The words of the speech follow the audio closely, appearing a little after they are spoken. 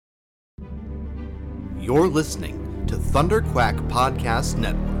You're listening to Thunder Quack Podcast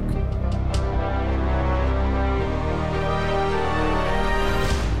Network.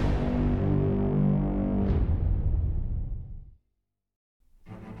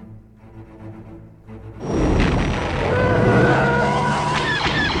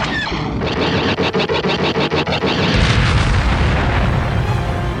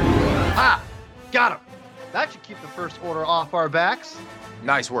 Got him! That should keep the First Order off our backs.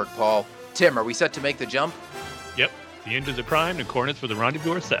 Nice work, Paul. Tim, are we set to make the jump? Yep, the engines are primed and coordinates for the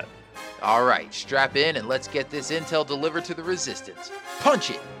rendezvous are set. All right, strap in and let's get this intel delivered to the Resistance. Punch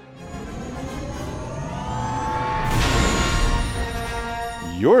it!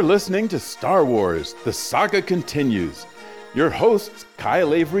 You're listening to Star Wars, The Saga Continues. Your hosts,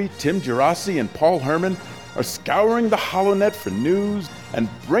 Kyle Avery, Tim Gerasi, and Paul Herman, are scouring the HoloNet for news and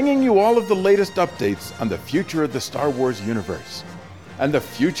bringing you all of the latest updates on the future of the Star Wars universe. And the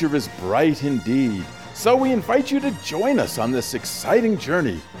future is bright indeed, so we invite you to join us on this exciting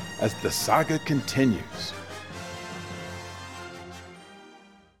journey as the saga continues.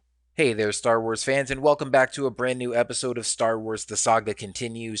 Hey there, Star Wars fans, and welcome back to a brand new episode of Star Wars The Saga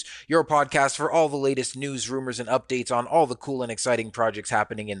Continues, your podcast for all the latest news, rumors, and updates on all the cool and exciting projects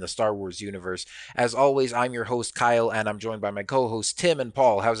happening in the Star Wars universe. As always, I'm your host, Kyle, and I'm joined by my co-hosts, Tim and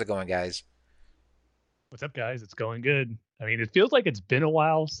Paul. How's it going, guys? What's up, guys? It's going good. I mean, it feels like it's been a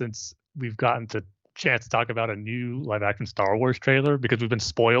while since we've gotten to chance to talk about a new live-action Star Wars trailer because we've been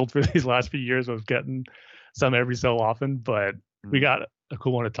spoiled for these last few years of getting some every so often, but we got a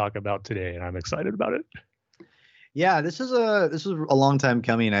cool one to talk about today, and I'm excited about it. Yeah, this is a long time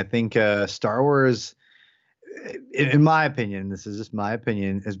coming. I think Star Wars, in my opinion, this is just my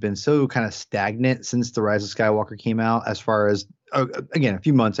opinion, has been so kind of stagnant since The Rise of Skywalker came out. As far as again, a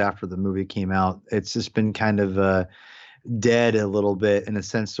few months after the movie came out, it's just been kind of dead a little bit in a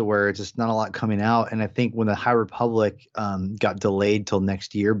sense to where it's just not a lot coming out. And I think when the High Republic got delayed till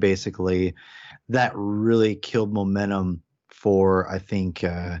next year, basically, that really killed momentum for, I think,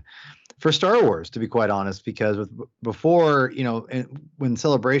 for Star Wars, to be quite honest, because before, when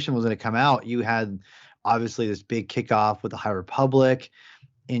Celebration was going to come out, you had obviously this big kickoff with the High Republic,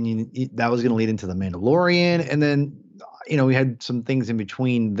 and that was going to lead into the Mandalorian, and then we had some things in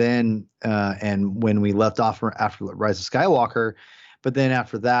between then and when we left off after Rise of Skywalker. But then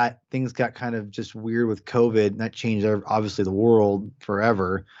after that, things got kind of just weird with COVID, and that changed obviously the world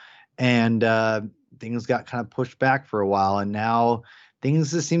forever, and things got kind of pushed back for a while, and now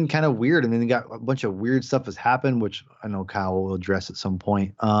things just seem kind of weird. And then they got a bunch of weird stuff has happened, which I know Kyle will address at some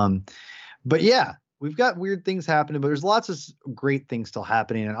point. But yeah, we've got weird things happening, but there's lots of great things still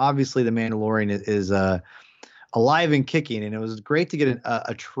happening. And obviously the Mandalorian is alive and kicking, and it was great to get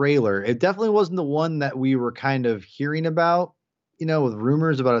a trailer. It definitely wasn't the one that we were kind of hearing about, with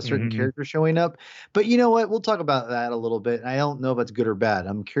rumors about a certain character showing up. But you know what? We'll talk about that a little bit. I don't know if it's good or bad.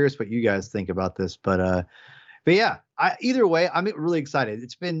 I'm curious what you guys think about this. But yeah, either way, I'm really excited.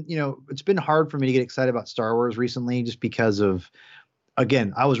 It's been hard for me to get excited about Star Wars recently just because of,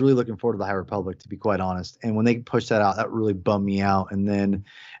 again, I was really looking forward to the High Republic, to be quite honest. And when they pushed that out, that really bummed me out. And then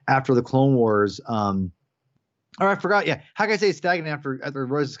after the Clone Wars, I forgot. Yeah, how can I say it's stagnant after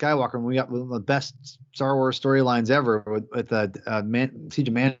Rise of Skywalker when we got one of the best Star Wars storylines ever with Siege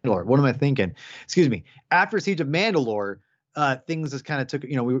of Mandalore? What am I thinking? Excuse me. After Siege of Mandalore, things just kind of took.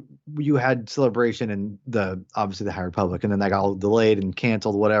 You had Celebration and obviously the High Republic, and then that got all delayed and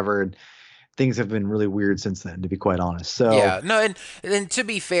canceled, whatever. And things have been really weird since then, to be quite honest. So yeah, no, and to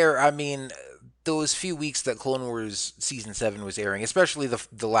be fair, I mean, those few weeks that Clone Wars Season 7 was airing, especially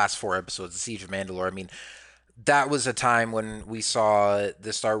the last 4 episodes, the Siege of Mandalore, I mean, that was a time when we saw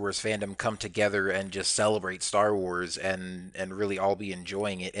the Star Wars fandom come together and just celebrate Star Wars and really all be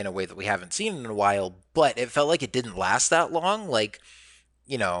enjoying it in a way that we haven't seen in a while. But it felt like it didn't last that long. Like,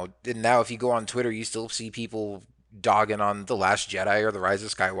 and now if you go on Twitter, you still see people dogging on The Last Jedi or The Rise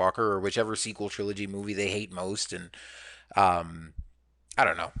of Skywalker or whichever sequel trilogy movie they hate most. And I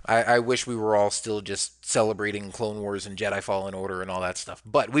don't know. I wish we were all still just celebrating Clone Wars and Jedi Fallen Order and all that stuff.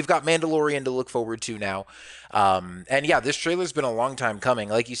 But we've got Mandalorian to look forward to now. And yeah, this trailer's been a long time coming.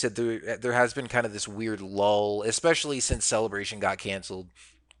 Like you said, there has been kind of this weird lull, especially since Celebration got canceled.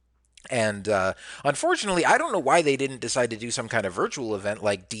 And unfortunately, I don't know why they didn't decide to do some kind of virtual event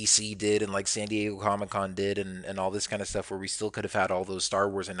like DC did and like San Diego Comic-Con did and all this kind of stuff where we still could have had all those Star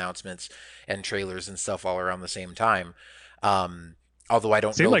Wars announcements and trailers and stuff all around the same time. Although I don't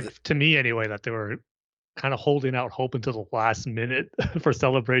know. Seemed like, to me anyway, that they were kind of holding out hope until the last minute for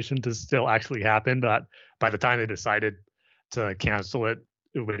Celebration to still actually happen. But by the time they decided to cancel it,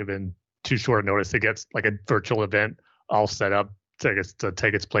 it would have been too short notice to get like a virtual event all set up to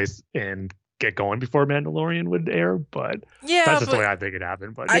take its place in get going before Mandalorian would air, but Yeah, that's just but the way I think it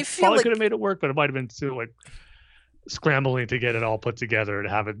happened. But I it feel probably like could have made it work, but it might have been too like scrambling to get it all put together to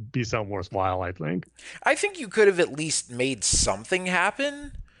have it be something worthwhile, I think. I think you could have at least made something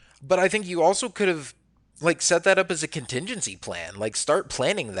happen, but I think you also could have like set that up as a contingency plan. Like start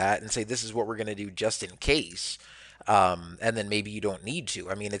planning that and say this is what we're going to do just in case. And then maybe you don't need to.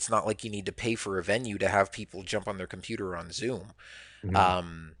 I mean, it's not like you need to pay for a venue to have people jump on their computer on Zoom.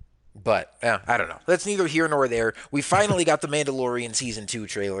 But I don't know. That's neither here nor there. We finally got the Mandalorian season 2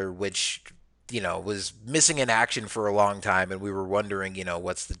 trailer, which was missing in action for a long time, and we were wondering,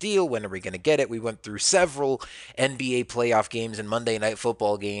 what's the deal? When are we going to get it? We went through several NBA playoff games and Monday Night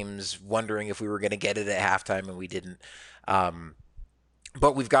Football games, wondering if we were going to get it at halftime, and we didn't.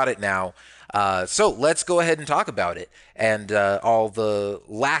 But we've got it now. So let's go ahead and talk about it and all the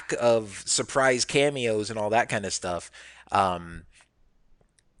lack of surprise cameos and all that kind of stuff. But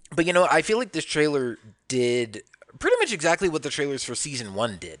I feel like this trailer did pretty much exactly what the trailers for season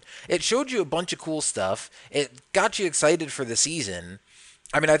 1 did. It showed you a bunch of cool stuff. It got you excited for the season.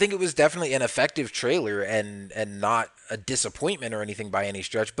 I mean, I think it was definitely an effective trailer and not a disappointment or anything by any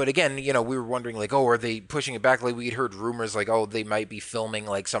stretch. But again, we were wondering like, oh, are they pushing it back? Like we'd heard rumors like, oh, they might be filming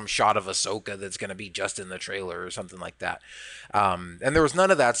like some shot of Ahsoka that's going to be just in the trailer or something like that. And there was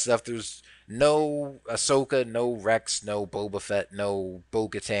none of that stuff. There's no Ahsoka, no Rex, no Boba Fett, no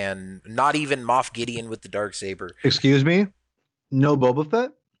Bo-Katan, not even Moff Gideon with the Darksaber. Excuse me? No Boba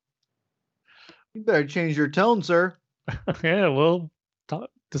Fett? You better change your tone, sir. Yeah, we'll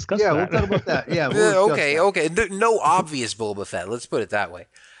discuss that. Yeah, we'll talk about that. Yeah, okay. No obvious Boba Fett. Let's put it that way.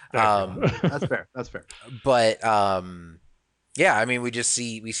 That's fair. That's fair. But yeah, I mean, we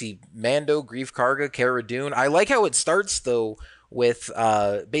see Mando, Grief Karga, Cara Dune. I like how it starts though with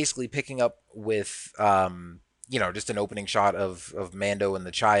basically picking up with just an opening shot of Mando and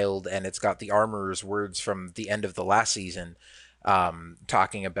the child, and it's got the armorer's words from the end of the last season,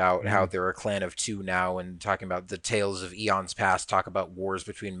 talking about how they're a clan of 2 now, and talking about the tales of eons past, talk about wars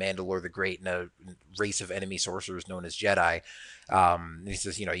between Mandalore the Great and a race of enemy sorcerers known as Jedi. He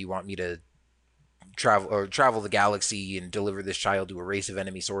says, you want me to travel the galaxy and deliver this child to a race of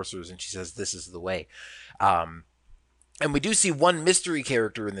enemy sorcerers, and she says this is the way. And we do see one mystery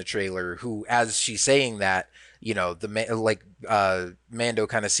character in the trailer who, as she's saying that, Mando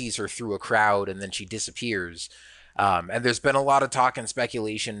kind of sees her through a crowd and then she disappears. And there's been a lot of talk and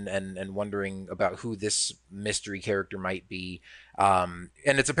speculation and wondering about who this mystery character might be. And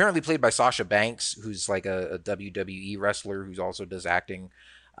it's apparently played by Sasha Banks, who's like a WWE wrestler who's also does acting.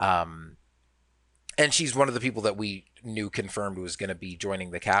 And she's one of the people that we knew confirmed was going to be joining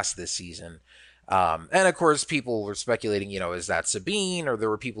the cast this season. And of course, people were speculating, is that Sabine? Or there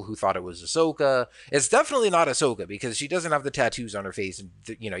were people who thought it was Ahsoka. It's definitely not Ahsoka because she doesn't have the tattoos on her face. And,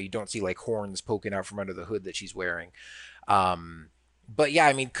 you don't see like horns poking out from under the hood that she's wearing. But yeah,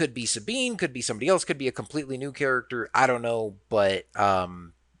 I mean, could be Sabine, could be somebody else, could be a completely new character. I don't know. But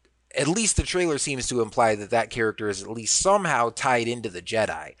at least the trailer seems to imply that character is at least somehow tied into the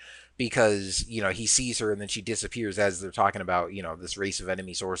Jedi. Because, he sees her and then she disappears as they're talking about, this race of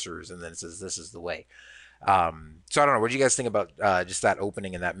enemy sorcerers. And then it says, this is the way. So I don't know. What do you guys think about just that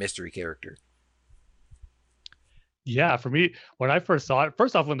opening and that mystery character? Yeah, for me, when I first saw it,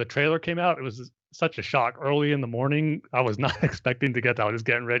 first off, when the trailer came out, it was such a shock. Early in the morning, I was not expecting to get that. I was just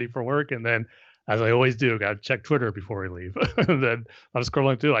getting ready for work. And then, as I always do, got to check Twitter before we leave. And then I was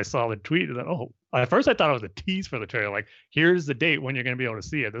scrolling through, I saw the tweet, and then, at first I thought it was a tease for the trailer. Like, here's the date when you're going to be able to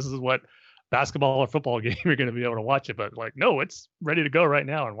see it. This is what basketball or football game you're going to be able to watch it. But like, no, it's ready to go right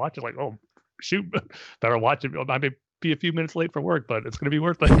now and watch it. Like, oh, shoot, better watch it. I may be a few minutes late for work, but it's going to be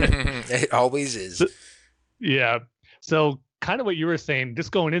worth it. It always is. Yeah. So kind of what you were saying,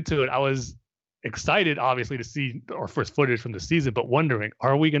 just going into it, I was excited, obviously, to see our first footage from the season, but wondering,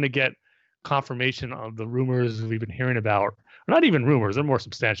 are we going to get confirmation of the rumors we've been hearing about? Or not even rumors, they're more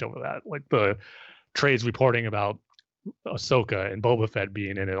substantial than that. Like the trades reporting about Ahsoka and Boba Fett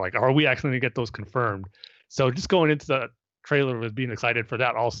being in it. Like, are we actually going to get those confirmed? So just going into the trailer was being excited for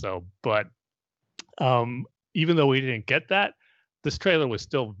that also. But even though we didn't get that, this trailer was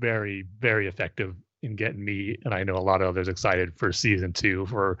still very, very effective in getting me, and I know a lot of others, excited for season 2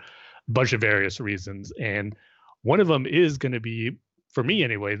 for a bunch of various reasons. And one of them is going to be, for me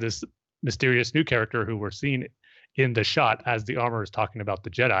anyway, this mysterious new character who we're seeing in the shot as the armor is talking about the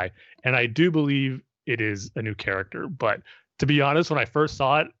Jedi. And I do believe it is a new character. But to be honest, when I first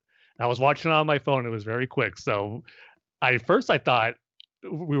saw it, I was watching it on my phone. It was very quick. So I thought they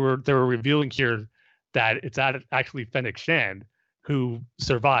were revealing here that it's actually Fennec Shand who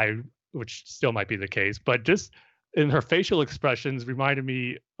survived, which still might be the case. But just and her facial expressions reminded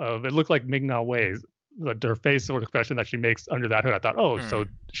me of, it looked like Ming-Na Wei's, her facial expression that she makes under that hood. I thought, oh, so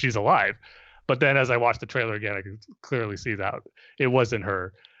she's alive. But then as I watched the trailer again, I could clearly see that it wasn't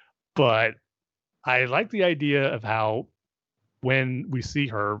her. But I like the idea of how when we see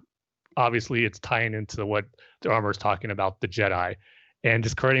her, obviously it's tying into what the armor is talking about, the Jedi, and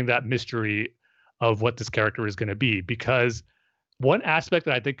just creating that mystery of what this character is going to be. Because one aspect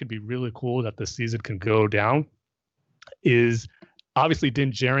that I think could be really cool that the season can go down is obviously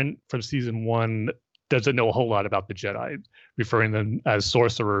Din Djarin from season 1 doesn't know a whole lot about the Jedi, referring them as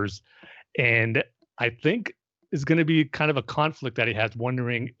sorcerers. And I think is going to be kind of a conflict that he has,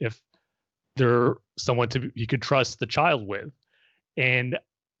 wondering if they're someone he could trust the child with. And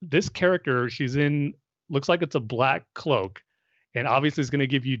this character, she's in, looks like it's a black cloak, and obviously is going to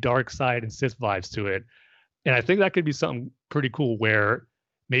give you dark side and Sith vibes to it. And I think that could be something pretty cool, where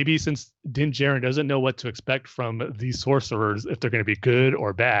maybe since Din Djarin doesn't know what to expect from these sorcerers, if they're going to be good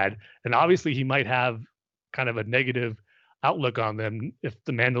or bad, and obviously he might have kind of a negative outlook on them if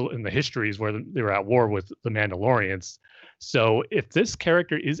in the histories where they were at war with the Mandalorians. So if this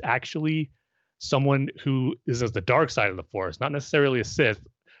character is actually someone who is as the dark side of the Force, not necessarily a Sith,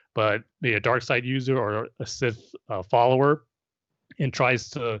 but maybe a dark side user or a Sith follower, and tries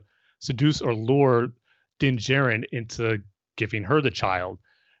to seduce or lure Din Djarin into giving her the child,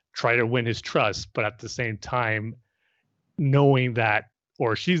 try to win his trust, but at the same time knowing that,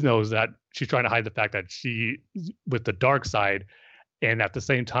 or she knows that she's trying to hide the fact that she with the dark side, and at the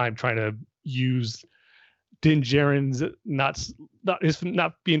same time trying to use Din Djarin's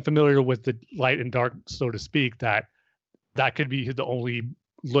not being familiar with the light and dark, so to speak, that could be the only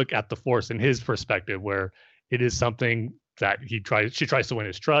look at the Force in his perspective, where it is something that she tries to win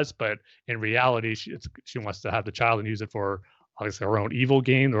his trust, but in reality she wants to have the child and use it for obviously her own evil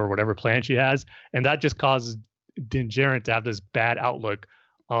gain or whatever plan she has. And that just causes Din Djarin to have this bad outlook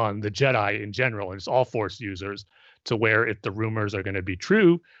on the Jedi in general, and it's all Force users, to where if the rumors are going to be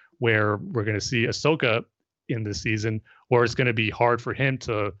true, where we're going to see Ahsoka in this season, or it's going to be hard for him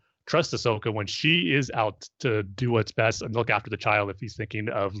to trust Ahsoka when she is out to do what's best and look after the child, if he's thinking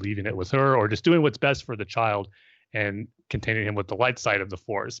of leaving it with her or just doing what's best for the child and containing him with the light side of the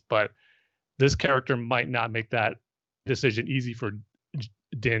Force. But this character might not make that decision easy for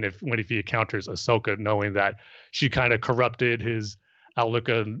Din if he encounters Ahsoka, knowing that she kind of corrupted his outlook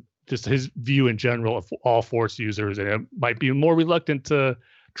on just his view in general of all Force users, and it might be more reluctant to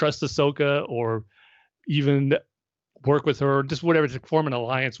trust Ahsoka or even work with her, just whatever, to form an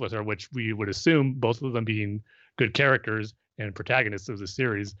alliance with her, which we would assume, both of them being good characters and protagonists of the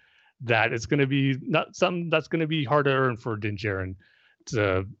series, that it's going to be not something that's going to be hard to earn for Din Djarin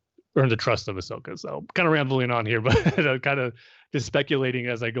to earn the trust of Ahsoka. So kind of rambling on here, but kind of just speculating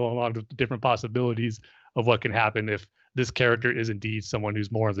as I go along with different possibilities of what can happen if this character is indeed someone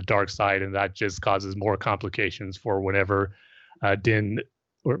who's more on the dark side, and that just causes more complications for whenever Din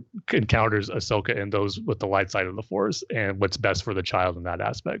or encounters Ahsoka and those with the light side of the Force, and what's best for the child in that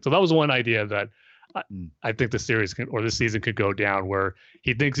aspect. So that was one idea that I think the series or this season could go down, where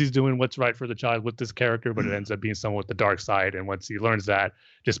he thinks he's doing what's right for the child with this character, but it ends up being someone with the dark side. And once he learns that,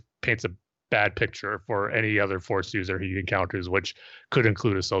 just paints a bad picture for any other Force user he encounters, which could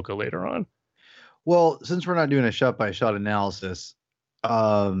include Ahsoka later on. Well, since we're not doing a shot-by-shot analysis,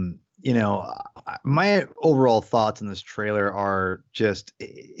 my overall thoughts on this trailer are just,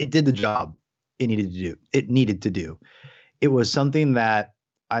 it did the job it needed to do. It was something that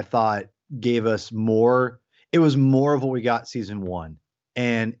I thought gave us more. It was more of what we got season 1,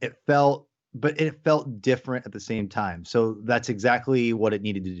 and it felt different at the same time. So that's exactly what it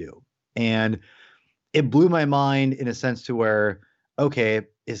needed to do. And it blew my mind in a sense to where, okay,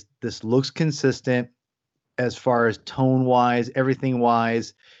 this looks consistent as far as tone wise, everything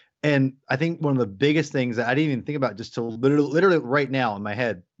wise. And I think one of the biggest things that I didn't even think about, just to literally right now in my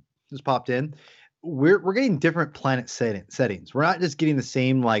head just popped in, we're getting different planet settings. We're not just getting the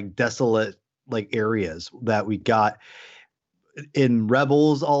same like desolate like areas that we got in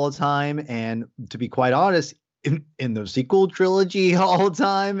Rebels all the time, and to be quite honest, in the sequel trilogy all the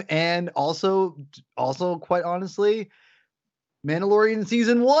time, and also quite honestly, Mandalorian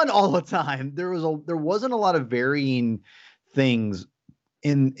season 1 all the time. There wasn't a lot of varying things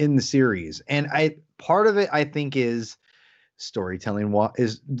in the series, and part of it I think is storytelling,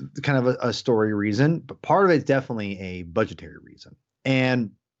 is kind of a story reason, but part of it's definitely a budgetary reason.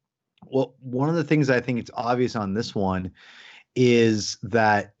 And well, one of the things I think it's obvious on this one is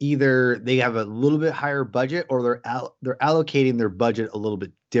that either they have a little bit higher budget, or they're allocating their budget a little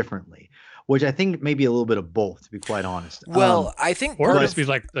bit differently. which I think maybe a little bit of both, to be quite honest. Well, I think or part just of, be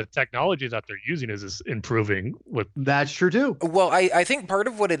like the technology that they're using is improving with. that's true too. well, I think part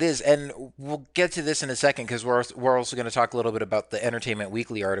of what it is, and we'll get to this in a second because we're also going to talk a little bit about the Entertainment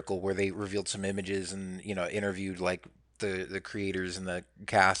Weekly article where they revealed some images and interviewed like the creators and the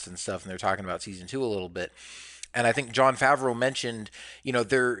cast and stuff, and they're talking about season 2 a little bit. And I think Jon Favreau mentioned,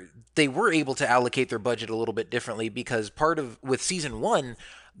 they were able to allocate their budget a little bit differently because with season 1,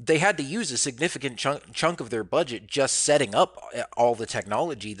 they had to use a significant chunk of their budget just setting up all the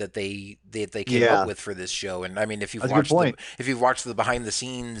technology that they came up with for this show. And I mean, if you've watched the behind the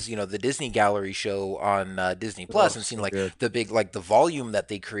scenes, the Disney Gallery show on Disney Plus and seen like the big the volume that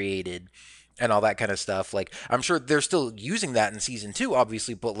they created and all that kind of stuff, like I'm sure they're still using that in season 2,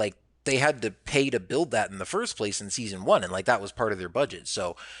 obviously, but like they had to pay to build that in the first place in season 1, and like that was part of their budget.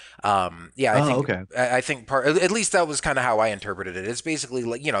 So I think part, at least that was kind of how I interpreted it. It's basically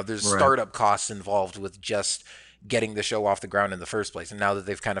like there's startup costs involved with just getting the show off the ground in the first place, and now that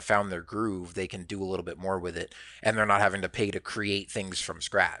they've kind of found their groove, they can do a little bit more with it, and they're not having to pay to create things from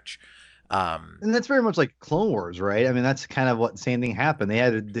scratch. And that's very much like Clone Wars, right? I mean, that's kind of what same thing happened. They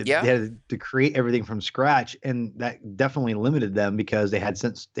had to create everything from scratch, and that definitely limited them because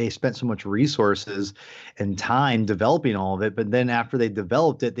they spent so much resources and time developing all of it. But then after they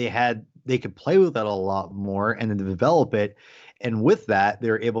developed it, they could play with that a lot more and then develop it. And with that,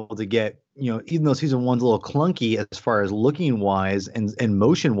 they're able to get, even though season 1's a little clunky as far as looking wise and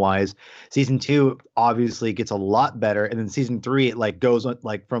motion wise, season 2 obviously gets a lot better. And then season 3, it like goes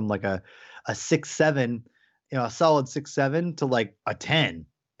like from like a 6-7, a solid 6-7 to like a 10.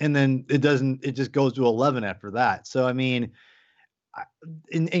 And then it just goes to 11 after that. So, I mean,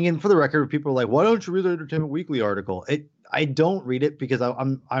 and for the record, people are like, why don't you read the Entertainment Weekly article? I don't read it because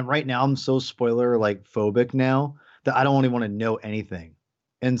I'm right now, I'm so spoiler like phobic now that I don't really want to know anything.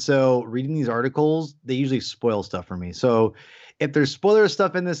 And so reading these articles, they usually spoil stuff for me. So if there's spoiler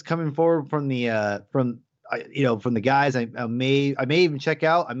stuff in this coming forward from the from the guys, I may even check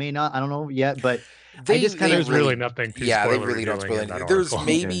out. I may not. I don't know yet, but there's really nothing. They really don't spoil anything. There's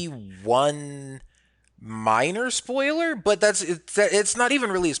maybe one minor spoiler, but it's not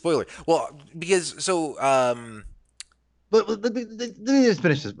even really a spoiler. Well, because But let me just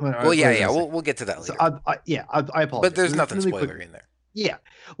finish this. Well, we'll get to that later. So I apologize. But there's nothing really spoiler in there. Yeah.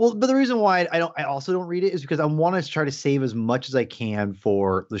 Well, but the reason why I also don't read it is because I want to try to save as much as I can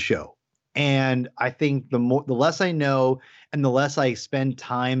for the show. And I think the less I know and the less I spend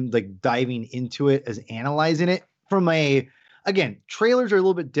time like diving into it as analyzing it again, trailers are a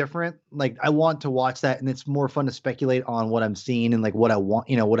little bit different. Like I want to watch that and it's more fun to speculate on what I'm seeing and like what I want,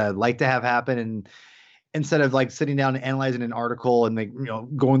 what I'd like to have happen. And instead of like sitting down and analyzing an article and like,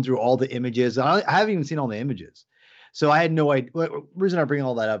 going through all the images, I haven't even seen all the images. So I had no idea. The reason I bring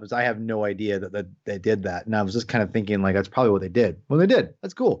all that up is I have no idea that they did that. And I was just kind of thinking like, that's probably what they did. Well, they did.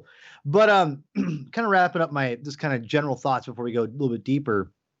 That's cool. But kind of wrapping up my just kind of general thoughts before we go a little bit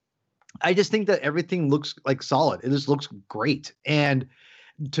deeper. I just think that everything looks like solid. It just looks great. And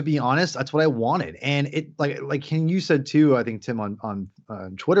to be honest, that's what I wanted. And it like you said too, I think Tim on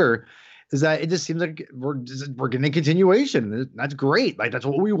Twitter, is that it just seems like we're getting a continuation. That's great. Like that's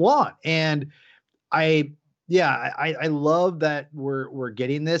what we want. And I love that we're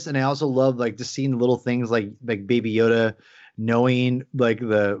getting this, and I also love like just seeing little things like Baby Yoda knowing like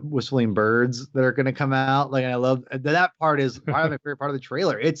the whistling birds that are going to come out. Like I love that part is probably my favorite part of the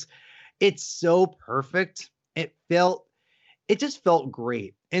trailer. It's so perfect. It just felt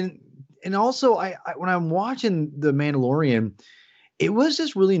great. And also I when I'm watching The Mandalorian, it was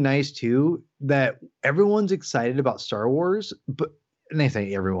just really nice too that everyone's excited about Star Wars, and they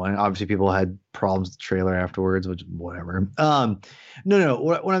say everyone. Obviously, people had problems with the trailer afterwards, which whatever. No.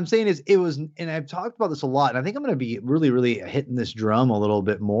 What I'm saying is, it was, and I've talked about this a lot, and I think I'm going to be really, really hitting this drum a little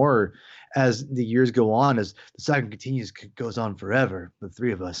bit more as the years go on, as the saga goes on forever. The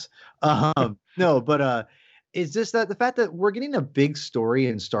three of us. It's just that the fact that we're getting a big story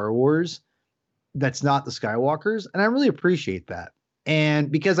in Star Wars that's not the Skywalkers, and I really appreciate that. And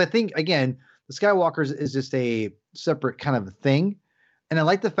because I think again, the Skywalkers is just a separate kind of thing. And I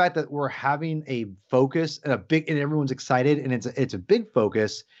like the fact that we're having a focus and and everyone's excited, and it's a big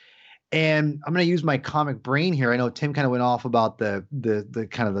focus. And I'm going to use my comic brain here. I know Tim kind of went off about the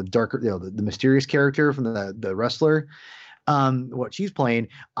kind of the darker, the mysterious character from the wrestler, what she's playing.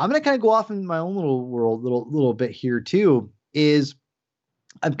 I'm going to kind of go off in my own little world, little bit here too. Is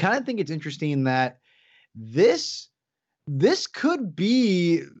I kind of think it's interesting that this could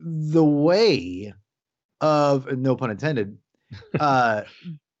be the way of, no pun intended. But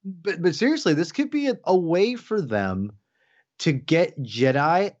seriously, this could be a way for them to get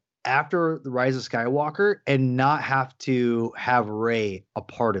Jedi after the Rise of Skywalker and not have to have Rey a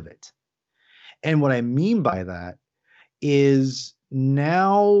part of it. And what I mean by that is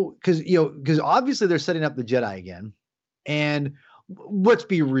now, because obviously they're setting up the Jedi again, and let's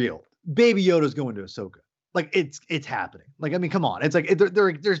be real, Baby Yoda's going to Ahsoka. Like it's happening. Like, I mean, come on, it's like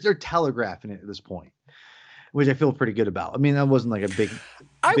they're telegraphing it at this point, which I feel pretty good about. I mean, that wasn't like a big.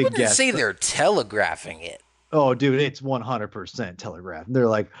 I big wouldn't guess, say but, they're telegraphing it. oh, dude, it's 100% telegraphed. They're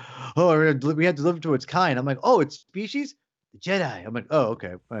like, oh, we had to live to its kind. I'm like, oh, it's species. The Jedi. I'm like, oh,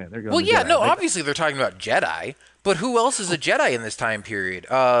 okay. All right, they're going. Well, yeah, Jedi. no, like, obviously they're talking about Jedi, but who else is a Jedi in this time period?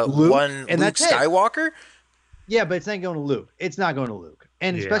 Luke, One and Luke that's it. Skywalker. Yeah, but it's not going to Luke. It's not going to Luke.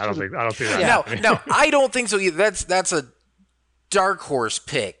 And Yeah, especially I don't think that. No, I don't think so either. That's a dark horse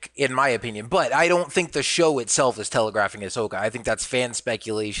pick, in my opinion. But I don't think the show itself is telegraphing Ahsoka. I think that's fan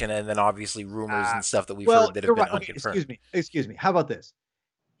speculation, and then obviously rumors and stuff that we've heard that have been unconfirmed. Okay, excuse me. How about this?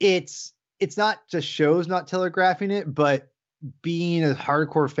 It's not just shows not telegraphing it, but being as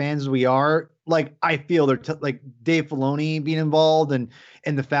hardcore fans as we are, like I feel they're like Dave Filoni being involved, and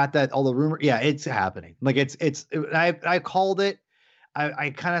the fact that all the rumor, yeah, it's happening. Like I called it. I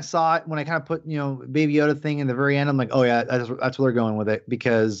kind of saw it when I kind of put, Baby Yoda thing in the very end. I'm like, oh yeah, that's where they're going with it,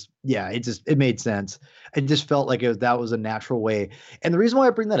 because yeah, it made sense. It just felt like that was a natural way. And the reason why I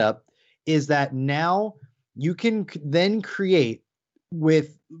bring that up is that now you can then create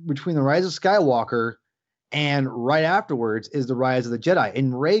between the Rise of Skywalker and right afterwards is the Rise of the Jedi,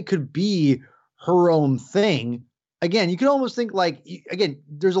 and Rey could be her own thing. Again, you can almost think like, again,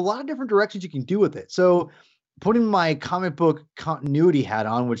 there's a lot of different directions you can do with it. So putting my comic book continuity hat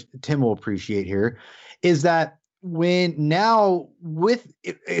on, which Tim will appreciate here, is that I'm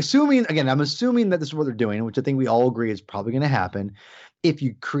assuming that this is what they're doing, which I think we all agree is probably going to happen. If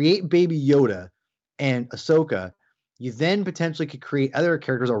you create Baby Yoda and Ahsoka, you then potentially could create other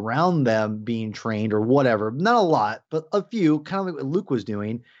characters around them being trained or whatever. Not a lot, but a few, kind of like what Luke was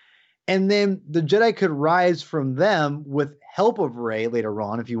doing. And then the Jedi could rise from them with help of Rey later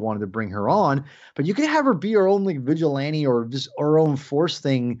on if you wanted to bring her on. But you could have her be her own like vigilante or just her own force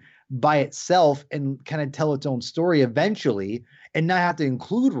thing by itself and kind of tell its own story eventually, and not have to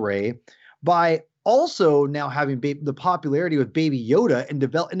include Rey, by also now having the popularity with Baby Yoda and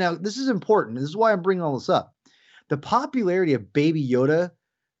develop. Now, this is important. This is why I'm bringing all this up. The popularity of Baby Yoda,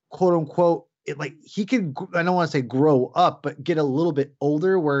 quote unquote, he can, I don't want to say grow up, but get a little bit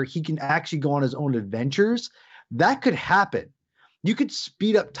older where he can actually go on his own adventures. That could happen. You could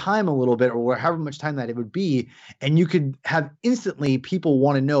speed up time a little bit, or however much time that it would be, and you could have instantly people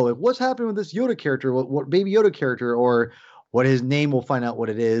want to know, like, what's happening with this Yoda character, what Baby Yoda character, or what his name, we'll find out what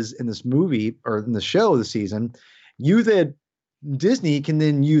it is in this movie or in the show this season. Disney can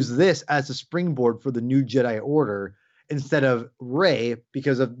then use this as a springboard for the new Jedi Order instead of Rey,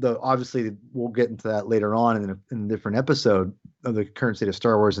 because of obviously we'll get into that later on in a different episode of the current state of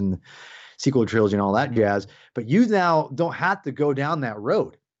Star Wars and the sequel trilogy and all that jazz. But you now don't have to go down that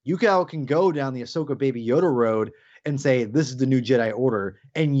road. You can go down the Ahsoka Baby Yoda road and say, this is the new Jedi Order,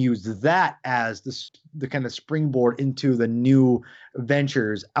 and use that as the kind of springboard into the new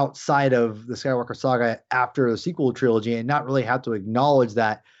ventures outside of the Skywalker saga after the sequel trilogy, and not really have to acknowledge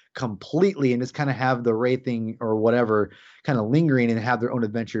that completely and just kind of have the Rey thing or whatever kind of lingering and have their own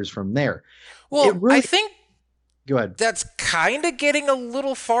adventures from there. Well, I think go ahead. That's kind of getting a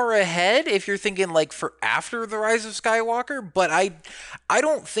little far ahead if you're thinking like for after the Rise of Skywalker, but I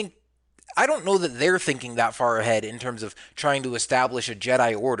don't know that they're thinking that far ahead in terms of trying to establish a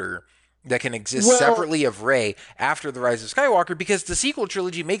Jedi Order that can exist separately of Rey after the Rise of Skywalker, because the sequel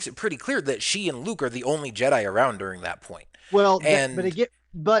trilogy makes it pretty clear that she and Luke are the only Jedi around during that point. Well,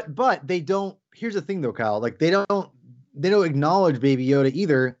 but they don't. Here's the thing, though, Kyle. Like they don't acknowledge Baby Yoda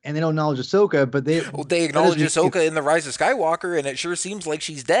either, and they don't acknowledge Ahsoka. But they acknowledge Ahsoka in the Rise of Skywalker, and it sure seems like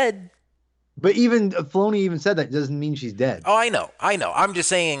she's dead. But even Filoni even said that doesn't mean she's dead. Oh, I know. I'm just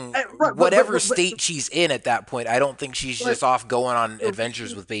saying, whatever state she's in at that point, I don't think she's just off going on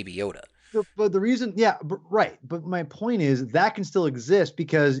adventures with Baby Yoda. But the reason, right. But my point is that can still exist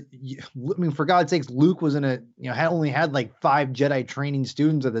because, for God's sakes, Luke was only had like 5 Jedi training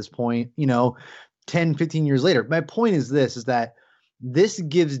students at this point, 10, 15 years later. My point is that this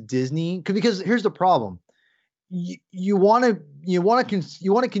gives Disney, because here's the problem. You want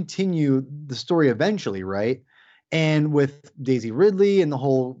to continue the story eventually, right? And with Daisy Ridley and the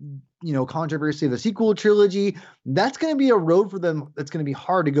whole controversy of the sequel trilogy, that's going to be a road for them that's going to be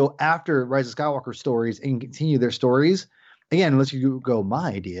hard to go after Rise of Skywalker stories and continue their stories. Again, unless you go my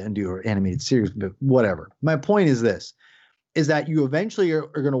idea and do an animated series, but whatever. My point is that you eventually are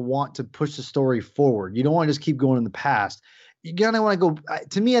going to want to push the story forward. You don't want to just keep going in the past. you gotta want to go.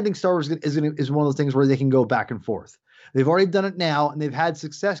 To me, I think Star Wars is one of those things where they can go back and forth. They've already done it now, and they've had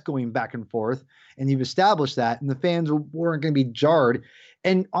success going back and forth, and you've established that, and the fans weren't going to be jarred.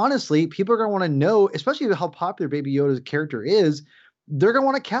 And honestly, people are going to want to know, especially how popular Baby Yoda's character is. They're going to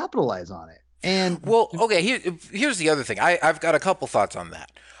want to capitalize on it. And well, okay, here's the other thing. I've got a couple thoughts on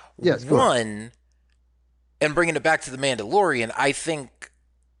that. Yes, one, and bringing it back to the Mandalorian, I think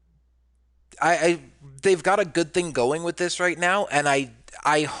they've got a good thing going with this right now, and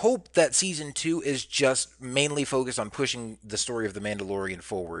I hope that season 2 is just mainly focused on pushing the story of the Mandalorian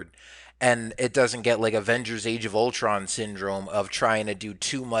forward, and it doesn't get like Avengers Age of Ultron syndrome of trying to do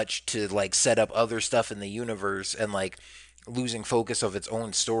too much to like set up other stuff in the universe and like losing focus of its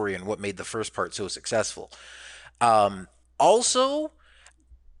own story and what made the first part so successful. Also,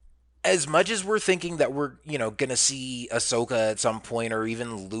 as much as we're thinking that we're, going to see Ahsoka at some point, or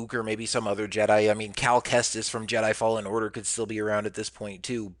even Luke, or maybe some other Jedi. I mean, Cal Kestis from Jedi Fallen Order could still be around at this point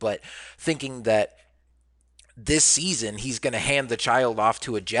too, but thinking that this season he's going to hand the child off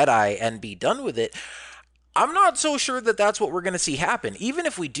to a Jedi and be done with it, I'm not so sure that that's what we're going to see happen. Even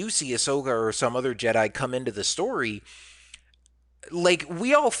if we do see Ahsoka or some other Jedi come into the story, like,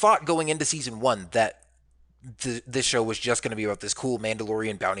 we all thought going into season 1 that this show was just going to be about this cool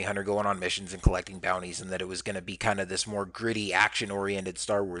Mandalorian bounty hunter going on missions and collecting bounties, and that it was going to be kind of this more gritty, action-oriented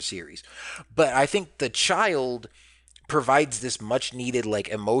Star Wars series. But I think the child provides this much-needed, like,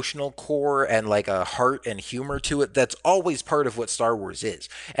 emotional core and, like, a heart and humor to it that's always part of what Star Wars is.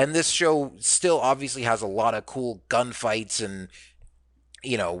 And this show still obviously has a lot of cool gunfights and,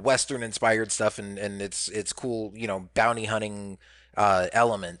 Western-inspired stuff, and it's cool, bounty hunting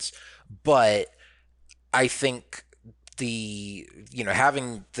elements. But I think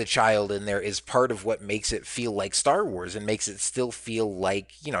having the child in there is part of what makes it feel like Star Wars and makes it still feel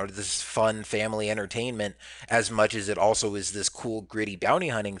like, this fun family entertainment, as much as it also is this cool, gritty bounty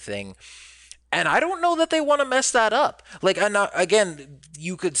hunting thing. And I don't know that they want to mess that up. Like, again,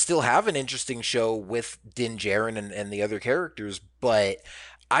 you could still have an interesting show with Din Djarin and the other characters, but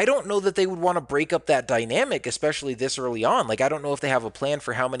I don't know that they would want to break up that dynamic, especially this early on. Like, I don't know if they have a plan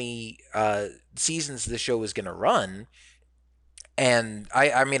for how many seasons the show is going to run. And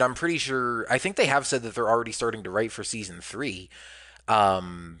I mean, I'm pretty sure, I think they have said that they're already starting to write for season 3.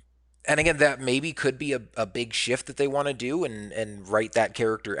 And again, that maybe could be a big shift that they want to do and write that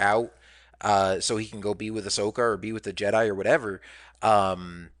character out so he can go be with Ahsoka or be with the Jedi or whatever.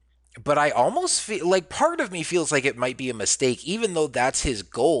 But I almost feel like part of me feels like it might be a mistake, even though that's his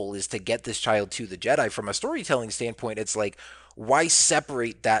goal, is to get this child to the Jedi. From a storytelling standpoint, it's like, why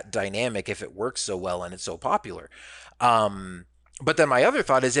separate that dynamic if it works so well and it's so popular? But then my other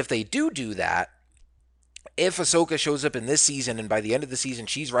thought is, if they do that, if Ahsoka shows up in this season and by the end of the season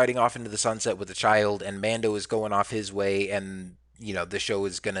she's riding off into the sunset with the child and Mando is going off his way, and the show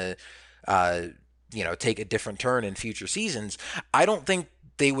is gonna take a different turn in future seasons, I don't think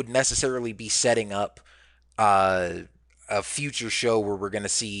they would necessarily be setting up a future show where we're going to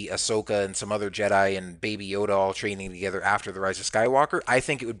see Ahsoka and some other Jedi and Baby Yoda all training together after The Rise of Skywalker. I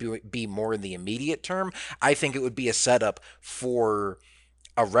think it would be more in the immediate term. I think it would be a setup for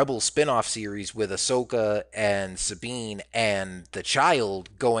a Rebel spin-off series with Ahsoka and Sabine and the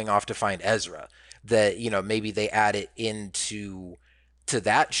child going off to find Ezra. That, maybe they add it into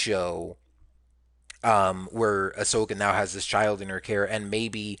that show, where Ahsoka now has this child in her care, and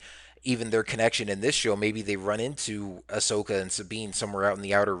maybe even their connection in this show, maybe they run into Ahsoka and Sabine somewhere out in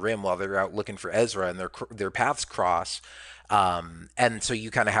the Outer Rim while they're out looking for Ezra, and their paths cross. And so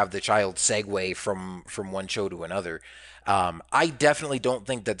you kind of have the child segue from one show to another. I definitely don't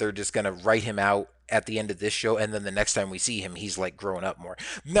think that they're just going to write him out at the end of this show, and then the next time we see him, he's like grown up more.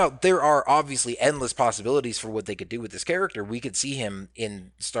 Now, there are obviously endless possibilities for what they could do with this character. We could see him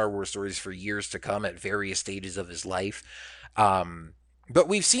in Star Wars stories for years to come at various stages of his life. But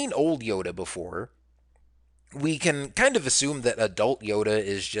we've seen old Yoda before. We can kind of assume that adult Yoda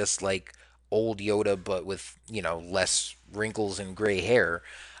is just like old Yoda, but with, less wrinkles and gray hair.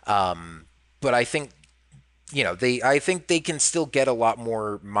 But I think, I think they can still get a lot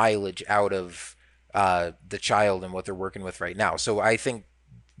more mileage out of the child and what they're working with right now. So I think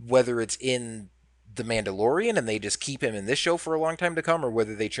whether it's in The Mandalorian and they just keep him in this show for a long time to come, or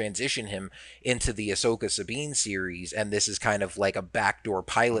whether they transition him into the Ahsoka Sabine series and this is kind of like a backdoor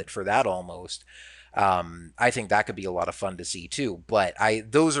pilot for that almost, I think that could be a lot of fun to see too. But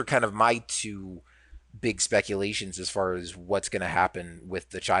those are kind of my two big speculations as far as what's going to happen with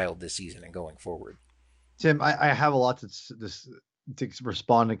the child this season and going forward. Tim, I have a lot to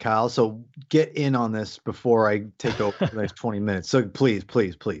respond to Kyle, so get in on this before I take over the next 20 minutes. So please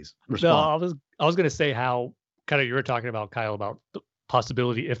respond. No, I was going to say how kind of you were talking about, Kyle, about the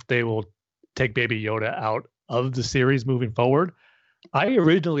possibility if they will take Baby Yoda out of the series moving forward. I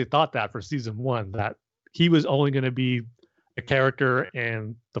originally thought that for season 1, that he was only going to be a character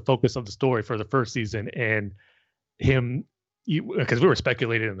and the focus of the story for the first season, and him, because we were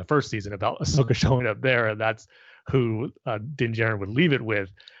speculating in the first season about Ahsoka showing up there, and that's who Din Djarin would leave it with.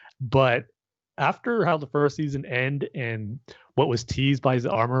 But after how the first season ended and what was teased by his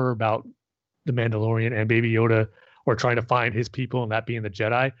armor about the Mandalorian and Baby Yoda, or trying to find his people and that being the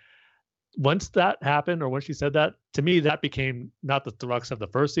Jedi, once that happened, or when she said that, to me, that became not the thrust of the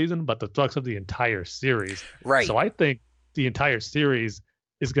first season, but the thrust of the entire series. Right. So I think the entire series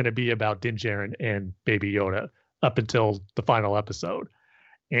is going to be about Din Djarin and Baby Yoda up until the final episode.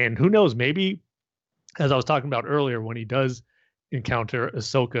 And who knows, maybe, as I was talking about earlier, when he does encounter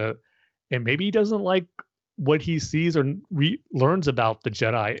Ahsoka, and maybe he doesn't like what he sees or learns about the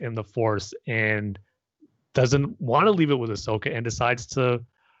Jedi and the Force, and doesn't want to leave it with Ahsoka, and decides to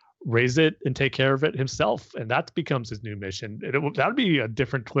raise it and take care of it himself, and that becomes his new mission. That would be a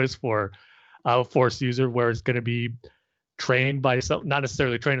different twist for a Force user, where it's going to be trained by some, not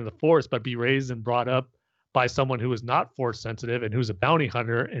necessarily trained in the Force, but be raised and brought up by someone who is not Force sensitive and who's a bounty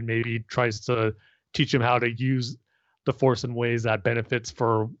hunter, and maybe tries to teach him how to use the Force in ways that benefits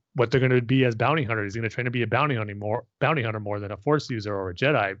for what they're going to be as bounty hunters. He's going to train to be a bounty hunter more than a Force user or a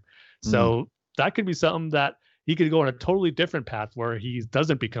Jedi. So that could be something that he could go on a totally different path, where he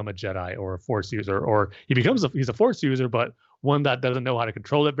doesn't become a Jedi or a Force user, or he's a Force user, but one that doesn't know how to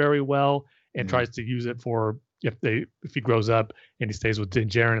control it very well, and tries to use it for if he grows up and he stays with Din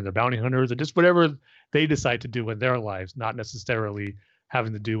Djarin and the bounty hunters, and just whatever they decide to do in their lives, not necessarily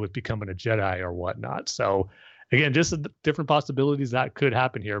having to do with becoming a Jedi or whatnot. So again, just different possibilities that could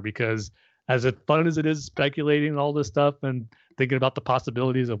happen here, because as fun as it is speculating all this stuff and thinking about the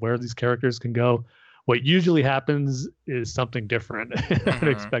possibilities of where these characters can go, what usually happens is something different and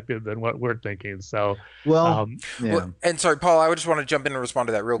unexpected than what we're thinking. So, well, and sorry, Paul, I would just want to jump in and respond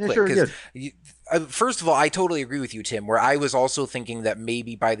to that real quick. Because first of all, I totally agree with you, Tim, where I was also thinking that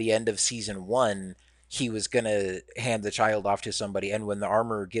maybe by the end of season 1, he was going to hand the child off to somebody. And when the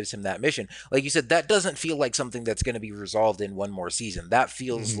armor gives him that mission, like you said, that doesn't feel like something that's going to be resolved in one more season. That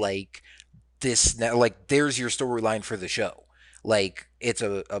feels like like there's your storyline for the show. Like, it's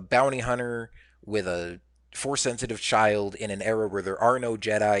a bounty hunter with a Force-sensitive child in an era where there are no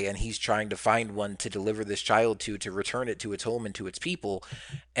Jedi, and he's trying to find one to deliver this child to return it to its home and to its people,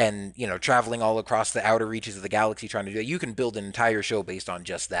 and, traveling all across the outer reaches of the galaxy trying to do that. You can build an entire show based on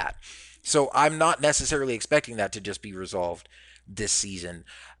just that. So I'm not necessarily expecting that to just be resolved this season.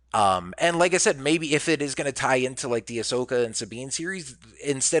 And like I said, maybe if it is going to tie into like the Ahsoka and Sabine series,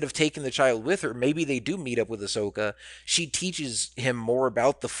 instead of taking the child with her, maybe they do meet up with Ahsoka. She teaches him more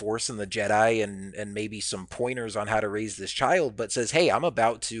about the Force and the Jedi, and maybe some pointers on how to raise this child, but says, hey, I'm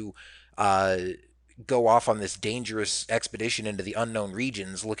about to go off on this dangerous expedition into the unknown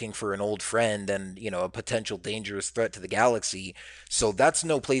regions looking for an old friend and, a potential dangerous threat to the galaxy. So that's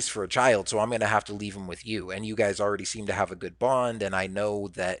no place for a child. So I'm going to have to leave him with you. And you guys already seem to have a good bond. And I know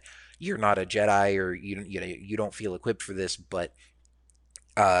that you're not a Jedi, or you don't feel equipped for this, but,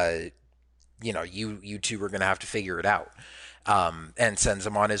 you two are going to have to figure it out. And sends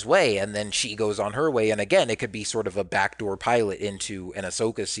him on his way, and then she goes on her way. And again, it could be sort of a backdoor pilot into an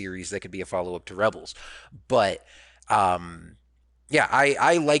Ahsoka series that could be a follow-up to Rebels. But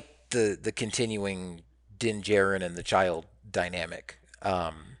I like the continuing Din Djarin and the child dynamic.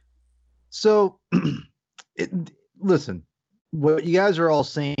 So, listen, what you guys are all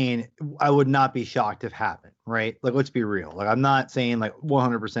saying, I would not be shocked if happened, right? Like, let's be real. Like, I'm not saying like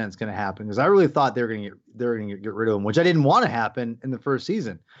 100% it's going to happen, because I really thought they were going to get rid of him, which I didn't want to happen in the first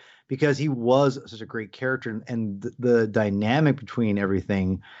season, because he was such a great character, and the dynamic between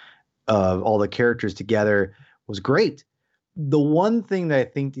everything of all the characters together was great. The one thing that I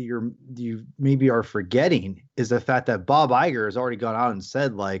think that you maybe are forgetting is the fact that Bob Iger has already gone out and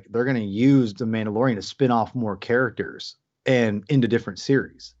said, like, they're going to use The Mandalorian to spin off more characters and into different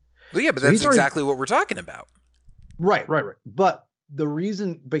series. Well, yeah, but that's exactly what we're talking about. Right. But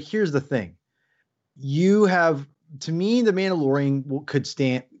here's the thing. You have, to me, The Mandalorian could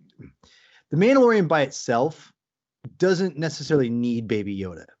stand. The Mandalorian by itself doesn't necessarily need Baby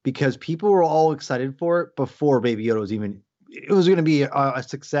Yoda, because people were all excited for it before Baby Yoda was even, it was going to be a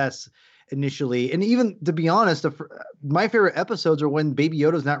success initially. And even, to be honest, my favorite episodes are when Baby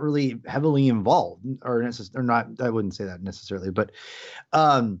Yoda's not really heavily involved, or not. I wouldn't say that necessarily, but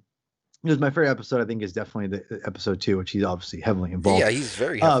because my favorite episode, I think, is definitely the episode 2, which he's obviously heavily involved. Yeah, he's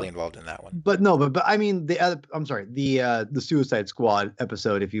very heavily involved in that one. But I mean, the Suicide Squad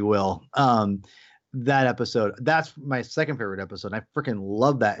episode, if you will. that episode. That's my second favorite episode. I freaking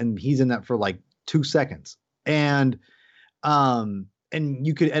love that. And he's in that for like 2 seconds. And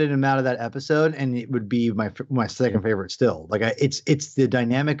you could edit him out of that episode and it would be my second favorite still. Like it's the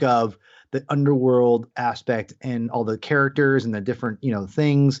dynamic of the underworld aspect and all the characters and the different,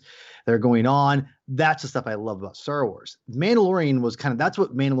 things that are going on. That's the stuff I love about Star Wars. Mandalorian was that's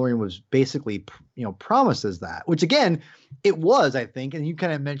what Mandalorian was basically, promised as that, which again, it was, I think. And you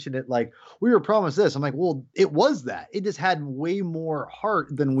kind of mentioned it like, we were promised this. I'm like, well, it was that. It just had way more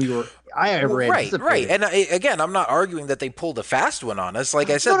heart than I ever anticipated. Right. And again, I'm not arguing that they pulled a fast one on us. Like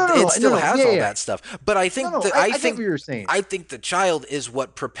I said, it still has all that stuff. But I think I think what you're saying. I think The Child is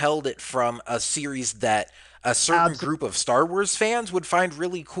what propelled it from a series that a certain group of Star Wars fans would find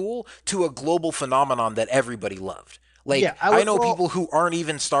really cool to a global phenomenon that everybody loved. Like, yeah, I know people who aren't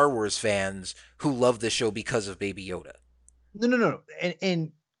even Star Wars fans who love this show because of Baby Yoda. No.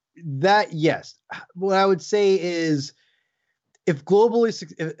 And that, yes. What I would say is if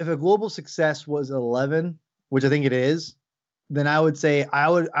a global success was 11, which I think it is, then I would say I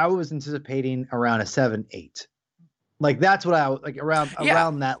was anticipating around a 7, 8. Like that's what I like around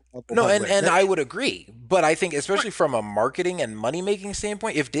that level. No, and I would agree. But I think especially from a marketing and money making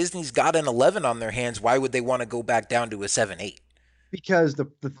standpoint, if Disney's got an 11 on their hands, why would they want to go back down to a 7, 8? Because the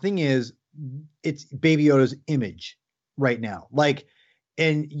thing is, it's Baby Yoda's image right now. Like,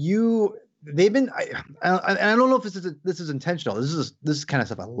 and they've been. I don't know if this is intentional. This is kind of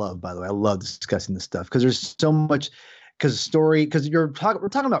stuff I love. By the way, I love discussing this stuff because there's so much. Because we're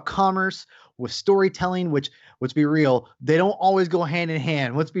talking about commerce with storytelling, which let's be real, they don't always go hand in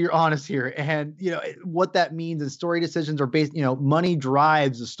hand. Let's be honest here. And what that means is story decisions are based, money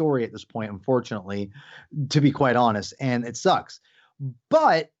drives the story at this point, unfortunately, to be quite honest. And it sucks.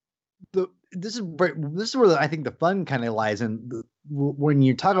 But this is where I think the fun kind of lies in when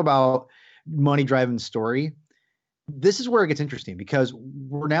you talk about money driving story. This is where it gets interesting because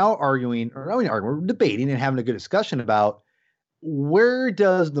we're now we're debating and having a good discussion about where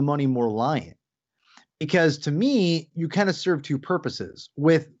does the money more lie in? Because to me, you kind of serve two purposes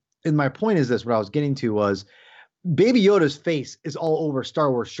and my point is this, what I was getting to was Baby Yoda's face is all over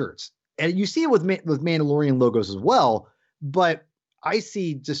Star Wars shirts. And you see it with Mandalorian logos as well, but I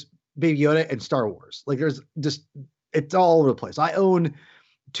see just Baby Yoda and Star Wars. Like it's all over the place. I own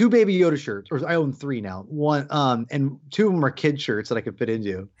 2 Baby Yoda shirts, or I own 3 now. One, and 2 of them are kid shirts that I could fit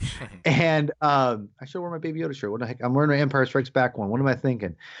into. And I should wear my Baby Yoda shirt. What the heck? I'm wearing my Empire Strikes Back one. What am I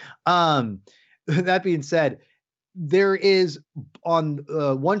thinking? That being said, there is on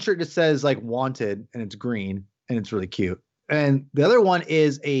one shirt that says like wanted and it's green and it's really cute. And the other one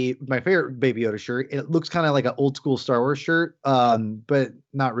is my favorite Baby Yoda shirt. It looks kind of like an old school Star Wars shirt, but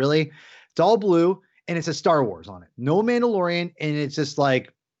not really. It's all blue and it says Star Wars on it. No Mandalorian. And it's just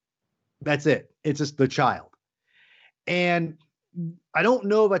like, that's it. It's just The Child. And I don't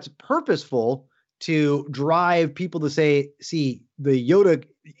know if that's purposeful to drive people to see the Yoda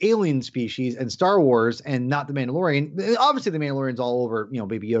alien species and Star Wars and not the Mandalorian. Obviously the Mandalorian's all over,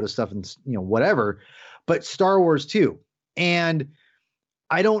 Baby Yoda stuff and, whatever, but Star Wars too. And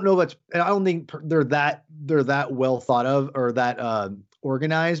I don't know I don't think they're that well thought of or that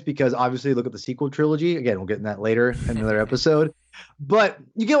organized because obviously look at the sequel trilogy. Again, we'll get in that later in another episode. But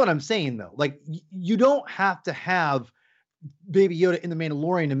you get what I'm saying though. Like you don't have to have Baby Yoda in the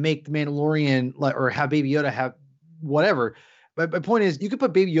Mandalorian to make the Mandalorian or have Baby Yoda have whatever. But my point is you could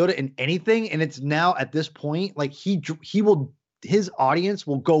put Baby Yoda in anything and it's now at this point, like his audience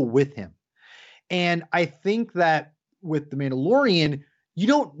will go with him. And I think that with the Mandalorian, you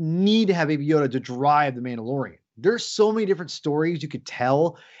don't need to have Baby Yoda to drive the Mandalorian. There's so many different stories you could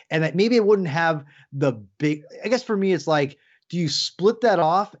tell and that maybe it wouldn't have the big, I guess for me, it's like, do you split that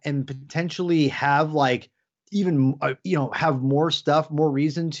off and potentially have like even, have more stuff, more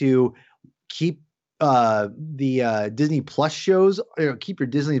reason to keep the Disney Plus shows, keep your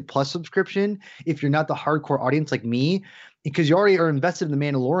Disney Plus subscription if you're not the hardcore audience like me, because you already are invested in the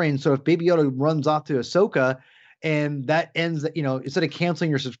Mandalorian. So if Baby Yoda runs off to Ahsoka and that ends, instead of canceling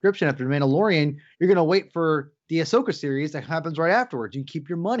your subscription after the Mandalorian, you're going to wait for the Ahsoka series that happens right afterwards. You keep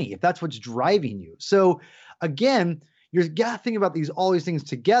your money if that's what's driving you. So again, you got to think about all these things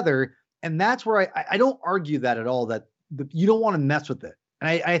together. And that's where I don't argue that at all, that you don't want to mess with it. And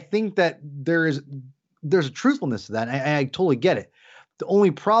I think that there's a truthfulness to that. And I totally get it. The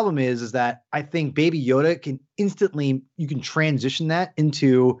only problem is that I think Baby Yoda you can transition that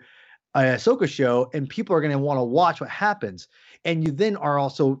into a Ahsoka show and people are going to want to watch what happens. And you then are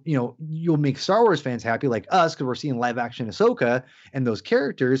also, you'll make Star Wars fans happy like us because we're seeing live action Ahsoka and those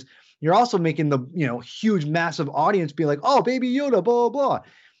characters. You're also making the, huge, massive audience be like, oh, Baby Yoda, blah, blah, blah.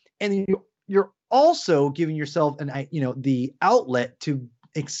 And you're also giving yourself the outlet to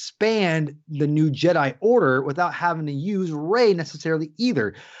expand the new Jedi Order without having to use Rey necessarily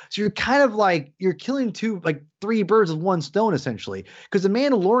either. So you're kind of like you're killing three birds with one stone essentially, because the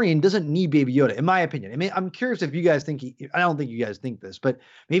Mandalorian doesn't need Baby Yoda, in my opinion. I mean, I'm curious if you guys think I don't think you guys think this, but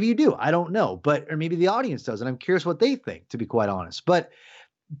maybe you do. I don't know, or maybe the audience does, and I'm curious what they think, to be quite honest. But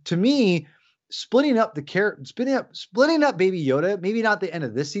to me, splitting up Baby Yoda, maybe not the end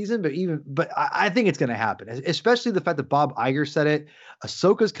of this season, but I think it's going to happen, especially the fact that Bob Iger said it.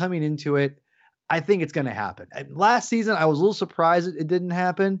 Ahsoka's coming into it. I think it's going to happen. Last season, I was a little surprised it didn't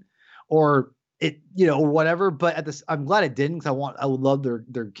happen, or whatever. But I'm glad it didn't, because I would love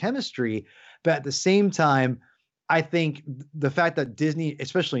their chemistry. But at the same time, I think the fact that Disney,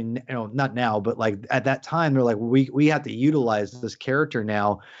 especially not now, but like at that time, they're like, we have to utilize this character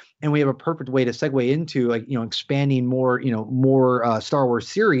now, and we have a perfect way to segue into expanding more Star Wars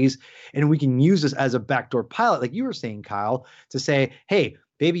series, and we can use this as a backdoor pilot, like you were saying, Kyle, to say, hey,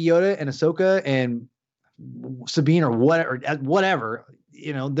 Baby Yoda and Ahsoka and Sabine or whatever,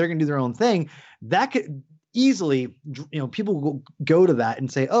 they're gonna do their own thing. That could easily, people will go to that and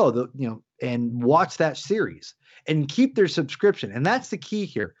say, and watch that series and keep their subscription. And that's the key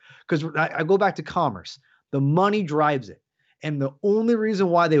here, because I go back to commerce. The money drives it. And the only reason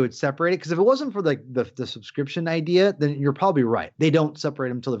why they would separate it, because if it wasn't for the subscription idea, then you're probably right. They don't separate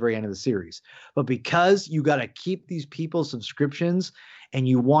them until the very end of the series. But because you got to keep these people's subscriptions, and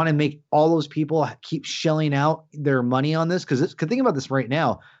you want to make all those people keep shelling out their money on this, because think about this right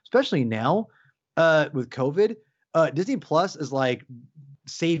now, especially now with COVID, Disney Plus is like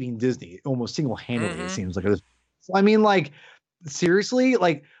saving Disney almost single-handedly. Mm-hmm. It seems like. I mean, like, seriously,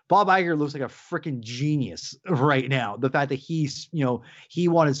 like, Bob Iger looks like a freaking genius right now. The fact that he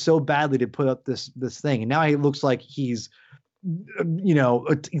wanted so badly to put up this thing, and now he looks like he's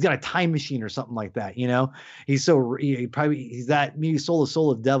got a time machine or something like that. He's maybe sold the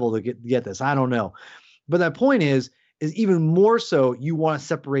soul of devil to get this. I don't know, but that point is even more so. You want to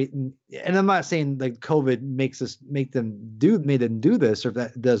separate, and I'm not saying like COVID made them do this, or if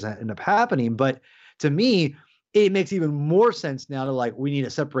that doesn't end up happening, but to me, it makes even more sense now to we need to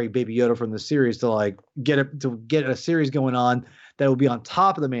separate Baby Yoda from the series to get a series going on that will be on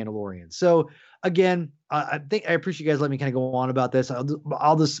top of the Mandalorian. So again, I think I appreciate you guys letting me kind of go on about this.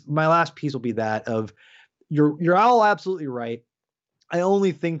 My last piece will be that of you're all absolutely right. I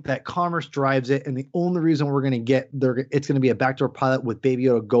only think that commerce drives it, and the only reason we're going to get there, it's going to be a backdoor pilot with Baby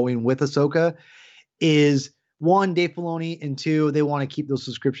Yoda going with Ahsoka, is one, Dave Filoni, and two, they want to keep those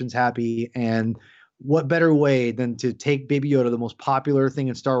subscriptions happy. And what better way than to take Baby Yoda, the most popular thing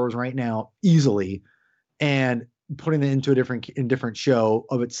in Star Wars right now, easily, and putting it into a different show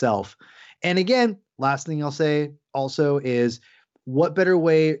of itself. And again, last thing I'll say also is, what better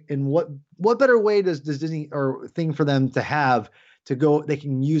way does Disney or thing for them to have to go they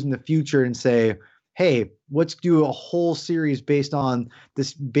can use in the future and say, hey, let's do a whole series based on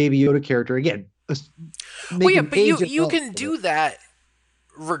this Baby Yoda character again. But you can do that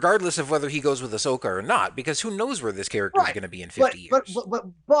regardless of whether he goes with Ahsoka or not, because who knows where this character is going to be in 50 years.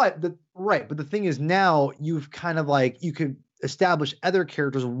 But the thing is, now you've kind of you could establish other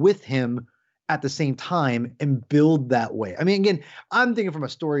characters with him at the same time and build that way. I mean, again, I'm thinking from a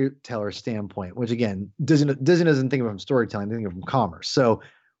storyteller standpoint, which again, Disney doesn't think of from storytelling, they think of from commerce. So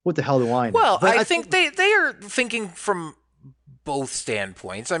what the hell do I know? Well, I think they are thinking from both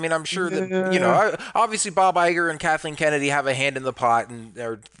standpoints. I mean, I'm sure that, obviously Bob Iger and Kathleen Kennedy have a hand in the pot and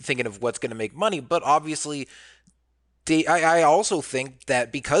are thinking of what's going to make money, but obviously I also think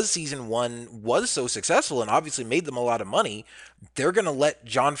that because season 1 was so successful and obviously made them a lot of money, they're going to let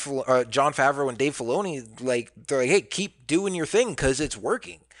Jon Favreau and Dave Filoni, they're like, hey, keep doing your thing because it's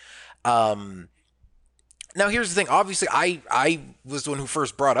working. Now, here's the thing. Obviously, I was the one who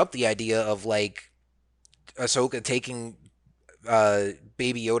first brought up the idea of Ahsoka taking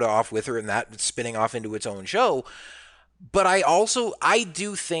Baby Yoda off with her and that spinning off into its own show. But I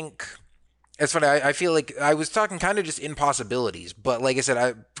do think, it's funny, I feel like I was talking kind of just impossibilities, but like I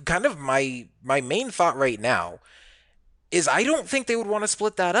said, my main thought right now is I don't think they would want to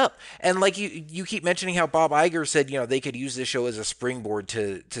split that up. And like you keep mentioning how Bob Iger said, they could use this show as a springboard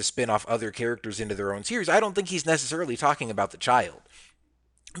to spin off other characters into their own series. I don't think he's necessarily talking about the child.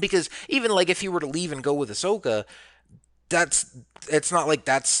 Because even if he were to leave and go with Ahsoka, it's not like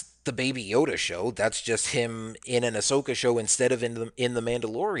that's the Baby Yoda show. That's just him in an Ahsoka show instead of in the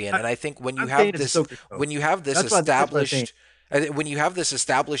Mandalorian. And I think when you have this established When you have this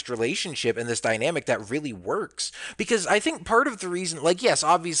established relationship and this dynamic that really works. Because I think part of the reason, like, yes,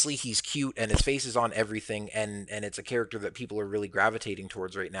 obviously he's cute and his face is on everything, and it's a character that people are really gravitating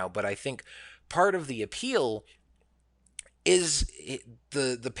towards right now. But I think part of the appeal is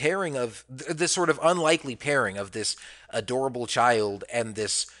the pairing of this sort of unlikely pairing of this adorable child and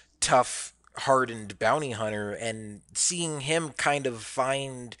this tough, hardened bounty hunter, and seeing him kind of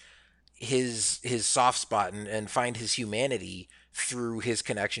find his soft spot and find his humanity through his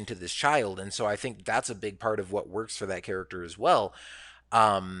connection to this child. And so I think that's a big part of what works for that character as well.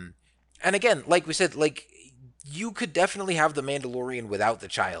 And again, like we said, like, you could definitely have the Mandalorian without the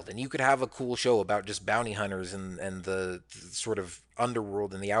child, and you could have a cool show about just bounty hunters and the sort of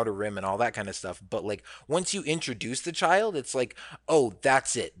underworld and the Outer Rim and all that kind of stuff. But like, once you introduce the child, it's like, oh,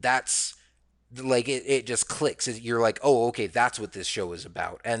 that's it. That's like, it just clicks. You're like, oh, okay, that's what this show is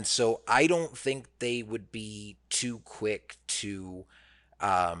about. And so I don't think they would be too quick to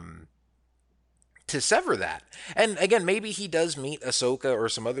sever that. And again, maybe he does meet Ahsoka or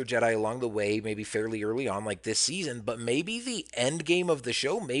some other Jedi along the way, maybe fairly early on, like this season, but maybe the end game of the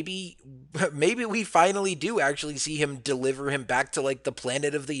show, maybe we finally do actually see him deliver him back to like the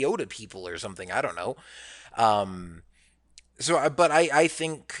planet of the Yoda people or something. I don't know. But I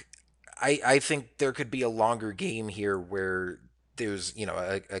think there could be a longer game here where there's, you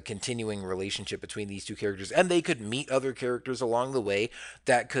know, a continuing relationship between these two characters, and they could meet other characters along the way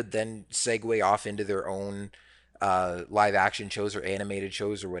that could then segue off into their own live action shows or animated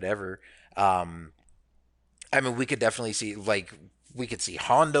shows or whatever. I mean, we could definitely see, like, we could see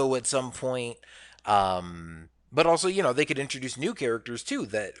Hondo at some point. But also, you know, they could introduce new characters too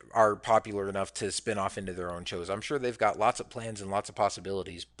that are popular enough to spin off into their own shows. I'm sure they've got lots of plans and lots of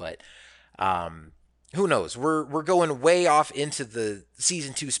possibilities, but who knows? We're going way off into the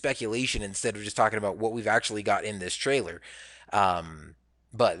season 2 speculation instead of just talking about what we've actually got in this trailer.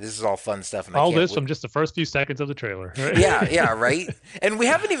 But this is all fun stuff. And all this from just the first few seconds of the trailer. Right? Yeah, right. And we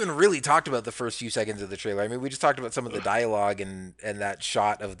haven't even really talked about the first few seconds of the trailer. I mean, we just talked about some of the dialogue and that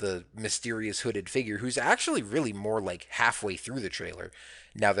shot of the mysterious hooded figure, who's actually really more like halfway through the trailer.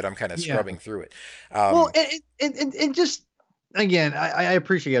 Now that I'm kind of scrubbing through it. Well, and just. Again, I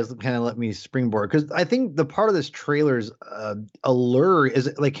appreciate you guys kind of let me springboard, because I think the part of this trailer's allure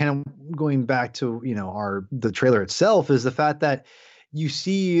is like kind of going back to, you know, the trailer itself, is the fact that you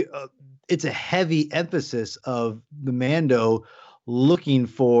see it's a heavy emphasis of the Mando looking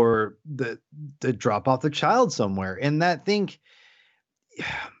for the drop off the child somewhere, and that think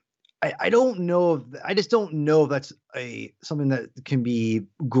I don't know I just don't know if that's something that can be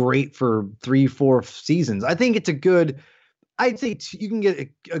great for 3-4 seasons. I think it's a good. I'd say you can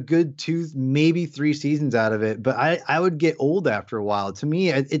get a good 2, maybe 3 seasons out of it, but I would get old after a while. To me,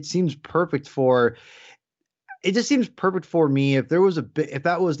 it seems perfect for. It just seems perfect for me if there was if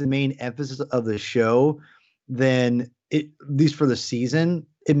that was the main emphasis of the show, then at least for the season,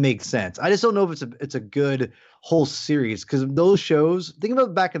 it makes sense. I just don't know if it's a good whole series, because those shows. Think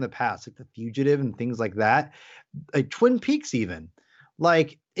about back in the past, like The Fugitive and things like that, like Twin Peaks even.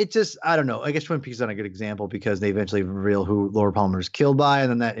 Like, it just, I don't know. I guess Twin Peaks is not a good example because they eventually reveal who Laura Palmer is killed by,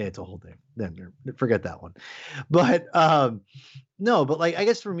 and then it's a whole thing. Then forget that one. But no, but like, I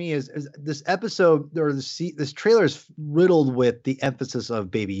guess for me is this episode or this trailer is riddled with the emphasis of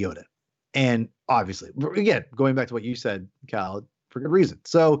Baby Yoda, and obviously, again, going back to what you said, Kyle, for good reason.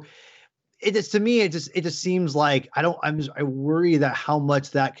 So it just, to me, it just seems like I worry that how much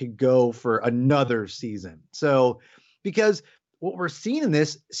that could go for another season. So because what we're seeing in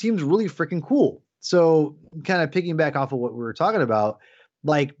this seems really freaking cool. So kind of piggyback off of what we were talking about,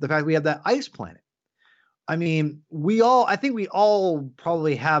 like the fact we have that ice planet. I mean, I think we all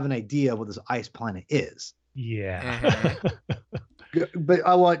probably have an idea of what this ice planet is. Yeah. But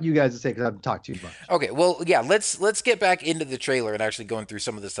I want you guys to say, because I've talked too much. Okay, well, yeah, let's get back into the trailer and actually going through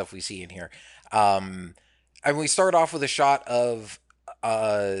some of the stuff we see in here. And we start off with a shot of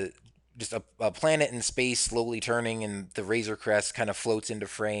just a planet in space slowly turning, and the Razor Crest kind of floats into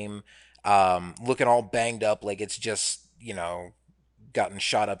frame, looking all banged up like it's just, you know, gotten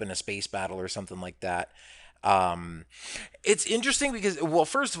shot up in a space battle or something like that. It's interesting because, well,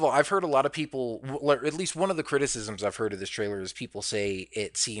 first of all, I've heard a lot of people, or at least one of the criticisms I've heard of this trailer is people say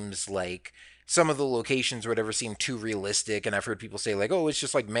it seems like some of the locations or whatever seem too realistic, and I've heard people say like, oh, it's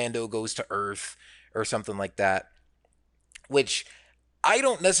just like Mando goes to Earth or something like that, which I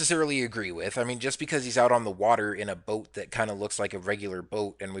don't necessarily agree with. I mean, just because he's out on the water in a boat that kind of looks like a regular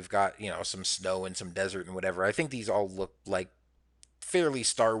boat, and we've got, you know, some snow and some desert and whatever, I think these all look like fairly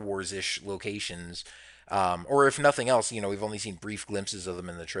Star Wars-ish locations. Or if nothing else, you know, we've only seen brief glimpses of them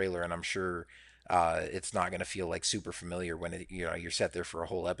in the trailer, and I'm sure it's not going to feel like super familiar when you're set there for a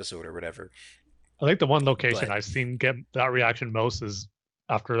whole episode or whatever. I think the one location But- I've seen get that reaction most is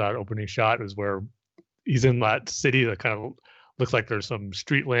after that opening shot is where he's in that city that kind of looks like there's some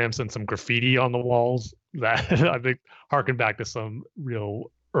street lamps and some graffiti on the walls that I think harken back to some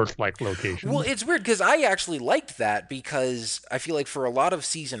real Earth-like location. Well, it's weird because I actually liked that because I feel like for a lot of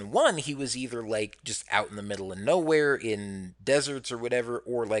season 1, he was either like just out in the middle of nowhere in deserts or whatever,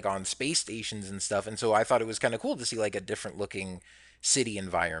 or like on space stations and stuff. And so I thought it was kind of cool to see like a different looking city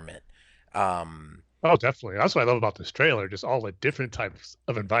environment. Oh, definitely. That's what I love about this trailer. Just all the different types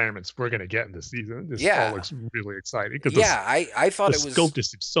of environments we're going to get in this season. This all looks really exciting. Yeah, I thought it was... scope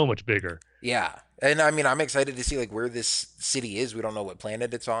just seems so much bigger. Yeah. And I mean, I'm excited to see like where this city is. We don't know what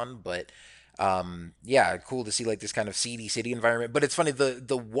planet it's on, but yeah, cool to see like this kind of seedy city environment. But it's funny,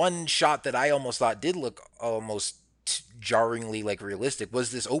 the one shot that I almost thought did look almost jarringly like realistic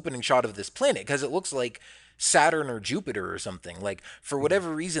was this opening shot of this planet, because it looks like Saturn or Jupiter or something. Like, for whatever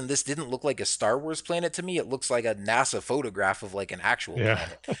reason, this didn't look like a Star Wars planet to me. It looks like a NASA photograph of like an actual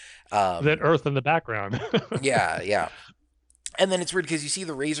planet. Then Earth in the background. Yeah. And then it's weird because you see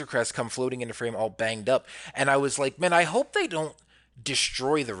the Razor Crest come floating into frame all banged up. And I was like, man, I hope they don't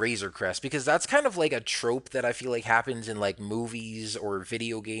destroy the Razor Crest, because that's kind of like a trope that I feel like happens in like movies or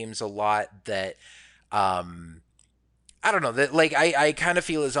video games a lot that, I don't know, that like I kind of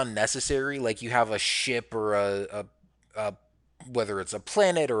feel is unnecessary. Like, you have a ship or a whether it's a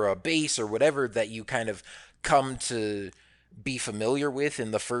planet or a base or whatever that you kind of come to be familiar with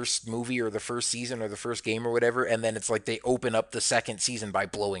in the first movie or the first season or the first game or whatever, and then it's like they open up the second season by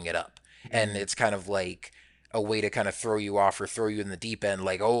blowing it up. And it's kind of like a way to kind of throw you off or throw you in the deep end,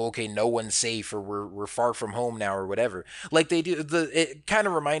 like, oh, okay, no one's safe, or we're far from home now or whatever. Like they do it kind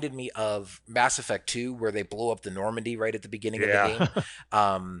of reminded me of Mass Effect 2, where they blow up the Normandy right at the beginning of the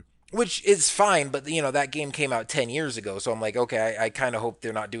game. Which is fine, but that game came out 10 years ago, so I'm like, okay, I kind of hope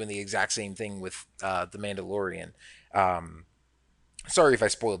they're not doing the exact same thing with The Mandalorian. Sorry if I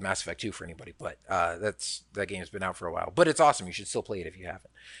spoiled Mass Effect 2 for anybody, but that game's been out for a while. But it's awesome. You should still play it if you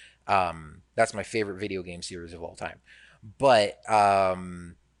haven't. That's my favorite video game series of all time. But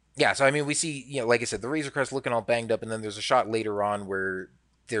yeah, so I mean, we see, like I said, the Razor Crest looking all banged up, and then there's a shot later on where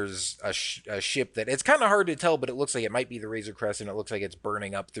there's a ship that it's kind of hard to tell, but it looks like it might be the Razor Crest, and it looks like it's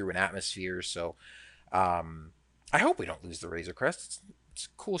burning up through an atmosphere. So I hope we don't lose the Razor Crest. It's a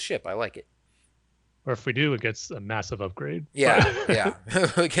cool ship. I like it. Or if we do, it gets a massive upgrade. Yeah.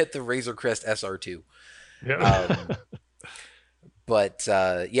 We get the Razor Crest SR2. Yeah. But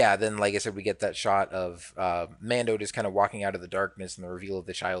yeah, then like I said, we get that shot of Mando just kind of walking out of the darkness, and the reveal of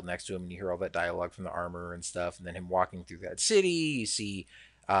the child next to him, and you hear all that dialogue from the armor and stuff, and then him walking through that city. You see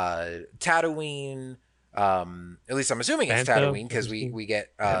Tatooine. At least I'm assuming it's Tatooine, because we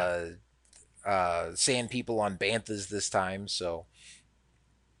get sand people on banthas this time. So,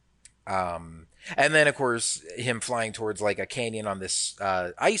 and then of course him flying towards like a canyon on this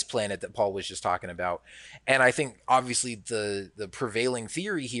ice planet that Paul was just talking about. And I think obviously the prevailing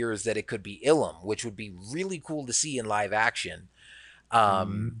theory here is that it could be Ilum, which would be really cool to see in live action.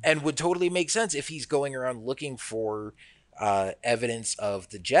 And would totally make sense if he's going around looking for evidence of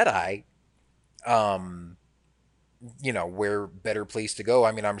the Jedi. Where better place to go?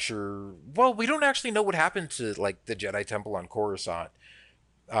 I mean, I'm sure. Well, we don't actually know what happened to like the Jedi Temple on Coruscant,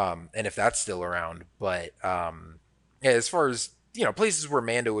 and if that's still around. But yeah, as far as places where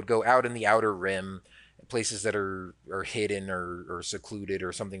Mando would go out in the Outer Rim, places that are hidden or secluded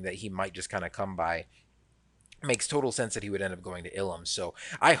or something that he might just kind of come by, makes total sense that he would end up going to Ilum. So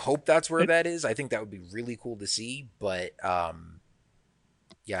I hope that's where that is. I think that would be really cool to see. But yeah,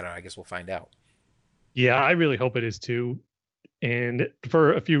 I don't know. I guess we'll find out. Yeah, I really hope it is too. And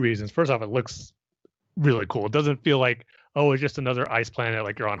for a few reasons. First off, it looks really cool. It doesn't feel like, oh, it's just another ice planet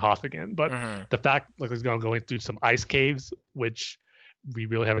like you're on Hoth again. But the fact like it's going through some ice caves, which we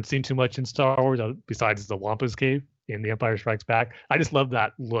really haven't seen too much in Star Wars besides the Wampa's Cave in The Empire Strikes Back. I just love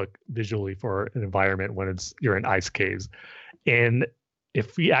that look visually for an environment when you're in ice caves. And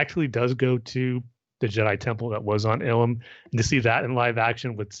if he actually does go to the Jedi Temple that was on Ilum, and to see that in live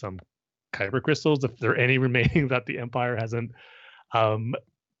action with some Kyber crystals, if there are any remaining that the Empire hasn't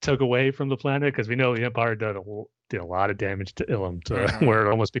took away from the planet, because we know the Empire did a lot of damage to Ilum to where it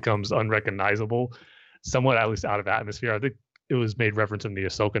almost becomes unrecognizable, somewhat at least out of atmosphere. I think it was made reference in the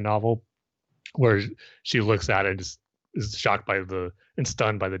Ahsoka novel, where she looks at it and just is shocked and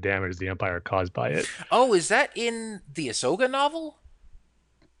stunned by the damage the Empire caused by it. Oh, is that in the Ahsoka novel?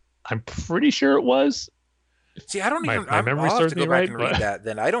 I'm pretty sure it was. See, I don't even. My memory I'll have serves to go me back right, and read that.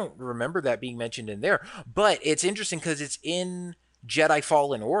 Then I don't remember that being mentioned in there. But it's interesting because it's in Jedi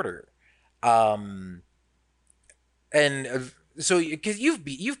Fallen Order. And so because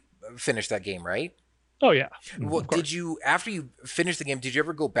you've finished that game, right? Oh yeah. Well, did you, after you finished the game, did you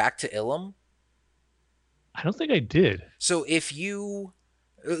ever go back to Ilum? I don't think I did. So if you,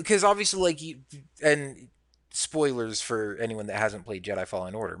 because obviously, like you, and spoilers for anyone that hasn't played Jedi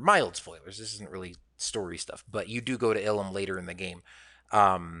Fallen Order, mild spoilers. This isn't really story stuff, but you do go to Ilum later in the game,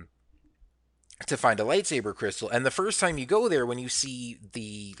 to find a lightsaber crystal. And the first time you go there, when you see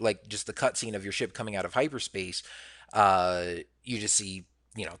the like just the cutscene of your ship coming out of hyperspace, you just see,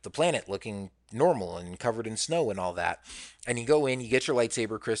 you know, the planet looking normal and covered in snow and all that. And you go in, you get your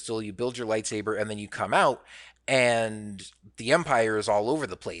lightsaber crystal, you build your lightsaber, and then you come out, and the Empire is all over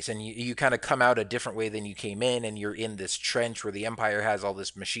the place. And you kind of come out a different way than you came in, and you're in this trench where the Empire has all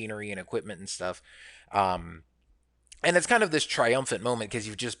this machinery and equipment and stuff. And it's kind of this triumphant moment because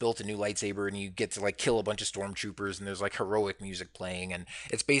you've just built a new lightsaber and you get to like kill a bunch of stormtroopers, and there's like heroic music playing, and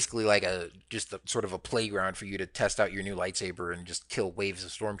it's basically like just sort of a playground for you to test out your new lightsaber and just kill waves of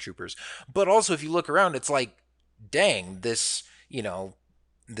stormtroopers. But also, if you look around, it's like, dang, this, you know,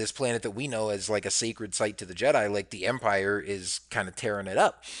 this planet that we know as like a sacred site to the Jedi, like the Empire is kind of tearing it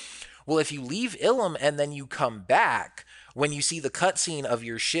up. Well, if you leave Ilum and then you come back, when you see the cutscene of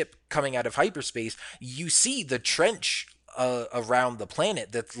your ship coming out of hyperspace, you see the trench around the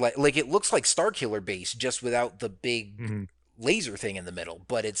planet that's like it looks like Starkiller Base, just without the big laser thing in the middle.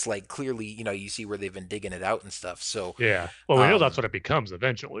 But it's like clearly, you know, you see where they've been digging it out and stuff. So yeah, well, we know that's what it becomes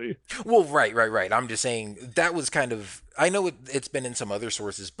eventually. Well, right. I'm just saying that was kind of, I know it's been in some other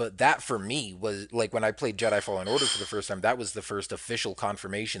sources, but that for me was like when I played Jedi Fallen Order for the first time, that was the first official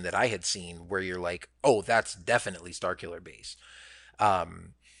confirmation that I had seen where you're like, oh, that's definitely Starkiller Base.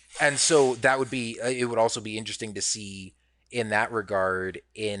 And so that would be, it would also be interesting to see in that regard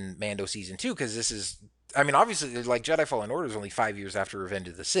in Mando Season 2, because this is, I mean, obviously, like Jedi Fallen Order is only 5 years after Revenge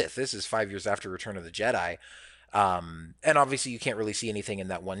of the Sith. This is 5 years after Return of the Jedi. And obviously you can't really see anything in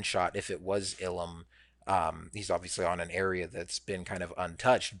that one shot if it was Ilum. He's obviously on an area that's been kind of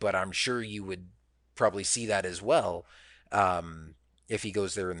untouched, but I'm sure you would probably see that as well, if he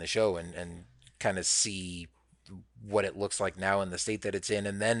goes there in the show and kind of see what it looks like now in the state that it's in.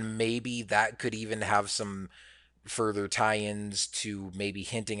 And then maybe that could even have some further tie-ins to maybe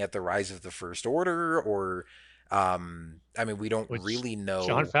hinting at the rise of the First Order, or I mean, we don't really know.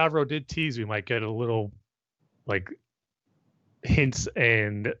 Jon Favreau did tease we might get a little like hints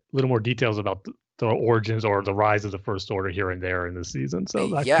and a little more details about the origins or the rise of the First Order here and there in this season. So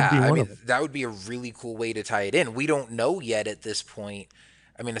that could be one of them. That would be a really cool way to tie it in. We don't know yet at this point.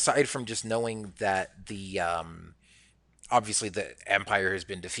 I mean, aside from just knowing that the obviously the Empire has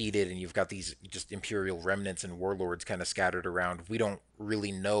been defeated and you've got these just Imperial remnants and warlords kind of scattered around, we don't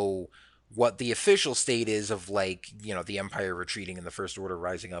really know what the official state is of, like, you know, the Empire retreating and the First Order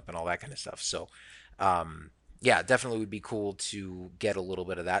rising up and all that kind of stuff. So yeah, definitely would be cool to get a little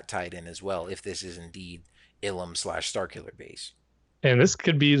bit of that tied in as well, if this is indeed Ilum / Starkiller Base. And this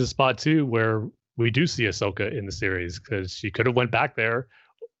could be the spot too where we do see Ahsoka in the series, because she could have went back there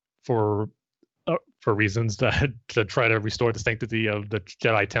for reasons that to try to restore the sanctity of the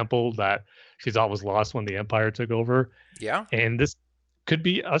Jedi Temple that she's always lost when the Empire took over. Yeah. And this could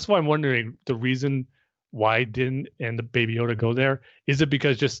be, that's why I'm wondering the reason why didn't and the Baby Yoda go there. Is it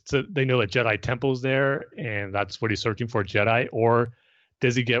because just they know that Jedi Temple's there and that's what he's searching for, Jedi? Or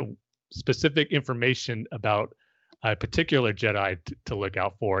does he get specific information about a particular Jedi to look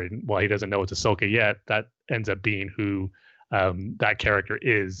out for? And while he doesn't know it's Ahsoka yet, that ends up being who that character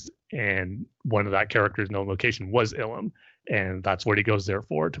is. And one of that character's known location was Ilum. And that's what he goes there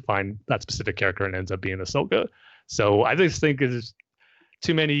for, to find that specific character, and ends up being Ahsoka. So I just think there's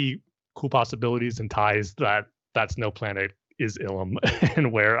too many cool possibilities and ties that Snow Planet is Ilum.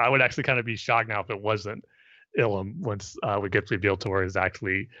 And where I would actually kind of be shocked now if it wasn't Ilum once it gets revealed to where it's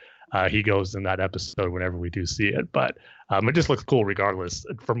actually he goes in that episode whenever we do see it. But it just looks cool regardless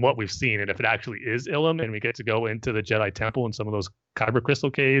from what we've seen. And if it actually is Ilum and we get to go into the Jedi Temple and some of those Kyber crystal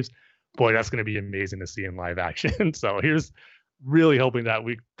caves, boy, that's going to be amazing to see in live action. So here's really hoping that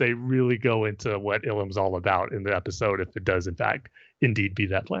they really go into what Ilum's all about in the episode, if it does in fact indeed be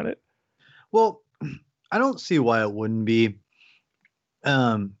that planet. Well, I don't see why it wouldn't be,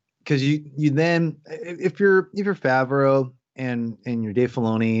 because you then, if you're Favreau and you're Dave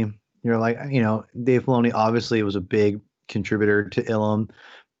Filoni, you're like, you know, Dave Filoni obviously was a big contributor to Ilum,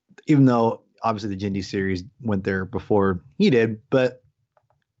 even though obviously the Jindy series went there before he did. But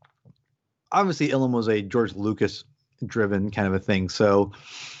obviously Ilum was a George Lucas driven kind of a thing. So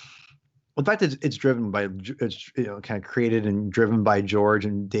the fact that it's driven by, it's, you know, kind of created and driven by George,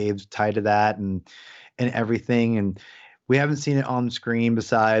 and Dave's tied to that and everything. And we haven't seen it on screen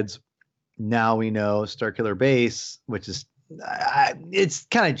besides now we know Starkiller Base, which is it's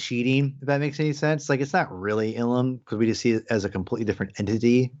kind of cheating, if that makes any sense. Like, it's not really Ilum because we just see it as a completely different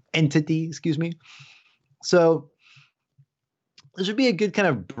entity, excuse me. So this would be a good kind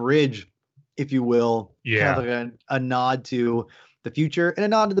of bridge, if you will. Yeah. Kind of like a nod to the future and a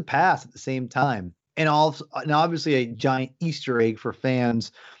nod to the past at the same time. And also, and obviously a giant Easter egg for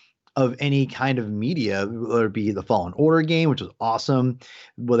fans of any kind of media, whether it be the Fallen Order game, which was awesome,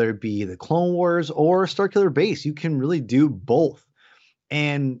 whether it be the Clone Wars or Starkiller Base. You can really do both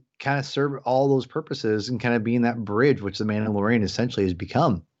and kind of serve all those purposes and kind of being that bridge, which the Mandalorian essentially has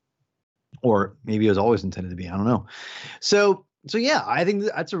become, or maybe it was always intended to be. I don't know. So yeah, I think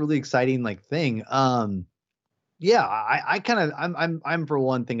that's a really exciting like thing. Yeah, I'm for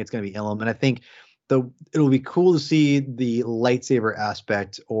one thing it's going to be Ilum, and I think it'll be cool to see the lightsaber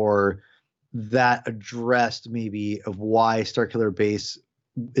aspect or that addressed maybe of why Starkiller Base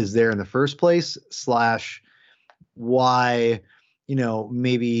is there in the first place / why,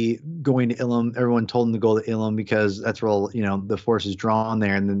 maybe going to Ilum, everyone told them to go to Ilum because that's where, the force is drawn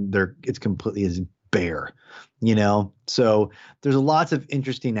there, and then it's completely as bare, so there's lots of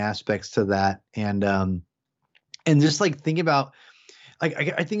interesting aspects to that. And just like think about,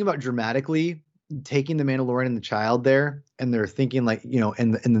 like, I think about dramatically taking the Mandalorian and the child there, and they're thinking like,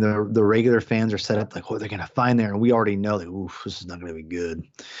 and the regular fans are set up like, what they're going to find there. And we already know that, oof, this is not going to be good,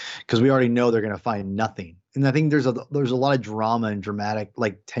 because we already know they're going to find nothing. And I think there's a lot of drama and dramatic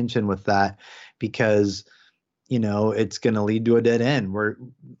like tension with that, because, it's going to lead to a dead end where it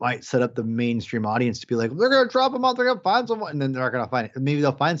might set up the mainstream audience to be like, they're going to drop them out, they're going to find someone, and then they're not going to find it. Maybe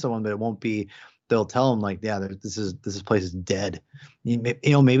they'll find someone, but it won't be. They'll tell them like, yeah, this place is dead.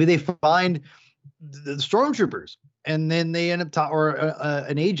 Maybe they find the stormtroopers, and then they end up or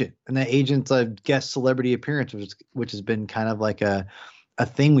an agent, and that agent's a guest celebrity appearance, which has been kind of like a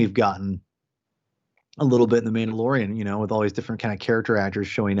thing we've gotten a little bit in the Mandalorian, with all these different kind of character actors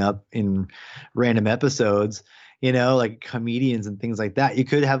showing up in random episodes, like comedians and things like that. You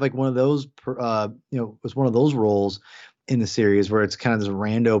could have like one of those, was one of those roles in the series where it's kind of this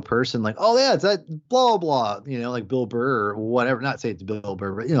rando person like, oh yeah, it's that blah blah, like Bill Burr or whatever. Not say it's Bill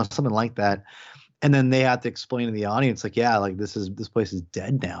Burr, but something like that. And then they have to explain to the audience like, yeah, like this place is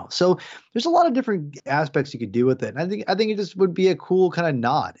dead now. So there's a lot of different aspects you could do with it. And I think it just would be a cool kind of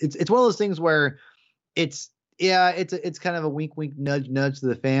nod. It's one of those things where it's kind of a wink wink nudge nudge to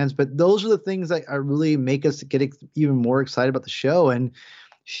the fans, but those are the things that really make us get even more excited about the show and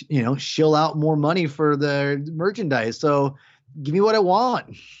shill out more money for the merchandise. So give me what I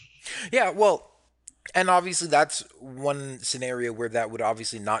want. Yeah, well, and obviously that's one scenario where that would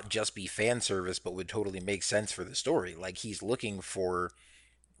obviously not just be fan service, but would totally make sense for the story. Like, he's looking for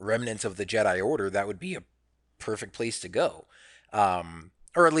remnants of the Jedi Order. That would be a perfect place to go.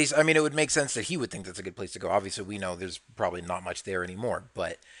 Or at least, I mean, it would make sense that he would think that's a good place to go. Obviously, we know there's probably not much there anymore,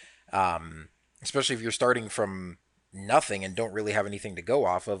 but especially if you're starting from nothing and don't really have anything to go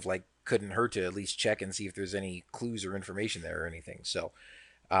off of, like, couldn't hurt to at least check and see if there's any clues or information there or anything. So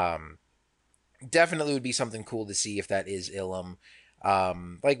definitely would be something cool to see if that is Ilum.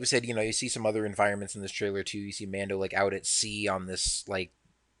 Like we said, you see some other environments in this trailer too. You see Mando like out at sea on this, like,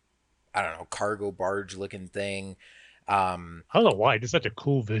 I don't know, cargo barge looking thing. I don't know why, just such a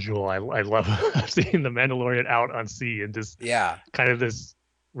cool visual. I love seeing the Mandalorian out on sea and just kind of this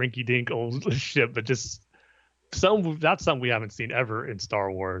rinky-dink old ship, but just that's something we haven't seen ever in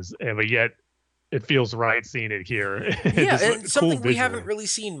Star Wars, but yet it feels right seeing it here. Yeah, and something we haven't really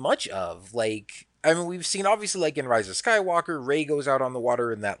seen much of. Like, I mean, we've seen obviously like in Rise of Skywalker, Rey goes out on the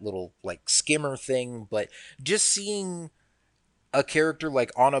water in that little like skimmer thing, but just seeing a character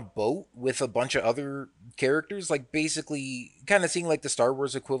like on a boat with a bunch of other characters, like basically kind of seeing like the Star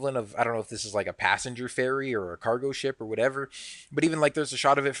Wars equivalent of, I don't know if this is like a passenger ferry or a cargo ship or whatever, but even like there's a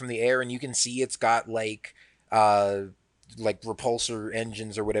shot of it from the air and you can see it's got like repulsor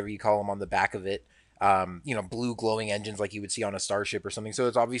engines or whatever you call them on the back of it. Blue glowing engines like you would see on a starship or something. So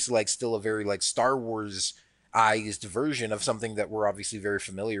it's obviously like still a very like Star Wars-ized version of something that we're obviously very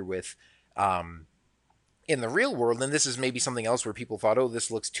familiar with in the real world. And this is maybe something else where people thought, oh,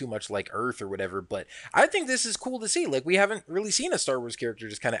 this looks too much like Earth or whatever. But I think this is cool to see. Like, we haven't really seen a Star Wars character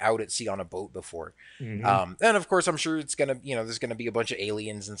just kind of out at sea on a boat before. Mm-hmm. And of course, I'm sure it's going to, there's going to be a bunch of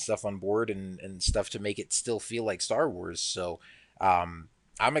aliens and stuff on board and stuff to make it still feel like Star Wars. So I'm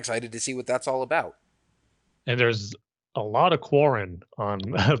excited to see what that's all about. And there's a lot of Quarren on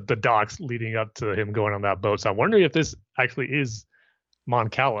the docks leading up to him going on that boat. So I'm wondering if this actually is Mon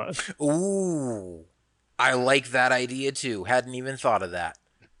Cala. Ooh, I like that idea too. Hadn't even thought of that.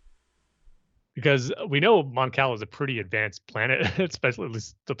 Because we know Mon Cala is a pretty advanced planet, especially at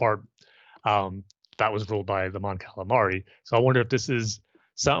least the part that was ruled by the Mon Calamari. So I wonder if this is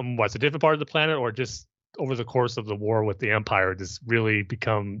something, what's a different part of the planet, or just over the course of the war with the Empire, this really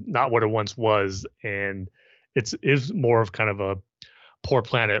become not what it once was, and is more of kind of a poor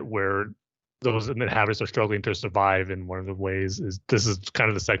planet where those inhabitants are struggling to survive. And one of the ways is this is kind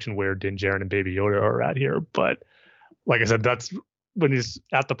of the section where Din Djarin and Baby Yoda are at here. But like I said, that's when he's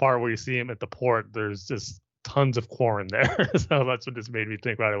at the part where you see him at the port, there's just tons of Quarren there. So that's what just made me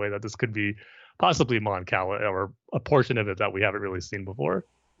think right away that this could be possibly Mon Cala, or a portion of it that we haven't really seen before.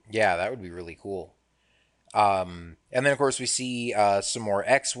 Yeah, that would be really cool. And then of course we see some more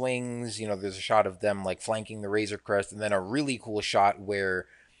X-wings. You know, there's a shot of them like flanking the Razor Crest, and then a really cool shot where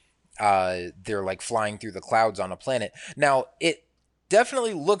they're like flying through the clouds on a planet. Now it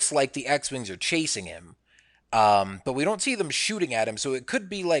definitely looks like the X-wings are chasing him, but we don't see them shooting at him. So it could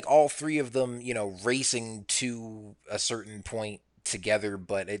be like all three of them, you know, racing to a certain point together,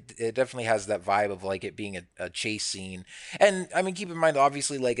 but it definitely has that vibe of like it being a chase scene. And I mean, keep in mind,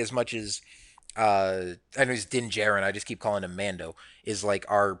 obviously, like as much as I know he's Din Djarin, I just keep calling him Mando, is like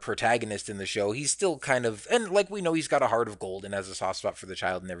our protagonist in the show. He's still kind of, and like we know he's got a heart of gold and has a soft spot for the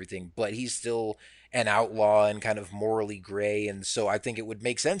child and everything, but he's still an outlaw and kind of morally gray. And so I think it would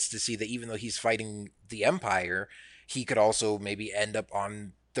make sense to see that even though he's fighting the Empire, he could also maybe end up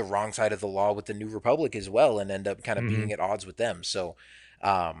on the wrong side of the law with the New Republic as well, and end up kind of being at odds with them. So,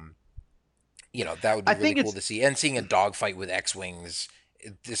 you know, that would be really cool to see. And seeing a dogfight with X-wings,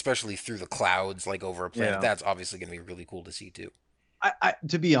 especially through the clouds, like over a planet, that's obviously going to be really cool to see too. I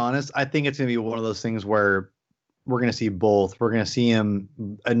to be honest, I think it's going to be one of those things where we're going to see both. We're going to see him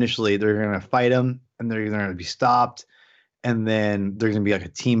initially, they're going to fight him, and they're going to be stopped, and then there's going to be like a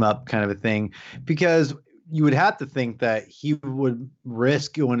team up kind of a thing, because you would have to think that he would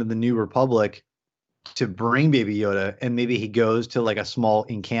risk going to the New Republic to bring Baby Yoda, and maybe he goes to like a small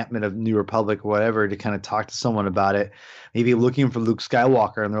encampment of New Republic or whatever to kind of talk to someone about it, maybe looking for Luke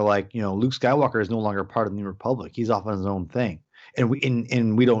Skywalker, and they're like, you know, Luke Skywalker is no longer part of the New Republic. He's off on his own thing. And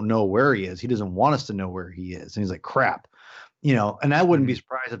we don't know where he is. He doesn't want us to know where he is. And he's like, crap, you know, and I wouldn't be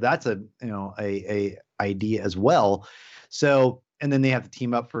surprised if that's a idea as well. So, and then they have to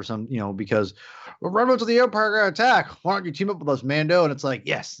team up for some, you know, because remnants of the Empire are going to attack. Why don't you team up with us, Mando? And it's like,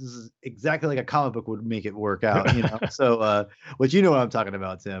 yes, this is exactly like a comic book would make it work out, you know? So, which you know what I'm talking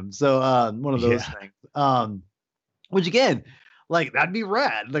about, Tim. So, one of those things, which again, like that'd be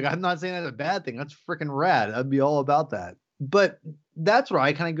rad. Like, I'm not saying that's a bad thing. That's freaking rad. I'd be all about that. But that's where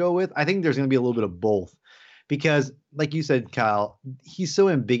I kind of go with. I think there's going to be a little bit of both, because like you said, Kyle, he's so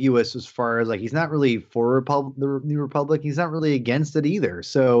ambiguous as far as like, he's not really for the New Republic. He's not really against it either.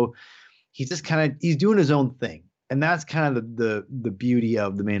 So he's just kind of, he's doing his own thing. And that's kind of the beauty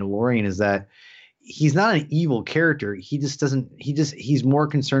of the Mandalorian, is that he's not an evil character. He just doesn't, he's more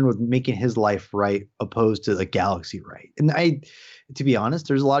concerned with making his life right, opposed to the galaxy right. And to be honest,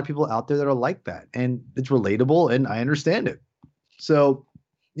 there's a lot of people out there that are like that, and it's relatable, and I understand it. So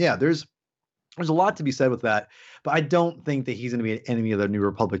yeah, there's a lot to be said with that, but I don't think that he's going to be an enemy of the New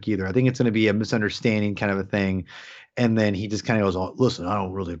Republic either. I think it's going to be a misunderstanding kind of a thing. And then he just kind of goes, oh, listen, I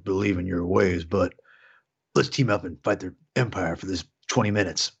don't really believe in your ways, but let's team up and fight the Empire for this 20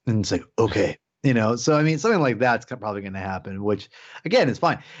 minutes. And it's like, okay. You know, so I mean, something like that's probably going to happen, which again is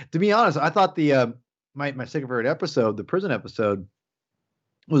fine. To be honest, I thought the my second favorite episode, the prison episode,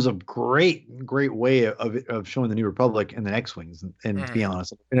 was a great way of showing the New Republic and the X-wings, and to be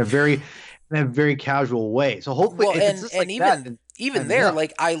honest, in a very casual way. So hopefully, even there,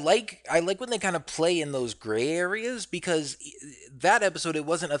 like I like when they kind of play in those gray areas, because that episode, it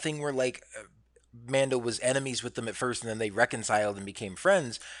wasn't a thing where like Mando was enemies with them at first and then they reconciled and became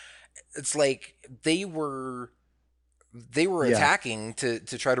friends. It's like they were attacking to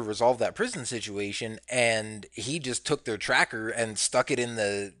try to resolve that prison situation, and he just took their tracker and stuck it in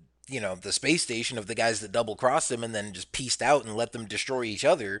the space station of the guys that double crossed him, and then just pieced out and let them destroy each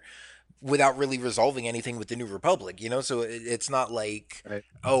other without really resolving anything with the New Republic, you know? So it's not like,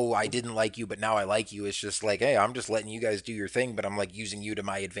 oh, I didn't like you, but now I like you. It's just like, hey, I'm just letting you guys do your thing, but I'm like using you to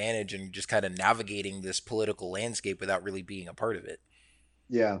my advantage and just kind of navigating this political landscape without really being a part of it.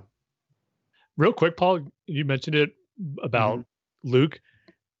 Yeah. Real quick, Paul, you mentioned it about Luke,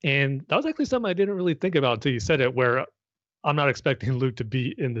 and that was actually something I didn't really think about until you said it, where I'm not expecting Luke to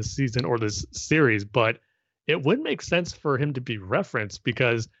be in this season or this series, but it would make sense for him to be referenced,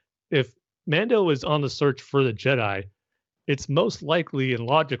 because if Mando is on the search for the Jedi, it's most likely and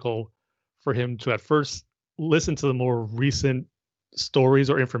logical for him to at first listen to the more recent stories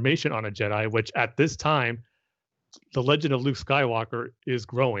or information on a Jedi, which at this time, the legend of Luke Skywalker is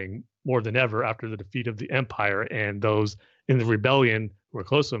growing more than ever after the defeat of the Empire, and those in the rebellion who are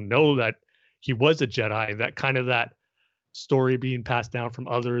close to him know that he was a Jedi, that story being passed down from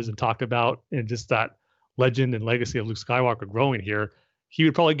others and talked about, and just that legend and legacy of Luke Skywalker growing here, he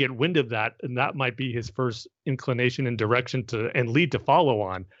would probably get wind of that, and that might be his first inclination and direction and lead to follow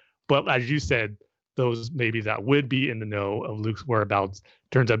on. But as you said, those maybe that would be in the know of Luke's whereabouts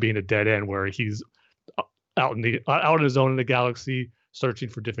turns out being a dead end, where he's out on his own in the galaxy searching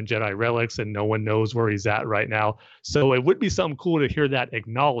for different Jedi relics, and no one knows where he's at right now. So it would be something cool to hear that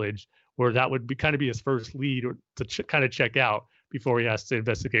acknowledged, where that would be kind of be his first lead, or to kind of check out before he has to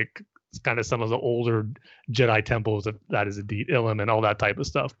investigate kind of some of the older Jedi temples, if that is indeed Ilum and all that type of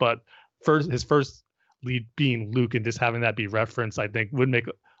stuff. But his first lead being Luke, and just having that be referenced, I think would make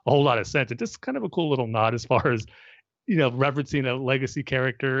a whole lot of sense. And just kind of a cool little nod as far as, referencing a legacy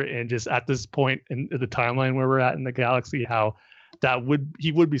character, and just at this point in the timeline where we're at in the galaxy, how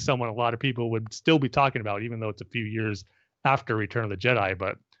he would be someone a lot of people would still be talking about, even though it's a few years after Return of the Jedi.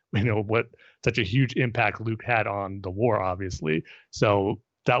 But what such a huge impact Luke had on the war, obviously. So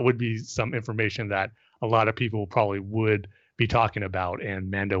that would be some information that a lot of people probably would be talking about,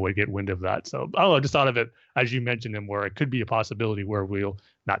 and Mando would get wind of that. So I don't know, just thought of it as you mentioned him, where it could be a possibility where we'll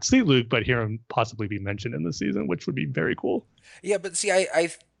not see Luke, but hear him possibly be mentioned in the season, which would be very cool. Yeah, but see, I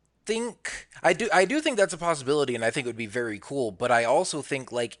do think that's a possibility, and I think it would be very cool. But I also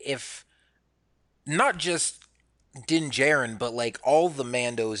think, like, if not just Din Djarin, but like all the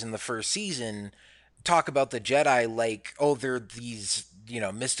Mandos in the first season talk about the Jedi like, oh, they're these,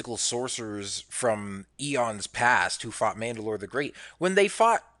 mystical sorcerers from eons past who fought Mandalore the Great, when they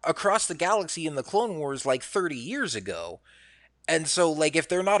fought across the galaxy in the Clone Wars like 30 years ago. And so, like, if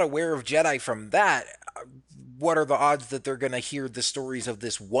they're not aware of Jedi from that, what are the odds that they're going to hear the stories of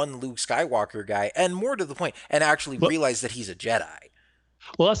this one Luke Skywalker guy, and more to the point, and actually realize that he's a Jedi?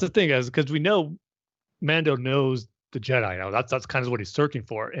 Well, that's the thing, is because we know Mando knows the Jedi now. That's kind of what he's searching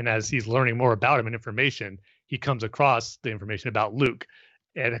for. And as he's learning more about him and information, he comes across the information about Luke.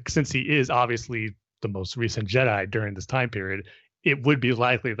 And since he is obviously the most recent Jedi during this time period, it would be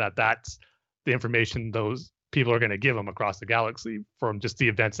likely that that's the information those people are going to give him across the galaxy from just the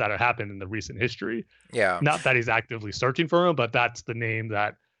events that have happened in the recent history. Yeah. Not that he's actively searching for him, but that's the name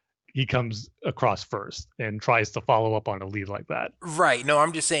that he comes across first and tries to follow up on a lead like that. Right. No,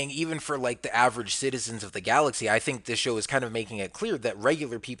 I'm just saying, even for like the average citizens of the galaxy, I think this show is kind of making it clear that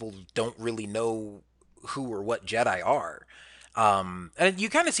regular people don't really know who or what Jedi are. And you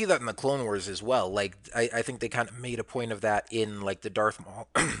kind of see that in the Clone Wars as well. Like, I think they kind of made a point of that in like the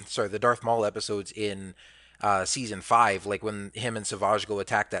Darth Maul episodes in season 5, like when him and Savage go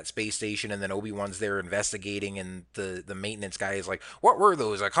attack that space station, and then Obi-Wan's there investigating, and the maintenance guy is like, what were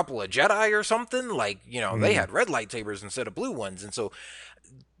those, a couple of Jedi or something? Like, they had red lightsabers instead of blue ones. And so,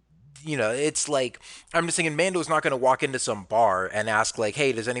 it's like, I'm just thinking Mando's not going to walk into some bar and ask like,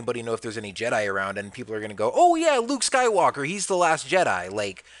 hey, does anybody know if there's any Jedi around? And people are going to go, oh yeah, Luke Skywalker, he's the last Jedi.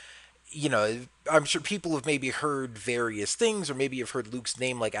 Like, I'm sure people have maybe heard various things, or maybe have heard Luke's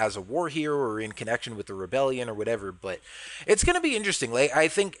name like as a war hero or in connection with the rebellion or whatever, but it's going to be interesting. Like, I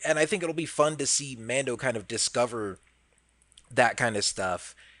think it'll be fun to see Mando kind of discover that kind of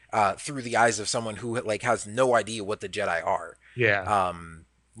stuff through the eyes of someone who like has no idea what the Jedi are. Yeah.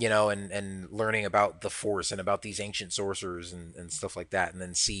 And learning about the Force and about these ancient sorcerers and stuff like that, and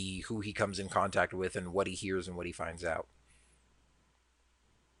then see who he comes in contact with and what he hears and what he finds out.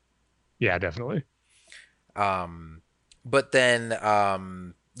 Yeah, definitely. But then,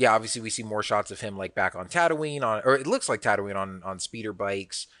 obviously we see more shots of him like back on Tatooine, or it looks like Tatooine on speeder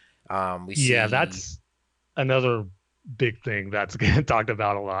bikes. Yeah, that's another big thing that's getting talked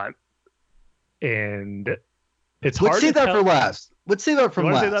about a lot, and it's hard. Let's save that for last. Let's save that for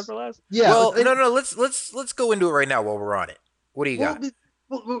last. Save that for last? Yeah. Well, no. Let's go into it right now while we're on it. What do you got?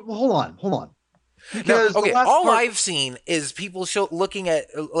 Well, hold on. Because all I've seen is people looking at,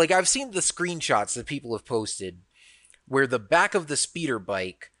 like, I've seen the screenshots that people have posted where the back of the speeder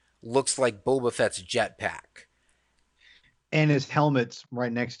bike looks like Boba Fett's jetpack. And his helmet's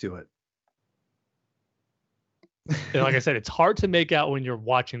right next to it. And like I said, it's hard to make out when you're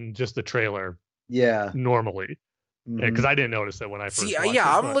watching just the trailer. Yeah. Normally. Because I didn't notice it when I first watched it.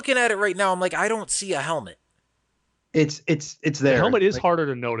 I'm looking at it right now. I'm like, I don't see a helmet. It's there. The helmet is harder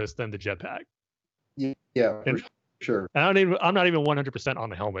to notice than the jetpack. Yeah, for sure. And I'm not even 100%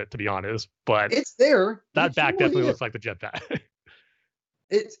 on the helmet, to be honest, but it's there. That back definitely looks like the jetpack.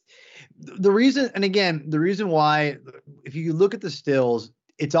 It's the reason, and again, the reason why, if you look at the stills,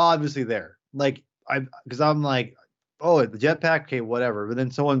 it's obviously there. Like, because I'm like, oh, the jetpack, okay, whatever. But then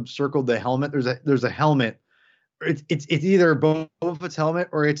someone circled the helmet. There's a helmet. It's either Boba Fett's helmet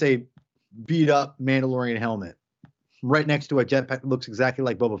or it's a beat up Mandalorian helmet. right next to a jetpack that looks exactly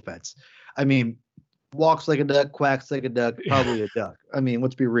like Boba Fett's. I mean, walks like a duck, quacks like a duck, probably a duck. I mean,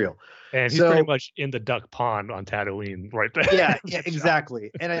 let's be real. And he's pretty much in the duck pond on Tatooine right there. Yeah,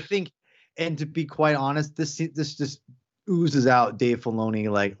 exactly. And I think, and to be quite honest, this just oozes out Dave Filoni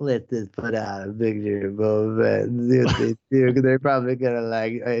like, let's just put out a picture of Boba Fett. See what they do. They're probably gonna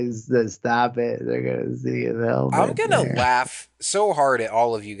like stop it. They're gonna see him helmet. I'm gonna laugh so hard at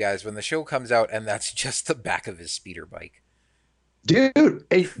all of you guys when the show comes out and that's just the back of his speeder bike. Dude,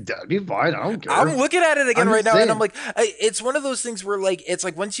 hey, that'd be fine. I don't care. I'm looking at it again right now, and I'm like, it's one of those things where, like, it's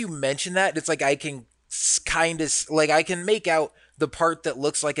like once you mention that, it's like I can kind of, like, I can make out the part that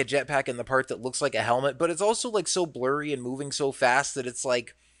looks like a jetpack and the part that looks like a helmet, but it's also, like, so blurry and moving so fast that it's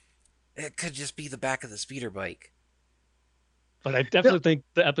like, it could just be the back of the speeder bike. But I definitely think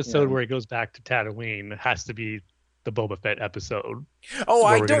the episode where he goes back to Tatooine has to be the Boba Fett episode. Oh,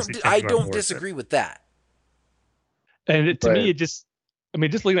 I don't disagree with that. And to me, just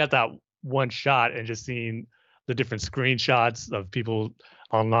looking at that one shot and just seeing the different screenshots of people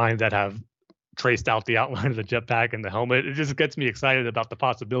online that have traced out the outline of the jetpack and the helmet, it just gets me excited about the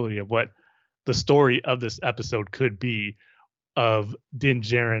possibility of what the story of this episode could be, of Din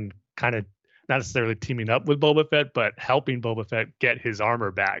Djarin kind of not necessarily teaming up with Boba Fett, but helping Boba Fett get his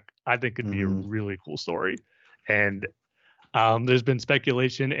armor back. I think it'd be a really cool story. And there's been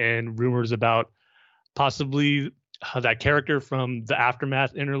speculation and rumors about possibly that character from the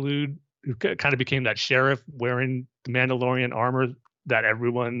Aftermath interlude who kind of became that sheriff wearing the Mandalorian armor that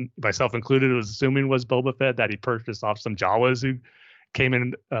everyone, myself included, was assuming was Boba Fett, that he purchased off some Jawas who came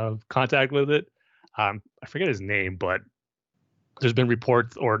in contact with it. I forget his name, but there's been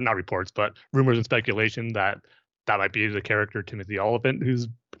reports, or not reports, but rumors and speculation that might be the character Timothy Olyphant, who's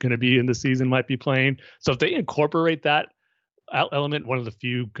going to be in the season, might be playing. So if they incorporate that element, one of the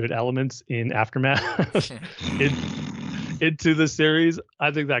few good elements in Aftermath into the series,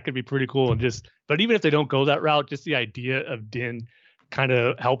 I think that could be pretty cool. But even if they don't go that route, just the idea of Din kind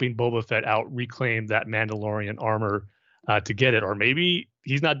of helping Boba Fett out reclaim that Mandalorian armor to get it, or maybe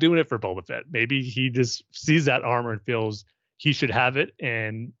he's not doing it for Boba Fett. Maybe he just sees that armor and feels he should have it,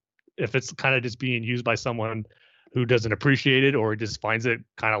 and if it's kind of just being used by someone who doesn't appreciate it, or just finds it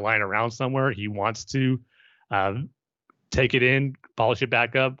kind of lying around somewhere, he wants to take it in, polish it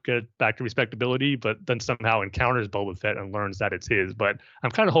back up, get it back to respectability, but then somehow encounters Boba Fett and learns that it's his. But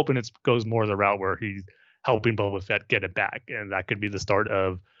I'm kind of hoping it goes more the route where he's helping Boba Fett get it back, and that could be the start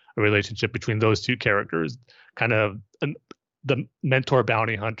of a relationship between those two characters, kind of the mentor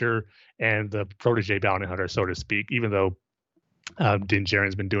bounty hunter and the protege bounty hunter, so to speak, even though Din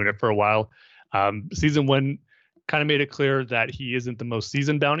Djarin's been doing it for a while. Season 1 kind of made it clear that he isn't the most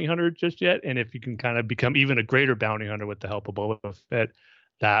seasoned bounty hunter just yet, and if he can kind of become even a greater bounty hunter with the help of Boba Fett,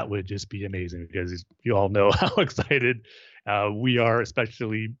 that would just be amazing, because you all know how excited we are,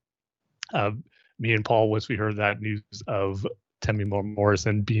 especially me and Paul, once we heard that news of Temi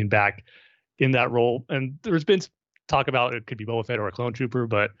Morrison being back in that role. And there's been talk about it could be Boba Fett or a clone trooper,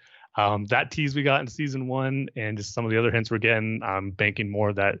 but that tease we got in season 1 and just some of the other hints we're getting, I'm banking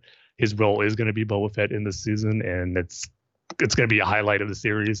more that his role is going to be Boba Fett in this season, and it's going to be a highlight of the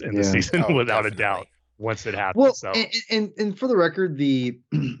series and the season without a doubt once it happens. Well, so. and for the record, the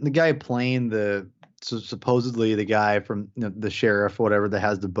guy playing supposedly the guy from the sheriff, whatever, that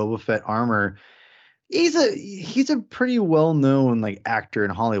has the Boba Fett armor, he's a pretty well known like actor in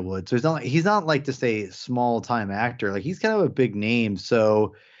Hollywood. So he's not like to say small time actor. Like, he's kind of a big name.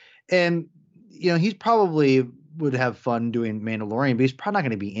 So, and he's probably would have fun doing Mandalorian, but he's probably not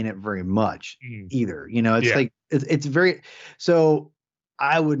going to be in it very much either. It's like it's very. So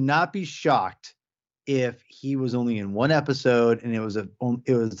I would not be shocked if he was only in one episode, and it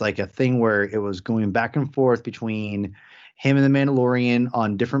was like a thing where it was going back and forth between him and the Mandalorian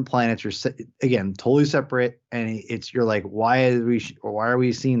on different planets, or again totally separate, and you're like, why are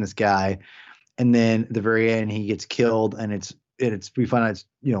we seeing this guy? And then at the very end he gets killed, and we find out it's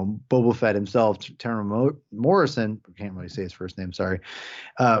Boba Fett himself, Temuera Morrison. I can't really say his first name. Sorry.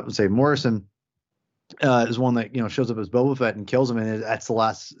 Let's say Morrison is one that shows up as Boba Fett and kills him, and that's the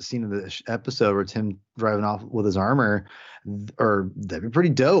last scene of the episode where it's him driving off with his armor. Or that'd be pretty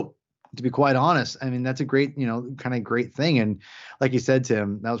dope, to be quite honest. I mean, that's a great kind of great thing. And like you said,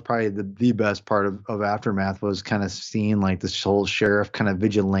 Tim, that was probably the best part of Aftermath, was kind of seeing like this whole sheriff kind of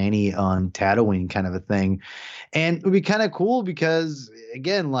vigilante on Tatooine kind of a thing. And it would be kind of cool because,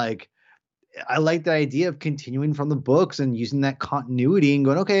 again, like, I like the idea of continuing from the books and using that continuity and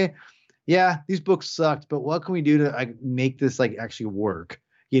going, okay, yeah, these books sucked, but what can we do to make this like actually work?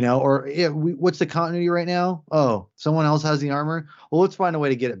 or what's the continuity right now? Oh, someone else has the armor. Well, let's find a way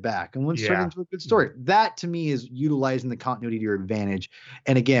to get it back, and let's turn it into a good story. That to me is utilizing the continuity to your advantage.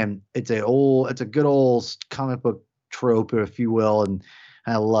 And again, it's a good old comic book trope, if you will, and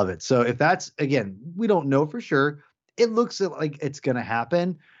I love it. So if that's, again, we don't know for sure. It looks like it's going to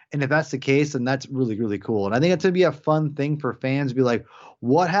happen. And if that's the case, then that's really, really cool. And I think it's going to be a fun thing for fans to be like,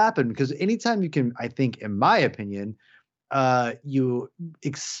 what happened? Because anytime you can, I think, in my opinion, you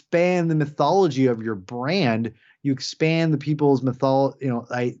expand the mythology of your brand, you expand the people's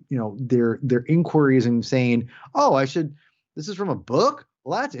their inquiries and saying, oh, this is from a book.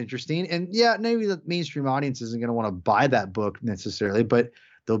 Well, that's interesting. And yeah, maybe the mainstream audience isn't going to want to buy that book necessarily, but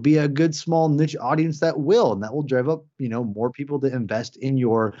there'll be a good small niche audience that will, and that will drive up, more people to invest in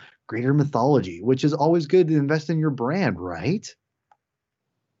your greater mythology, which is always good to invest in your brand, right?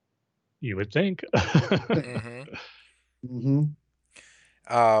 You would think. Mm-hmm.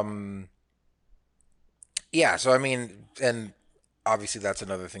 Yeah, so I mean, and obviously that's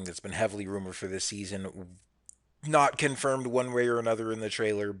another thing that's been heavily rumored for this season. Not confirmed one way or another in the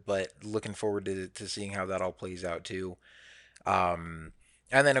trailer, but looking forward to seeing how that all plays out too.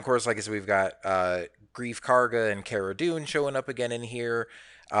 And then, of course, like I said, we've got Greef Karga and Cara Dune showing up again in here.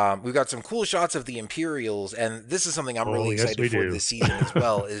 We've got some cool shots of the Imperials, and this is something I'm really excited for this season as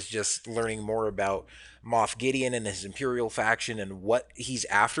well, is just learning more about Moff Gideon and his Imperial faction and what he's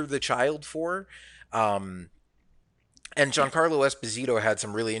after the child for. And Giancarlo Esposito had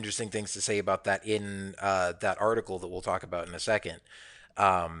some really interesting things to say about that in that article that we'll talk about in a second.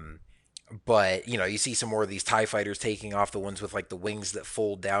 But, you see some more of these TIE fighters taking off, the ones with like the wings that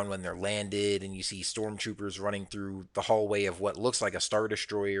fold down when they're landed, and you see stormtroopers running through the hallway of what looks like a Star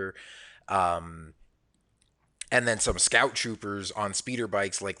Destroyer. And then some scout troopers on speeder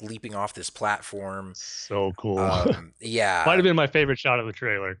bikes, like leaping off this platform. So cool. Yeah. Might have been my favorite shot of the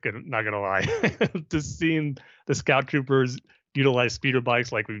trailer. Not going to lie. Just seeing the scout troopers utilize speeder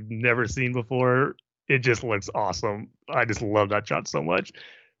bikes like we've never seen before. It just looks awesome. I just love that shot so much.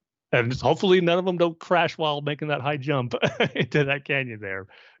 And hopefully none of them don't crash while making that high jump into that canyon there,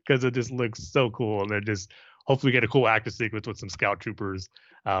 because it just looks so cool. And then just hopefully get a cool action sequence with some scout troopers.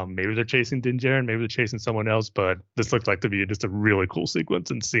 Maybe they're chasing Din Djarin, maybe they're chasing someone else, but this looks like to be just a really cool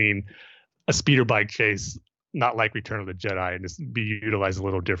sequence, and seeing a speeder bike chase, not like Return of the Jedi, and just be utilized a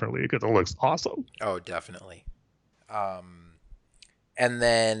little differently, because it looks awesome. Oh, definitely. And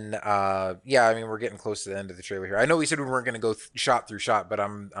then, yeah, I mean, we're getting close to the end of the trailer here. I know we said we weren't going to go shot through shot, but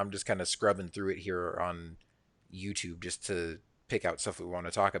I'm just kind of scrubbing through it here on YouTube just to pick out stuff we want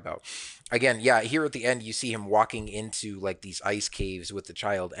to talk about. Again, yeah, here at the end, you see him walking into like these ice caves with the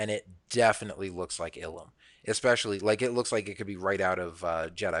child, and it definitely looks like Ilum. Especially, like, it looks like it could be right out of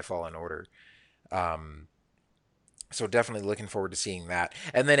Jedi Fallen Order. So definitely looking forward to seeing that.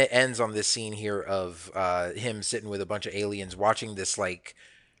 And then it ends on this scene here of him sitting with a bunch of aliens watching this, like,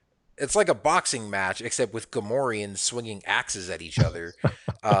 it's like a boxing match, except with Gamorreans swinging axes at each other.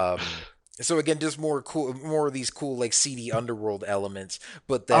 So again, just more of these cool, like, seedy underworld elements.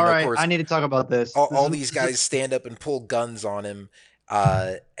 But then, all right, of course, I need to talk about this. All these guys stand up and pull guns on him.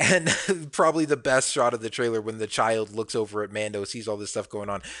 And probably the best shot of the trailer, when the child looks over at Mando, sees all this stuff going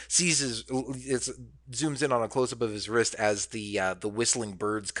on, zooms in on a close up of his wrist as the whistling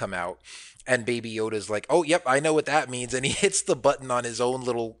birds come out, and Baby Yoda's like, "Oh, yep, I know what that means," and he hits the button on his own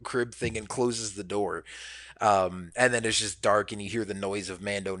little crib thing and closes the door. And then it's just dark, and you hear the noise of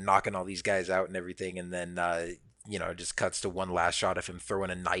Mando knocking all these guys out and everything, and then it just cuts to one last shot of him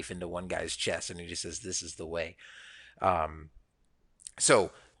throwing a knife into one guy's chest, and he just says, "This is the way."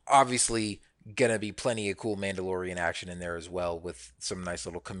 So obviously gonna be plenty of cool Mandalorian action in there as well, with some nice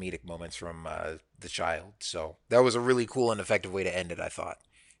little comedic moments from the child. So that was a really cool and effective way to end it, I thought.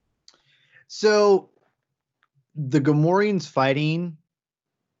 So the Gamorreans fighting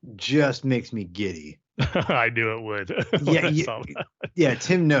just makes me giddy. I knew it would. Yeah.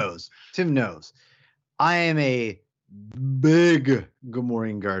 Tim knows. I am a big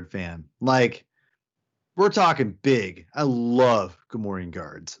Gamorrean Guard fan. Like, we're talking big. I love Gamorrean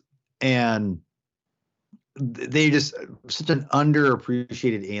Guards, and they just such an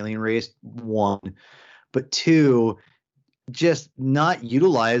underappreciated alien race. One, but two, just not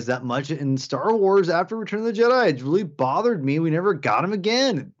utilized that much in Star Wars after Return of the Jedi. It really bothered me. We never got him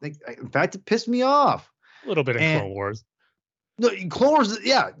again. In fact, it pissed me off. A little bit in Clone Wars. No, Clone Wars,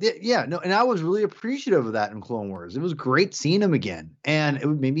 yeah, no, and I was really appreciative of that in Clone Wars. It was great seeing him again, and it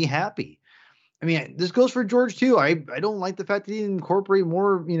made me happy. I mean, this goes for George too. I don't like the fact that he didn't incorporate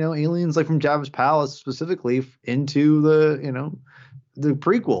more, aliens like from Jabba's palace specifically into the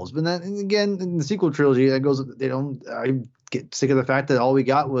prequels. But then again, in the sequel trilogy, that goes. I get sick of the fact that all we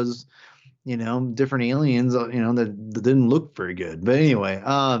got was, different aliens, that didn't look very good. But anyway,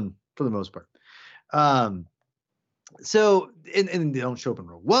 for the most part. So, and they don't show up in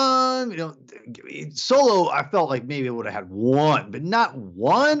Rogue One. Solo, I felt like maybe it would have had one, but not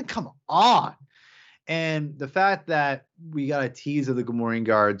one. Come on. And the fact that we got a tease of the Gamorrean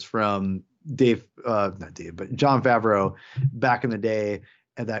guards from not Dave, but Jon Favreau back in the day,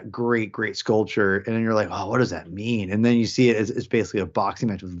 and that great sculpture, and then you're like, oh, what does that mean? And then you see it as it's basically a boxing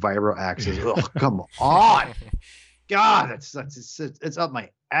match with vibro axes. Oh, come on. God, it's up my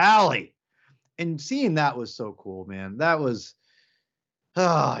alley. And seeing that was so cool, man. That was,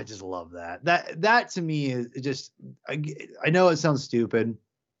 I just love that. That to me is just, I know it sounds stupid,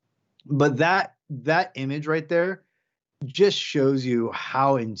 but that image right there just shows you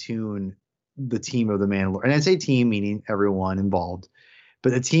how in tune the team of the Mandalorian, and I say team meaning everyone involved,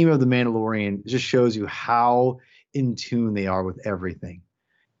 but the team of the Mandalorian just shows you how in tune they are with everything.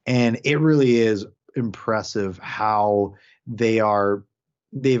 And it really is impressive how they've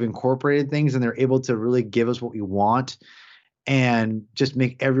incorporated things and they're able to really give us what we want and just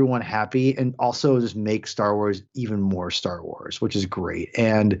make everyone happy, and also just make Star Wars even more Star Wars, which is great.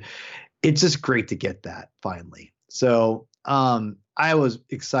 And it's just great to get that finally. So I was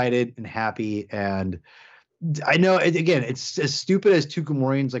excited and happy, and I know again, it's as stupid as two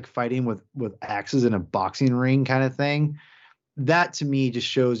Gamorreans like fighting with axes in a boxing ring kind of thing. That to me just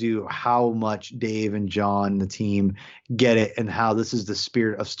shows you how much Dave and John, the team, get it, and how this is the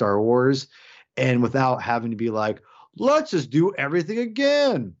spirit of Star Wars, and without having to be like, let's just do everything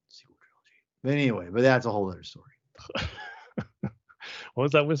again. Sequel trilogy. But anyway, that's a whole other story. What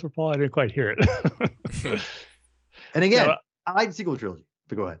was that whisper, Paul? I didn't quite hear it. And again, I like the sequel trilogy,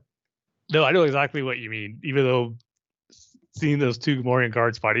 but go ahead. No, I know exactly what you mean. Even though seeing those two Gamorrean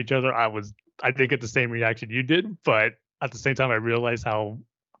guards fight each other, I didn't get the same reaction you did, but at the same time, I realized how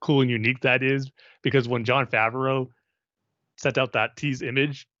cool and unique that is, because when Jon Favreau sent out that tease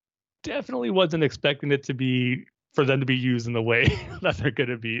image, definitely wasn't expecting it to be for them to be used in the way that they're going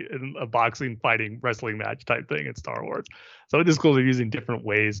to be in a boxing, fighting, wrestling match type thing in Star Wars. So it is cool they're using different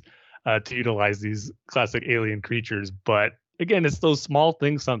ways to utilize these classic alien creatures. But again, it's those small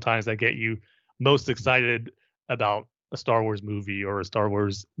things sometimes that get you most excited about a Star Wars movie or a Star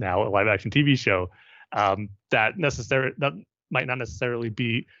Wars, now a live action TV show. That might not necessarily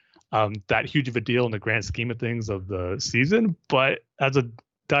be that huge of a deal in the grand scheme of things of the season, but as a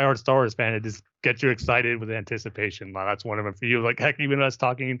diehard Star Wars fan, it just gets you excited with anticipation. That's one of them for you. Like, heck, even us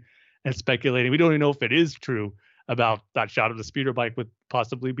talking and speculating, we don't even know if it is true about that shot of the speeder bike with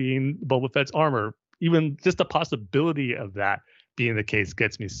possibly being Boba Fett's armor. Even just the possibility of that being the case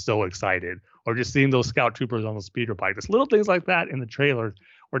gets me so excited. Or just seeing those scout troopers on the speeder bike. Just little things like that in the trailers,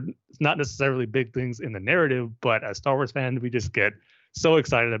 or it's not necessarily big things in the narrative, but as Star Wars fans, we just get so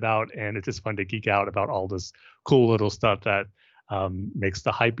excited about, and it's just fun to geek out about all this cool little stuff that makes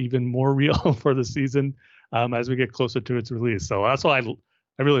the hype even more real for the season as we get closer to its release. So that's what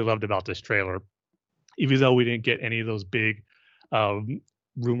I really loved about this trailer. Even though we didn't get any of those big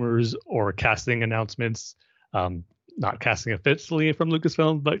rumors or casting announcements, not casting officially from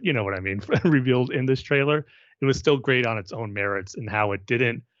Lucasfilm, but you know what I mean, revealed in this trailer, it was still great on its own merits, and how it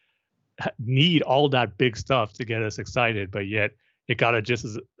didn't need all that big stuff to get us excited, but yet it got us just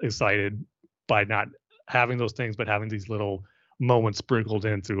as excited by not having those things, but having these little moments sprinkled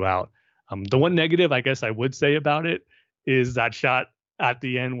in throughout. The one negative I guess I would say about it is that shot at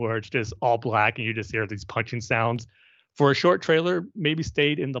the end where it's just all black and you just hear these punching sounds. For a short trailer, maybe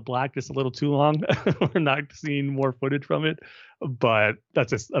stayed in the black just a little too long. We're not seeing more footage from it, but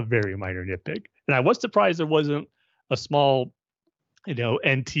that's just a very minor nitpick. And I was surprised there wasn't a small,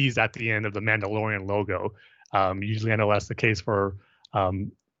 end tease at the end of the Mandalorian logo. Usually I know that's the case for a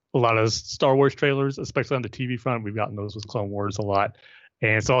lot of Star Wars trailers, especially on the TV front. We've gotten those with Clone Wars a lot.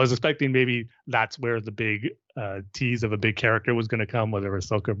 And so I was expecting maybe that's where the big tease of a big character was going to come, whether it was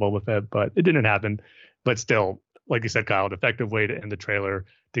Ahsoka or Boba Fett, but it didn't happen. But still, like you said, Kyle, an effective way to end the trailer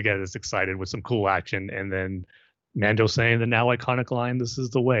to get us excited with some cool action. And then Mando saying the now iconic line, "This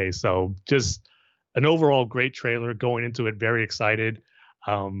is the way." So just an overall great trailer, going into it very excited.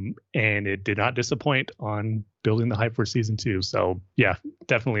 And it did not disappoint on building the hype for season 2. So yeah,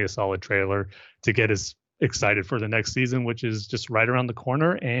 definitely a solid trailer to get us excited for the next season, which is just right around the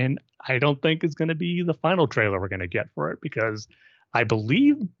corner. And I don't think it's going to be the final trailer we're going to get for it, because I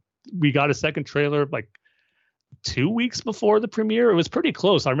believe we got a second trailer like 2 weeks before the premiere. It was pretty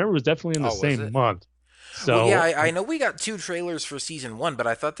close. I remember it was definitely in the same month. So well, yeah, I know we got 2 trailers for season 1, but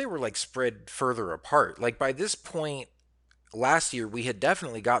I thought they were like spread further apart. Like by this point last year, we had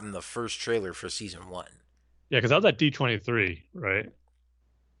definitely gotten the first trailer for season 1. Yeah, because that was at D23, right?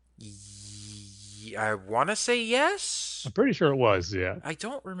 I want to say yes. I'm pretty sure it was, yeah. I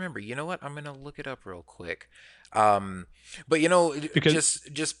don't remember. You know what? I'm gonna look it up real quick. But you know,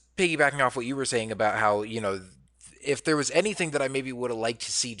 just piggybacking off what you were saying about how, you know, if there was anything that I maybe would have liked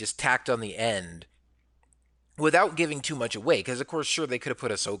to see just tacked on the end without giving too much away, because of course, sure, they could have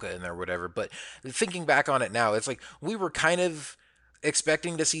put Ahsoka in there or whatever, but thinking back on it now, it's like we were kind of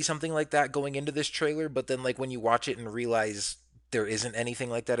expecting to see something like that going into this trailer, but then like when you watch it and realize there isn't anything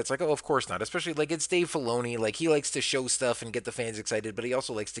like that, it's like, oh, of course not. Especially like it's Dave Filoni, like he likes to show stuff and get the fans excited, but he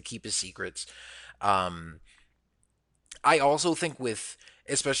also likes to keep his secrets. I also think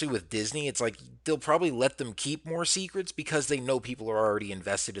especially with Disney, it's like they'll probably let them keep more secrets because they know people are already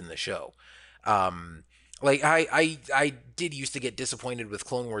invested in the show. Um, like I did used to get disappointed with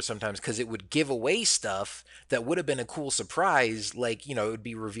Clone Wars sometimes because it would give away stuff that would have been a cool surprise. Like, you know, it would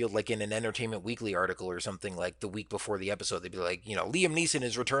be revealed like in an Entertainment Weekly article or something like the week before the episode. They'd be like, you know, Liam Neeson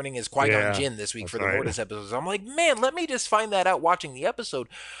is returning as Qui-Gon Jinn this week for the Mortis episodes. I'm like, man, let me just find that out watching the episode.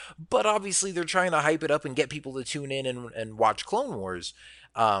 But obviously they're trying to hype it up and get people to tune in and watch Clone Wars.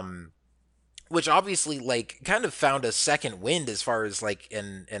 Which obviously like kind of found a second wind as far as like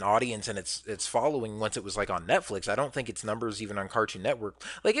an audience and its following once it was like on Netflix. I don't think its numbers even on Cartoon Network,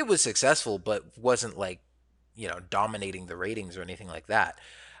 like it was successful, but wasn't like, you know, dominating the ratings or anything like that.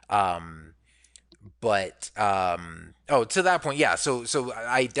 To that point, yeah. So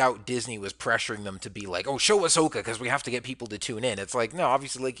I doubt Disney was pressuring them to be like, oh, show Ahsoka because we have to get people to tune in. It's like, no,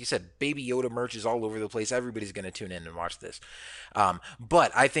 obviously, like you said, Baby Yoda merch is all over the place. Everybody's going to tune in and watch this.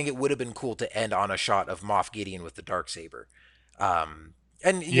 But I think it would have been cool to end on a shot of Moff Gideon with the Darksaber.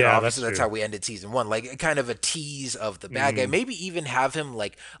 And you know, obviously that's how we ended season 1, like kind of a tease of the bad guy. Maybe even have him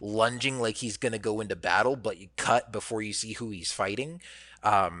like lunging like he's going to go into battle, but you cut before you see who he's fighting.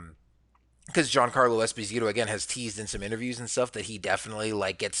 Because Giancarlo Esposito again has teased in some interviews and stuff that he definitely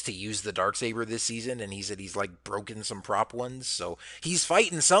like gets to use the Darksaber this season, and he said he's like broken some prop ones, so he's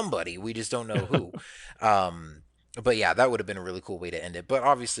fighting somebody. We just don't know who. But yeah, that would have been a really cool way to end it. But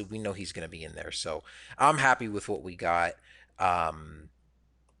obviously, we know he's going to be in there, so I'm happy with what we got.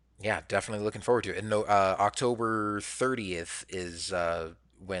 Yeah, definitely looking forward to it. And no, October 30th is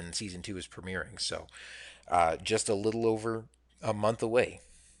when season 2 is premiering, so just a little over a month away.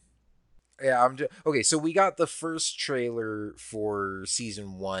 Yeah, okay. So we got the first trailer for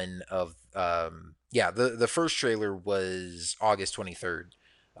season 1 of the first trailer was August 23rd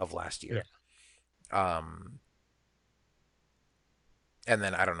of last year. Yeah. And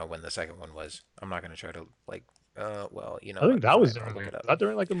then I don't know when the second one was. I'm not going to try to like. Well, you know. I think that was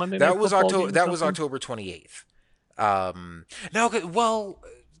during like the Monday night. That was October. That was October 28th. No,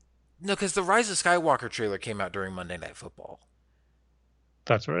 because the Rise of Skywalker trailer came out during Monday Night Football.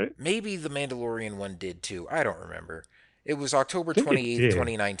 That's right. Maybe the Mandalorian one did too. I don't remember. It was October 28th,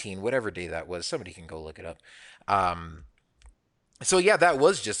 2019, whatever day that was. Somebody can go look it up. So yeah, that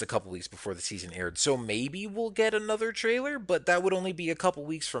was just a couple weeks before the season aired. So maybe we'll get another trailer, but that would only be a couple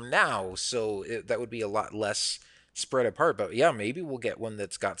weeks from now. So that would be a lot less spread apart. But yeah, maybe we'll get one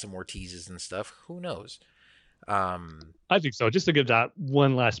that's got some more teases and stuff. Who knows? I think so. Just to give that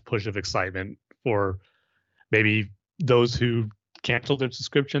one last push of excitement for maybe those who canceled their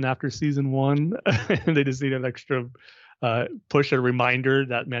subscription after season 1 and they just need an extra push, a reminder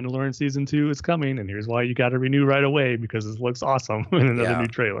that Mandalorian season 2 is coming, and here's why you got to renew right away because it looks awesome in another new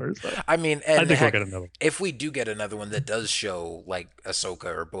trailer. So, I mean, and I think we'll get another one. If we do get another one that does show like Ahsoka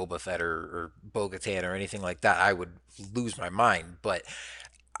or Boba Fett or Bo-Katan or anything like that, I would lose my mind. But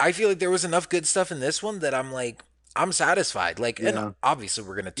I feel like there was enough good stuff in this one that I'm like, I'm satisfied. Like, and obviously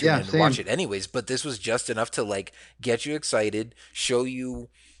we're gonna tune in and watch it anyways. But this was just enough to like get you excited, show you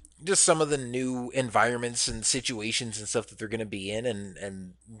just some of the new environments and situations and stuff that they're gonna be in,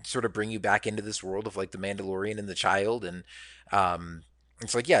 and sort of bring you back into this world of like the Mandalorian and the child. And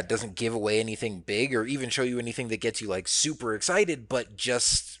it's like, yeah, it doesn't give away anything big or even show you anything that gets you like super excited, but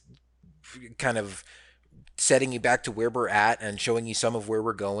just kind of setting you back to where we're at and showing you some of where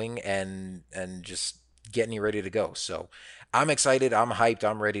we're going and just getting you ready to go. So I'm excited. I'm hyped.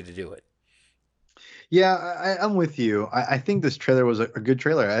 I'm ready to do it. Yeah, I'm with you. I think this trailer was a good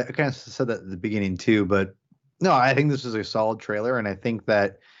trailer. I kind of said that at the beginning too, but no, I think this was a solid trailer. And I think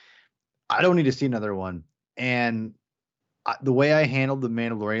that I don't need to see another one. And the way I handled The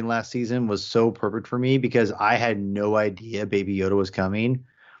Mandalorian last season was so perfect for me because I had no idea Baby Yoda was coming.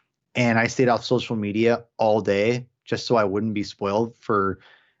 And I stayed off social media all day just so I wouldn't be spoiled for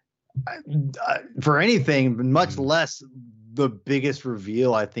anything, much less the biggest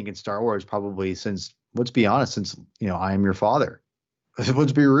reveal I think in Star Wars probably since, let's be honest, since I Am Your Father.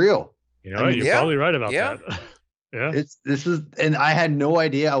 Let's be real. You know, you're probably right about that. Yeah. And I had no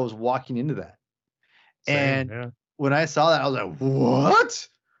idea I was walking into that. When I saw that, I was like, what?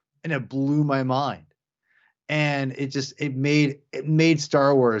 And it blew my mind. And it made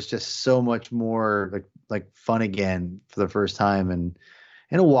Star Wars just so much more like fun again for the first time in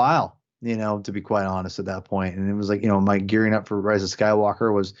a while, to be quite honest at that point. And it was like, my gearing up for Rise of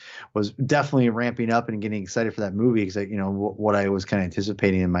Skywalker was definitely ramping up and getting excited for that movie because what I was kind of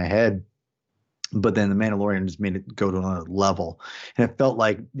anticipating in my head. But then The Mandalorian just made it go to another level. And it felt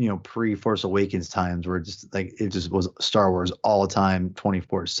like, pre-Force Awakens times where it just was Star Wars all the time,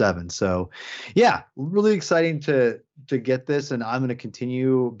 24/7. So yeah, really exciting to get this. And I'm going to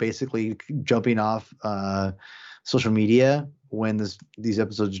continue basically jumping off social media when these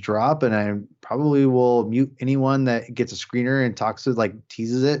episodes drop. And I probably will mute anyone that gets a screener and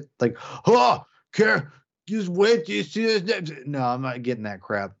teases it. Like, oh, care, just wait, you see this? No, I'm not getting that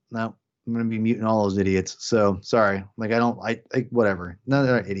crap. No. I'm going to be muting all those idiots. So sorry. Whatever. No,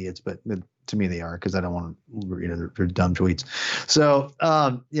 they're not idiots, but to me they are because I don't want to, they're dumb tweets. So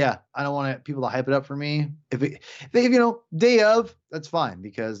yeah, I don't want people to hype it up for me. If day of, that's fine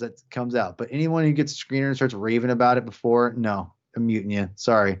because that comes out. But anyone who gets a screener and starts raving about it before, no, I'm muting you.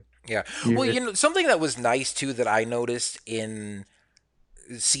 Sorry. Yeah. Well, something that was nice too that I noticed in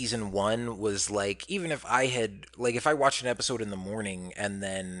season 1 was even if if I watched an episode in the morning and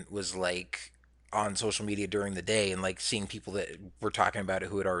then was on social media during the day and seeing people that were talking about it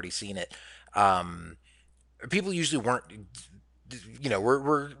who had already seen it, people usually weren't,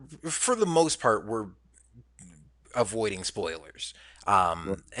 we're for the most part we're avoiding spoilers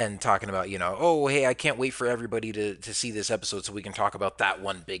and talking about oh hey, I can't wait for everybody to see this episode so we can talk about that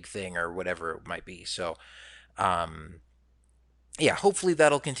one big thing or whatever it might be. So yeah, hopefully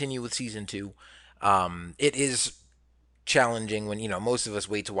that'll continue with season 2. It is challenging when, most of us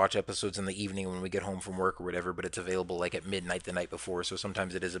wait to watch episodes in the evening when we get home from work or whatever, but it's available at midnight the night before. So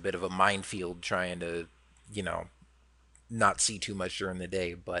sometimes it is a bit of a minefield trying to, not see too much during the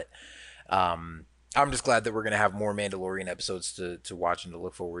day. But I'm just glad that we're going to have more Mandalorian episodes to watch and to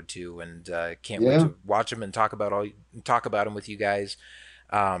look forward to. And can't wait to watch them and talk about them with you guys.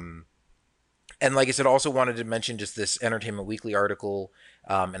 And like I said, also wanted to mention just this Entertainment Weekly article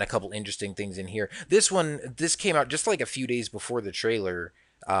and a couple interesting things in here. This came out just a few days before the trailer,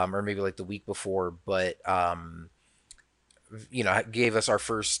 or maybe the week before, but gave us our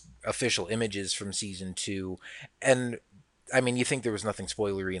first official images from season 2. And I mean, you think there was nothing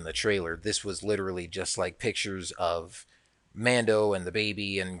spoilery in the trailer. This was literally just pictures of Mando and the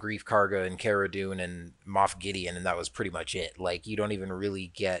baby and Greef Karga and Cara Dune and Moff Gideon, and that was pretty much it. You don't even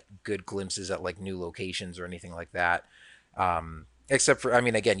really get good glimpses at new locations or anything like that, except for, I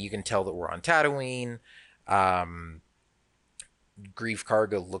mean, again, you can tell that we're on Tatooine. Greef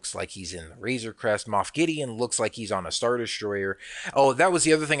Karga looks like he's in the Razor Crest. Moff Gideon looks like he's on a Star Destroyer. Oh, that was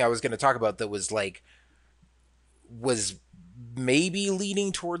the other thing I was going to talk about that was maybe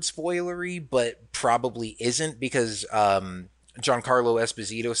leaning towards spoilery, but probably isn't, because Giancarlo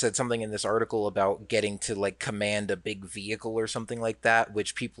Esposito said something in this article about getting to command a big vehicle or something like that,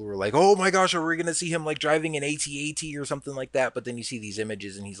 which people were like, oh my gosh, are we going to see him driving an AT-AT or something like that? But then you see these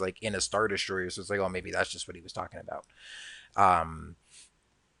images and he's in a Star Destroyer, so it's oh, maybe that's just what he was talking about.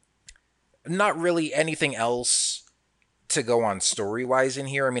 Not really anything else to go on story-wise in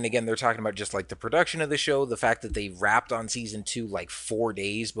here. I mean, again, they're talking about just the production of the show, the fact that they wrapped on season 2 4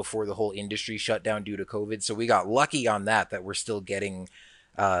 days before the whole industry shut down due to COVID. So we got lucky on that we're still getting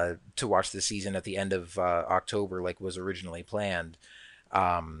to watch the season at the end of October was originally planned.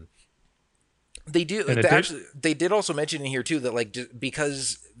 They did also mention in here too that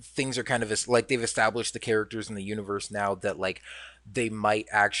because things are kind of they've established the characters in the universe now, that they might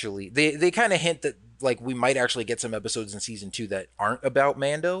actually they kind of hint that we might actually get some episodes in season 2 that aren't about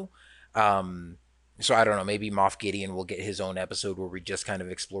Mando. So I don't know, maybe Moff Gideon will get his own episode where we just kind of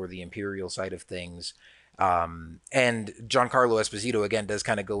explore the Imperial side of things. And Giancarlo Esposito again does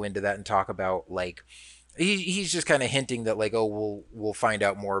kind of go into that and talk about he's just kind of hinting that we'll find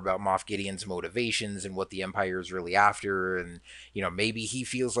out more about Moff Gideon's motivations and what the Empire is really after, and maybe he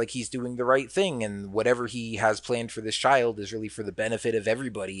feels like he's doing the right thing and whatever he has planned for this child is really for the benefit of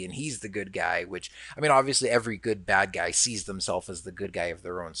everybody and he's the good guy, which I mean obviously every good bad guy sees themselves as the good guy of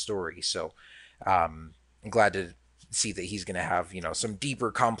their own story. So I'm glad to see that he's going to have some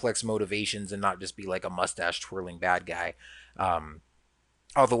deeper complex motivations and not just be a mustache twirling bad guy.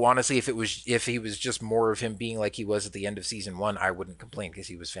 Although honestly, if he was just more of him being like he was at the end of season 1, I wouldn't complain because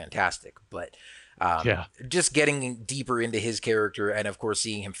he was fantastic. But just getting deeper into his character and of course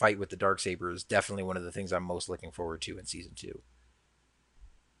seeing him fight with the Darksaber is definitely one of the things I'm most looking forward to in season 2.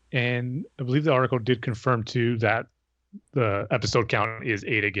 And I believe the article did confirm too that the episode count is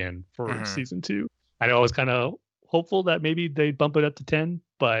 8 again for season 2. I know I was kind of hopeful that maybe they bump it up to 10,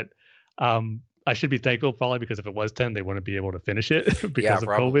 but I should be thankful probably because if it was 10, they wouldn't be able to finish it because of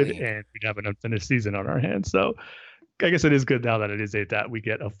COVID, and we'd have an unfinished season on our hands. So I guess it is good now that it is 8 that we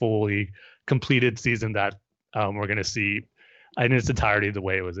get a fully completed season that we're going to see in its entirety the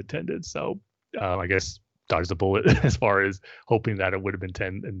way it was intended. So I guess dodge the bullet as far as hoping that it would have been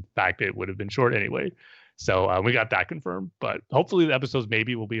 10. In fact, it would have been short anyway. So we got that confirmed, but hopefully the episodes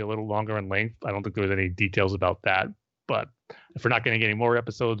maybe will be a little longer in length. I don't think there was any details about that, but if we're not going to get any more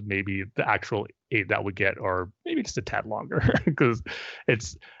episodes, maybe the actual 8 that we get are maybe just a tad longer because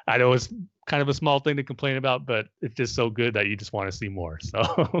I know it's kind of a small thing to complain about, but it's just so good that you just want to see more.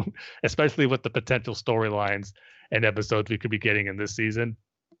 So especially with the potential storylines and episodes we could be getting in this season.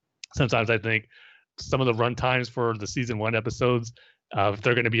 Sometimes I think some of the run times for the season 1 episodes, if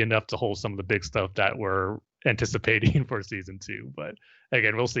they're going to be enough to hold some of the big stuff that we're anticipating for season 2. But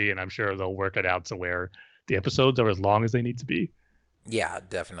again, we'll see, and I'm sure they'll work it out to where the episodes are as long as they need to be. Yeah,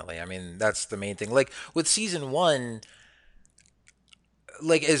 definitely. I mean, that's the main thing. Like with season 1,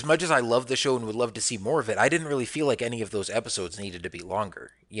 like as much as I love the show and would love to see more of it, I didn't really feel like any of those episodes needed to be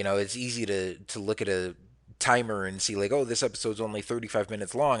longer. You know, it's easy to look at a timer and see like, oh, this episode's only 35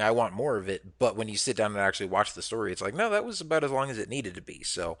 minutes long, I want more of it. But when you sit down and actually watch the story, it's like, no, that was about as long as it needed to be.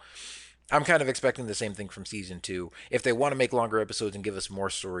 So I'm kind of expecting the same thing from season 2. If they want to make longer episodes and give us more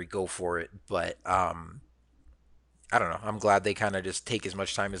story, go for it. But I don't know, I'm glad they kind of just take as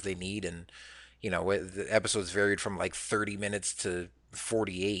much time as they need. And you know, the episodes varied from like 30 minutes to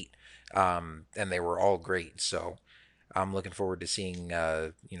 48, and they were all great. So I'm looking forward to seeing,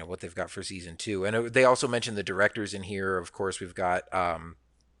 you know, what they've got for season 2. And they also mentioned the directors in here. Of course, we've got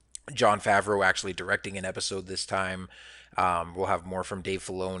Jon Favreau actually directing an episode this time. We'll have more from Dave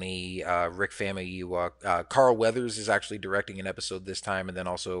Filoni, Rick Famuyiwa. Carl Weathers is actually directing an episode this time, and then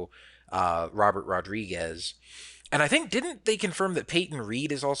also Robert Rodriguez. And I think, didn't they confirm that Peyton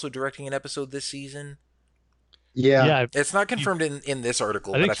Reed is also directing an episode this season? Yeah. It's not confirmed in this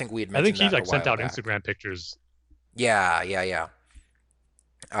article, but I think we had mentioned that. I think he sent out back. Instagram pictures. Yeah.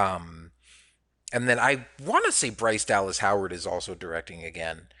 And then I want to say Bryce Dallas Howard is also directing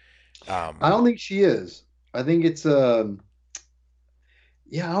again. I don't think she is. I think it's I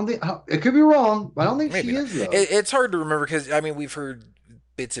don't think it could be wrong, but I don't think she is though. It's hard to remember because I mean we've heard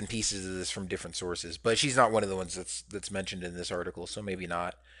bits and pieces of this from different sources, but she's not one of the ones that's mentioned in this article, so maybe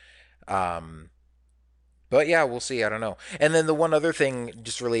not. But yeah, we'll see. I don't know. And then the one other thing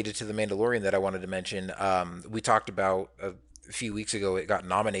just related to The Mandalorian that I wanted to mention, we talked about a few weeks ago, it got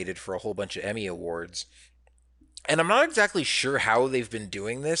nominated for a whole bunch of Emmy Awards. And I'm not exactly sure how they've been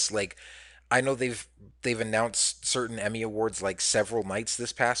doing this. Like, I know they've announced certain Emmy Awards like several nights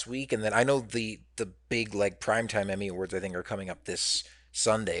this past week. And then I know the big like primetime Emmy Awards, I think, are coming up this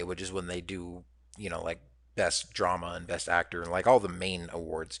Sunday, which is when they do, you know, like Best Drama and Best Actor and like all the main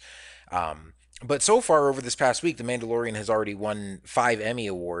awards. But so far over this past week, The Mandalorian has already won 5 Emmy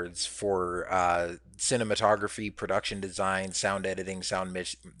Awards for cinematography, production design, sound editing, sound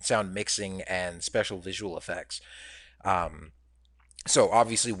mixing, and special visual effects. So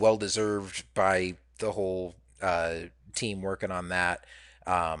obviously well-deserved by the whole team working on that.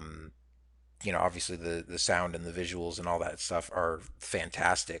 You know, obviously the sound and the visuals and all that stuff are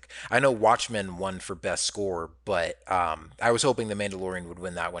fantastic. I know Watchmen won for best score, but I was hoping The Mandalorian would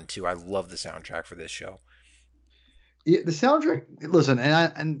win that one too. I love the soundtrack for this show. Yeah, the soundtrack. Listen,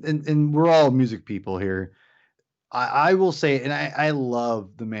 and we're all music people here. I will say, and I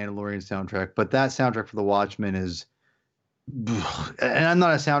love the Mandalorian soundtrack, but that soundtrack for the Watchmen is, and I'm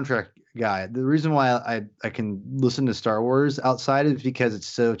not a soundtrack guy. The reason why I can listen to Star Wars outside is because it's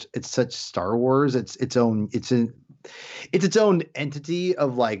such Star Wars. It's its own entity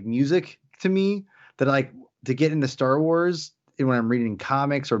of like music to me that I like to get into Star Wars. And when I'm reading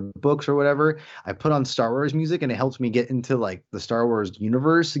comics or books or whatever, I put on Star Wars music and it helps me get into like the Star Wars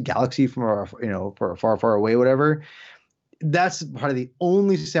universe, galaxy from for far, far away, whatever. That's part of the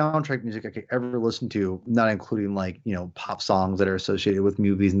only soundtrack music I could ever listen to, not including like, you know, pop songs that are associated with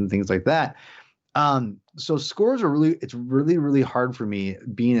movies and things like that. So scores are it's really, really hard for me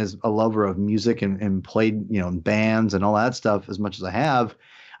being as a lover of music and played, you know, in bands and all that stuff as much as I have.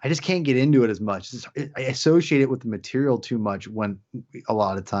 I just can't get into it as much. I associate it with the material too much a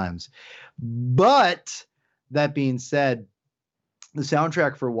lot of times. But that being said, the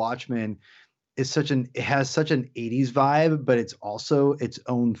soundtrack for Watchmen it has such an 80s vibe, but it's also its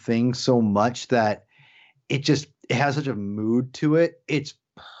own thing so much that it has such a mood to it. It's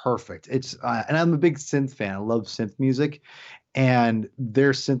perfect. And I'm a big synth fan. I love synth music. and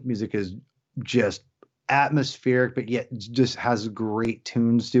their synth music is just atmospheric, but yet just has great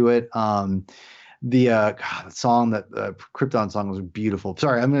tunes to it. The song that Krypton song was beautiful.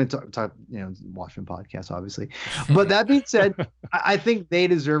 Sorry, I'm going to talk, Watchmen podcast, obviously. But that being said, I think they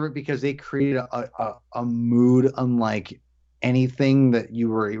deserve it because they created a mood unlike anything that you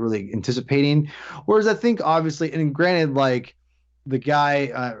were really anticipating. Whereas I think obviously, and granted, like the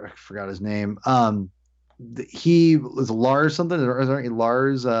guy, I forgot his name. He was Lars something, or is there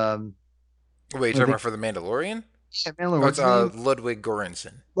Lars? Wait, you're talking about for the Mandalorian? Yeah, Mandalorian. It's Ludwig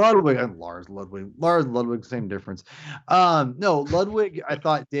Göransson. Ludwig and Ludwig, same difference. No, Ludwig, I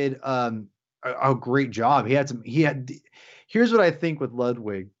thought did a great job. Here's what I think with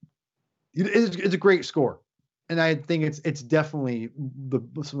Ludwig. It's a great score, and I think it's definitely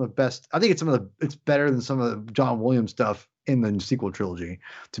some of the best. I think it's better than some of the John Williams stuff in the sequel trilogy.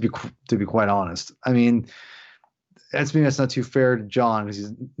 To be quite honest, I mean, that's not too fair to John because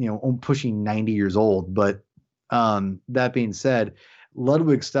he's pushing 90 years old, but. That being said,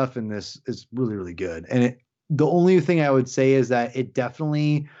 Ludwig's stuff in this is really, really good. And the only thing I would say is that it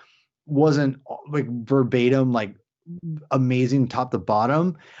definitely wasn't like verbatim, like amazing top to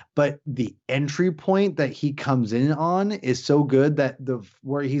bottom, but the entry point that he comes in on is so good that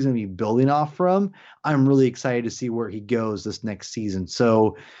where he's going to be building off from, I'm really excited to see where he goes this next season.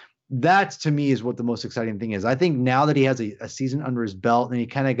 So that to me is what the most exciting thing is. I think now that he has a season under his belt and he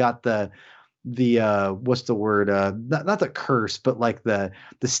kind of got the what's the word, not the curse, but like the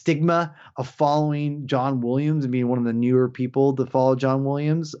stigma of following John Williams and being one of the newer people to follow John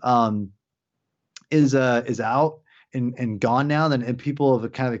Williams is out and gone now. And people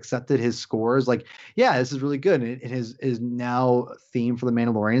have kind of accepted his scores, like, yeah, this is really good, and it is now theme for the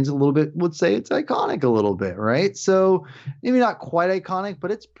Mandalorians a little bit, would say it's iconic a little bit, right? So maybe not quite iconic, but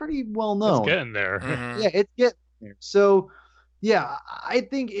it's pretty well known. It's getting there. Mm-hmm. Yeah, it's getting there. So yeah, I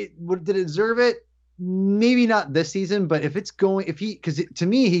think did it deserve it? Maybe not this season, but because to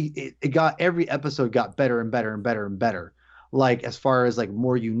me, it got every episode got better and better and better and better. Like as far as like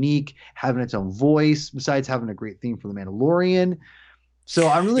more unique, having its own voice, besides having a great theme for the Mandalorian. So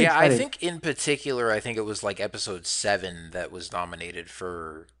I'm really excited. I think in particular, I think it was like episode 7 that was nominated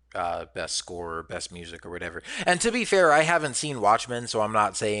for best score or best music or whatever. And to be fair, I haven't seen Watchmen, so I'm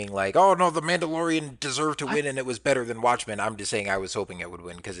not saying like, oh no, the Mandalorian deserved to win and it was better than Watchmen. I'm just saying I was hoping it would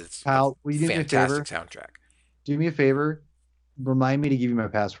win because it's a fantastic soundtrack. Do me a favor, remind me to give you my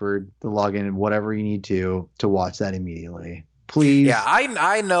password to log in and whatever you need to watch that immediately, please. Yeah,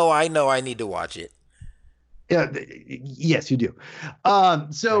 I know I need to watch it. Yeah, yes, you do.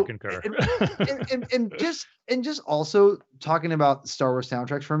 So I concur. and just also talking about Star Wars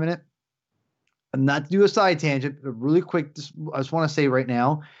soundtracks for a minute, and not to do a side tangent, but really quick. I just want to say right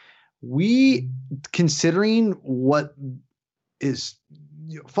now, considering what is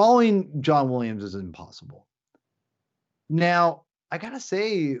following John Williams is impossible. Now, I gotta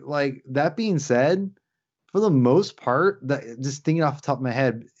say, like that being said, for the most part, that just thinking off the top of my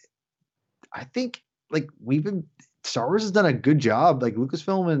head, I think. Like Star Wars has done a good job. Like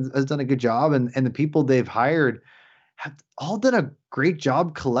Lucasfilm has done a good job, and the people they've hired have all done a great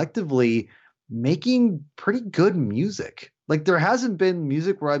job collectively making pretty good music. Like there hasn't been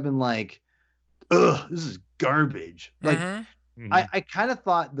music where I've been like, ugh, this is garbage. Like I kind of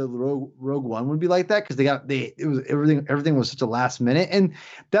thought the Rogue One would be like that because it was everything was such a last minute, and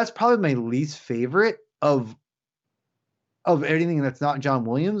that's probably my least favorite of anything that's not John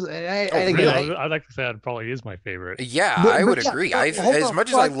Williams. I'd like to say that probably is my favorite. Yeah, I would agree. As much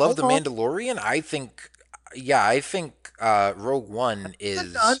as I love The Mandalorian, I think Rogue One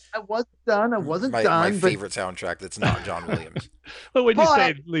is. I wasn't done. My favorite soundtrack that's not John Williams. But when you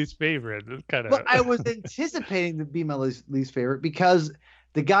say least favorite, it's kind of. But I was anticipating to be my least favorite because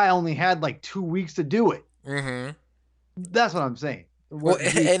the guy only had like 2 weeks to do it. Mm-hmm. That's what I'm saying. Well,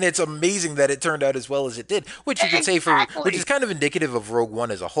 and it's amazing that it turned out as well as it did, which you could say which is kind of indicative of Rogue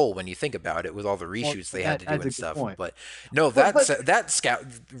One as a whole when you think about it, with all the reshoots they had to do and stuff. Point. But no, Michael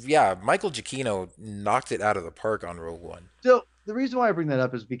Giacchino knocked it out of the park on Rogue One. So the reason why I bring that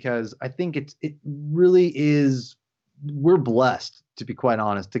up is because I think it really is. We're blessed, to be quite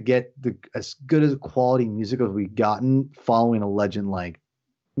honest, to get as good as quality music as we've gotten following a legend like,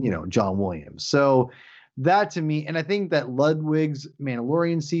 John Williams. So. That to me, and I think that Ludwig's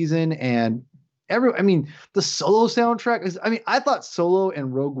Mandalorian season and the Solo soundtrack is. I thought Solo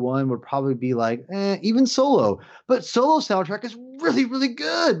and Rogue One would probably be like, even Solo, but Solo soundtrack is really, really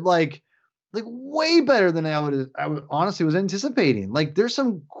good. Like way better than I would honestly was anticipating. Like there's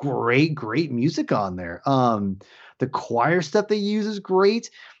some great music on there. The choir stuff they use is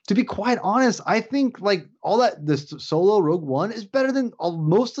great. to be quite honest, I think like all that this solo Rogue One is better than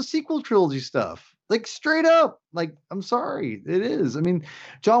most of the sequel trilogy stuff. Like straight up, like I'm sorry, it is. I mean,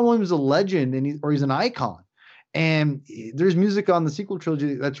 John Williams is a legend, and he's an icon, and there's music on the sequel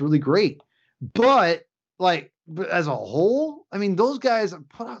trilogy that's really great. But as a whole, I mean, those guys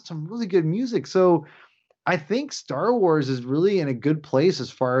put out some really good music. So I think Star Wars is really in a good place as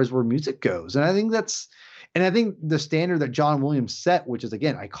far as where music goes, and I think the standard that John Williams set, which is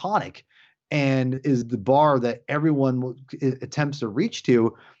again iconic, and is the bar that everyone attempts to reach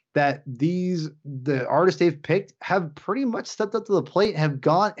to, that the artists they've picked have pretty much stepped up to the plate, have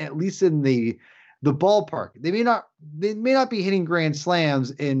gone at least in the ballpark. They may not be hitting grand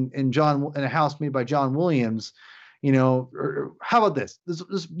slams in a house made by John Williams, or how about this?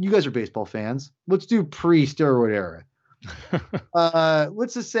 You guys are baseball fans. Let's do pre-steroid era.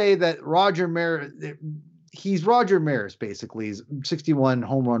 Let's just say that Roger Maris, he's Roger Maris basically, he's 61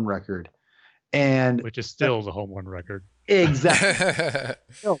 home run record, and which is still the home run record. Exactly.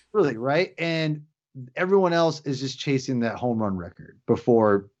 No, really, right? And everyone else is just chasing that home run record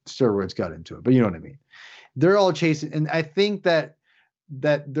before steroids got into it. But you know what I mean? They're all chasing, and I think that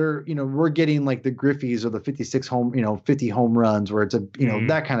they're, we're getting like the Griffeys or the 50 home runs where it's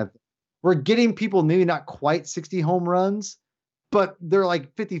that kind of, we're getting people maybe not quite 60 home runs, but they're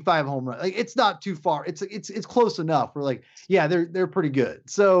like 55 home runs. Like it's not too far. It's close enough. We're like, yeah, they're pretty good.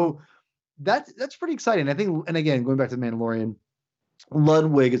 So that's pretty exciting. I think, and again, going back to The Mandalorian,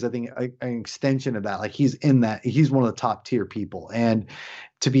 Ludwig is, I think, an extension of that. Like he's one of the top tier people. And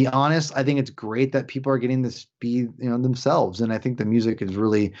to be honest, I think it's great that people are getting to be, themselves. And I think the music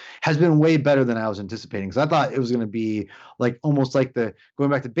has been way better than I was anticipating. Because I thought it was going to be like almost like the, going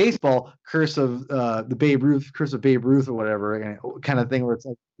back to baseball, curse of Babe Ruth or whatever kind of thing, where it's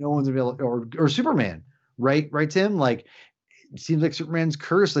like no one's available, or Superman, right, Tim? Like it seems like Superman's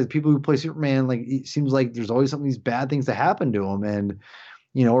cursed. Like people who play Superman, like it seems like there's always these bad things that happen to him, and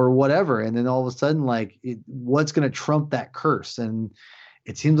or whatever. And then all of a sudden, like what's going to trump that curse? And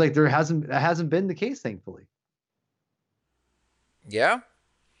it seems like that hasn't been the case, thankfully. Yeah.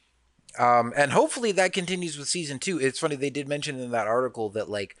 And hopefully that continues with season 2. It's funny, they did mention in that article that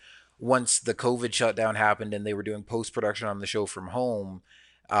like once the COVID shutdown happened and they were doing post-production on the show from home,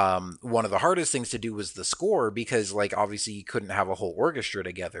 one of the hardest things to do was the score, because like obviously you couldn't have a whole orchestra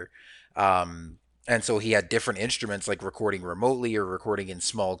together. And so he had different instruments, like recording remotely or recording in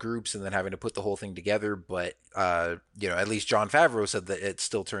small groups and then having to put the whole thing together. But, at least Jon Favreau said that it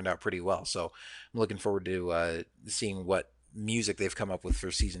still turned out pretty well. So I'm looking forward to seeing what music they've come up with for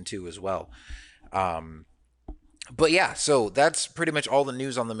season 2 as well. But yeah, so that's pretty much all the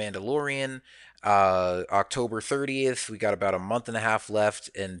news on The Mandalorian. October 30th, we got about a month and a half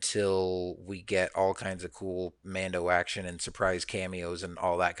left until we get all kinds of cool Mando action and surprise cameos and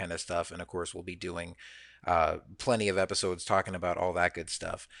all that kind of stuff. And of course, we'll be doing plenty of episodes talking about all that good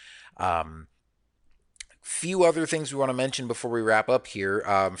stuff. Few other things we want to mention before we wrap up here.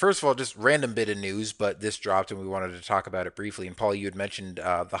 First of all, just random bit of news, but this dropped and we wanted to talk about it briefly. And Paul, you had mentioned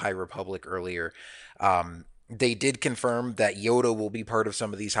the High Republic earlier. They did confirm that Yoda will be part of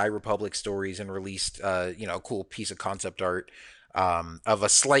some of these High Republic stories and released, a cool piece of concept art of a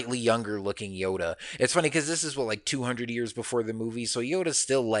slightly younger looking Yoda. It's funny because this is 200 years before the movie, so Yoda's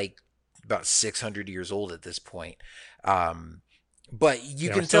still like about 600 years old at this point. But you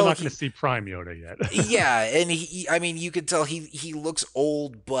can tell we're not going to see Prime Yoda yet. Yeah, and you could tell he looks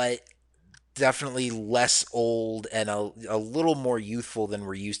old, but definitely less old and a little more youthful than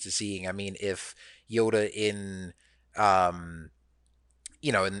we're used to seeing. I mean, if Yoda in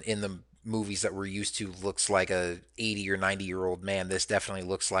the movies that we're used to looks like a 80 or 90-year-old man, this definitely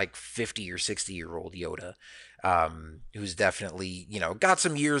looks like 50 or 60-year-old Yoda, who's definitely, got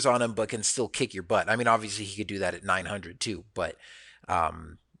some years on him, but can still kick your butt. I mean, obviously he could do that at 900 too, but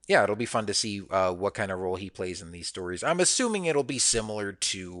yeah, it'll be fun to see what kind of role he plays in these stories. I'm assuming it'll be similar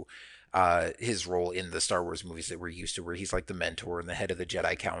to his role in the Star Wars movies that we're used to, where he's like the mentor and the head of the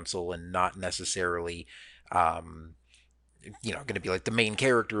Jedi Council, and not necessarily, going to be like the main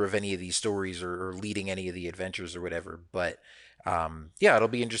character of any of these stories or leading any of the adventures or whatever. But yeah, it'll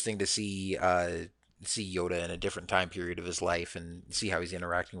be interesting to see Yoda in a different time period of his life and see how he's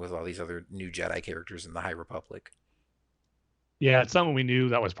interacting with all these other new Jedi characters in the High Republic. Yeah, it's something we knew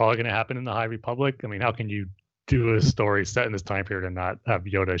that was probably going to happen in the High Republic. I mean, how can you do a story set in this time period and not have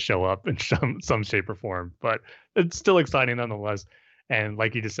Yoda show up in some shape or form? But it's still exciting nonetheless. And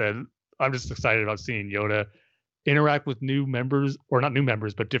like you just said, I'm just excited about seeing Yoda interact with new members, or not new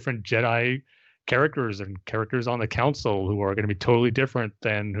members, but different Jedi characters and characters on the council who are going to be totally different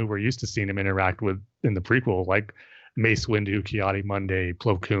than who we're used to seeing him interact with in the prequel. Like Mace Windu, Ki-Adi-Mundi,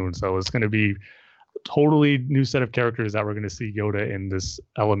 Plo Koon. So it's going to be a totally new set of characters that we're going to see Yoda in this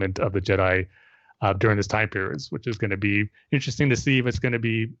element of the Jedi during this time period, which is going to be interesting to see if it's going to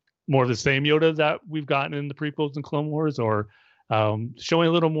be more of the same Yoda that we've gotten in the prequels and Clone Wars, or showing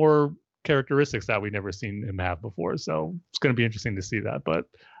a little more characteristics that we've never seen him have before. So it's going to be interesting to see that. But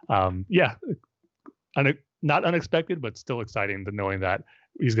not unexpected, but still exciting to knowing that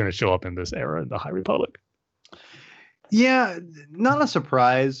he's going to show up in this era in the High Republic. Yeah, not a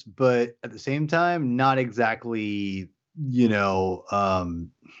surprise, but at the same time, not exactly, I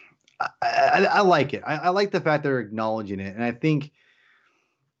like it. I like the fact they're acknowledging it. And I think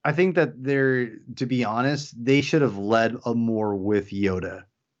that to be honest, they should have led more with Yoda.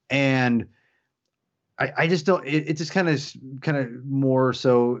 And I just don't, it just kind of more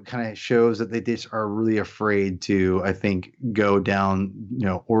so kind of shows that they just are really afraid to, I think, go down,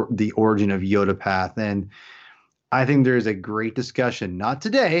 or the origin of Yoda path. And I think there's a great discussion, not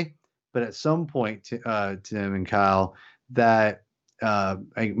today, but at some point, Tim and Kyle, that I'm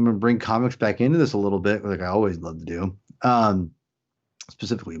going to bring comics back into this a little bit, like I always love to do,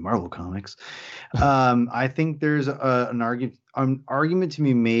 specifically Marvel comics. I think there's an argument to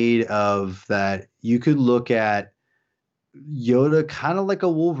be made of that you could look at Yoda kind of like a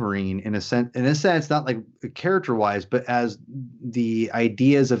Wolverine in a sense, not like character wise, but as the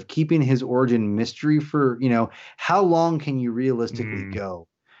ideas of keeping his origin mystery for, how long can you realistically go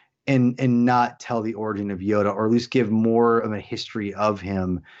and not tell the origin of Yoda, or at least give more of a history of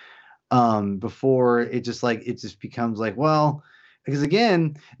him before it just becomes like, well, because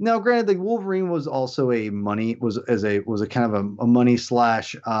again, now granted, like Wolverine was also a kind of a money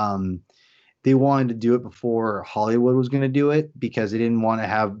slash, they wanted to do it before Hollywood was going to do it because they didn't want to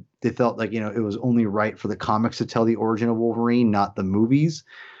have, they felt like, it was only right for the comics to tell the origin of Wolverine, not the movies.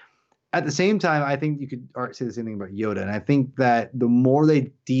 At the same time, I think you could say the same thing about Yoda. And I think that the more they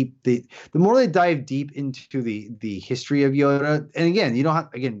dive deep into the history of Yoda, and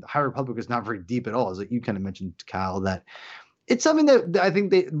again, High Republic is not very deep at all. As like you kind of mentioned, Kyle, that it's something that I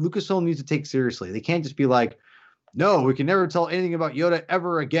think Lucasfilm needs to take seriously. They can't just be like, no, we can never tell anything about Yoda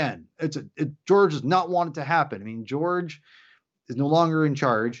ever again. George does not want it to happen. I mean, George is no longer in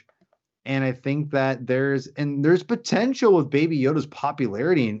charge. And I think that there's potential with Baby Yoda's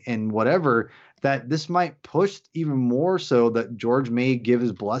popularity and whatever, that this might push even more so that George may give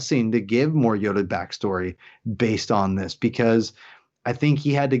his blessing to give more Yoda backstory based on this, because I think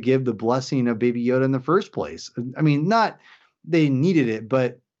he had to give the blessing of Baby Yoda in the first place. I mean, not they needed it,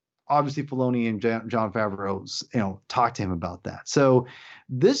 but obviously Filoni and Jon Favreau, talked to him about that. So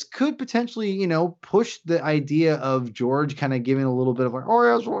this could potentially, push the idea of George kind of giving a little bit of like, oh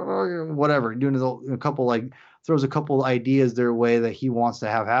yes, whatever, doing a couple throws a couple ideas their way that he wants to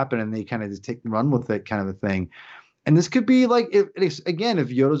have happen, and they kind of just run with it, kind of a thing. And this could be like, if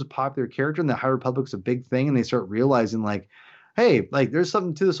Yoda's a popular character and the High Republic's a big thing, and they start realizing like, hey, like there's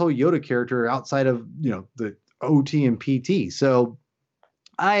something to this whole Yoda character outside of the OT and PT. So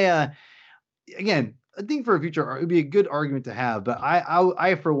I think for a future, it would be a good argument to have, but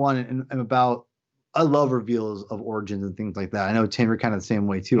I for one, am about, I love reveals of origins and things like that. I know Tim, you're kind of the same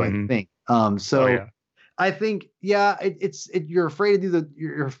way too, I think. I think, you're afraid to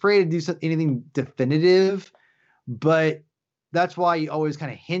do anything definitive, but that's why you always kind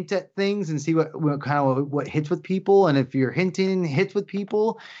of hint at things and see what hits with people. And if your hinting hits with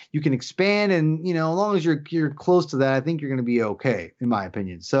people, you can expand. And, as long as you're close to that, I think you're going to be okay, in my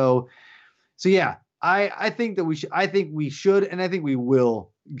opinion. So yeah, I think that we should, and I think we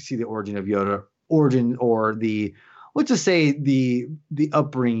will see the origin of Yoda, or let's just say the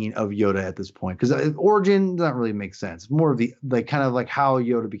upbringing of Yoda at this point, because origin doesn't really make sense. More of the kind of like how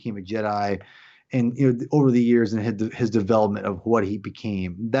Yoda became a Jedi, and over the years and his development of what he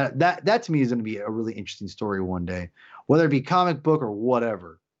became. That to me is going to be a really interesting story one day, whether it be comic book or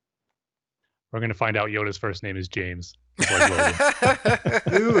whatever. We're going to find out Yoda's first name is James.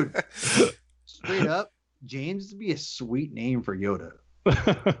 Dude, straight up, James would be a sweet name for Yoda.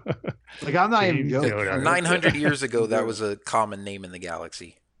 Like, I'm not even joking. Yoda. 900 years ago, that was a common name in the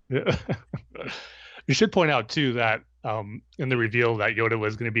galaxy. Yeah. You should point out too that in the reveal that Yoda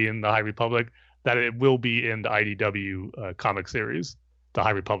was going to be in the High Republic, that it will be in the IDW comic series. The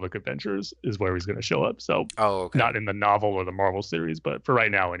High Republic Adventures is where he's going to show up. So not in the novel or the Marvel series, but for right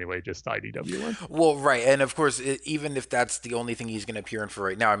now anyway, just the IDW one. Well, right. And of course, even if that's the only thing he's going to appear in for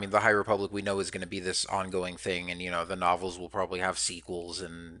right now, I mean, the High Republic we know is going to be this ongoing thing. And, the novels will probably have sequels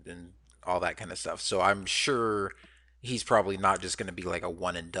and all that kind of stuff. So I'm sure he's probably not just going to be like a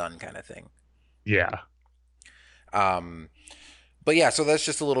one and done kind of thing. Yeah. But yeah, so that's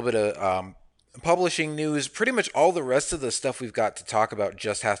just a little bit of publishing news, pretty much all the rest of the stuff we've got to talk about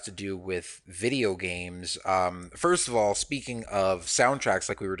just has to do with video games. First of all, speaking of soundtracks,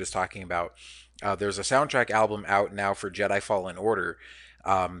 like we were just talking about, there's a soundtrack album out now for Jedi Fallen Order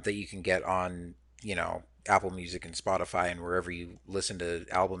that you can get on, Apple Music and Spotify and wherever you listen to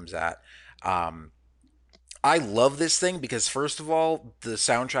albums at. I love this thing because, first of all, the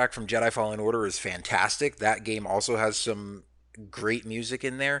soundtrack from Jedi Fallen Order is fantastic. That game also has some great music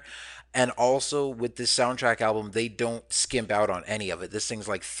in there. And also, with this soundtrack album, they don't skimp out on any of it. This thing's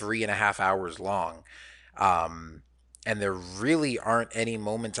like 3.5 hours long. And there really aren't any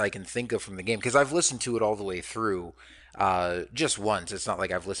moments I can think of from the game because I've listened to it all the way through just once. It's not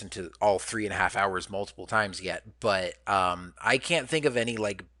like I've listened to all 3.5 hours multiple times yet, but I can't think of any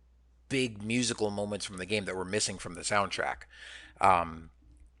like big musical moments from the game that were missing from the soundtrack. I'm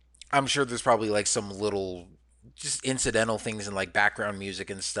sure there's probably like some little just incidental things and like background music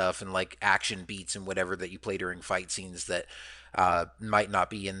and stuff and like action beats and whatever that you play during fight scenes that might not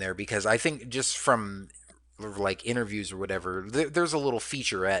be in there because I think just from like interviews or whatever, there's a little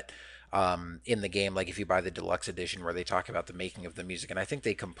featurette in the game, like if you buy the deluxe edition where they talk about the making of the music, and I think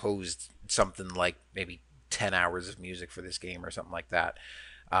they composed something like maybe 10 hours of music for this game or something like that.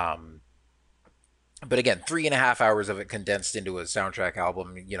 But again, 3.5 hours of it condensed into a soundtrack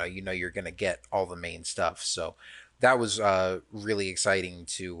album, you're going to get all the main stuff. So that was really exciting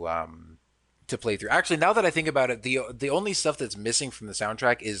to play through. Actually, now that I think about it, the only stuff that's missing from the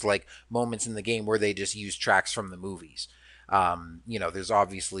soundtrack is like moments in the game where they just use tracks from the movies. There's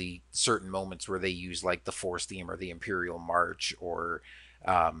obviously certain moments where they use like the Force theme or the Imperial March or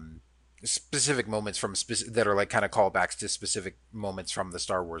specific moments from that are like kind of callbacks to specific moments from the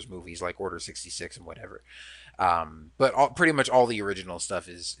Star Wars movies, like Order 66 and whatever. But pretty much all the original stuff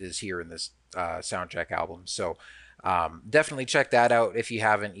is here in this soundtrack album. So definitely check that out if you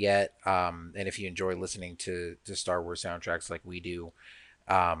haven't yet, and if you enjoy listening to Star Wars soundtracks like we do.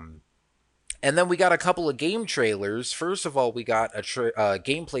 And then we got a couple of game trailers. First of all, we got a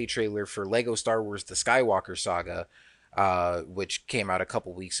gameplay trailer for Lego Star Wars The Skywalker Saga, which came out a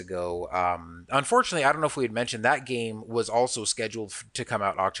couple weeks ago. Unfortunately, I don't know if we had mentioned that game was also scheduled to come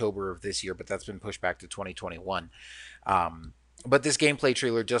out October of this year, but that's been pushed back to 2021. But this gameplay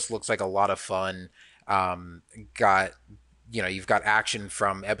trailer just looks like a lot of fun. You've got action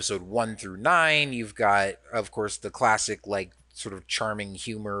from episode 1 through 9. You've got, of course, the classic, like, sort of charming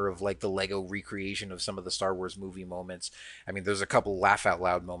humor of like the Lego recreation of some of the Star Wars movie moments. I mean, there's a couple laugh out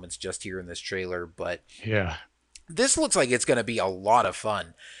loud moments just here in this trailer, but yeah, this looks like it's going to be a lot of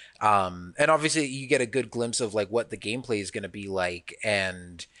fun. And obviously you get a good glimpse of like what the gameplay is going to be like.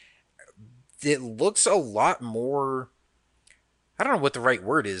 And it looks a lot more, I don't know what the right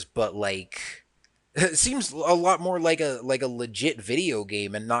word is, but like, it seems a lot more like a legit video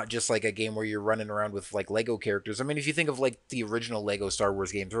game and not just like a game where you're running around with like Lego characters. I mean, if you think of like the original Lego Star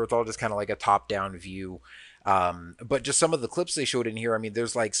Wars games where it's all just kind of like a top-down view, but just some of the clips they showed in here, I mean,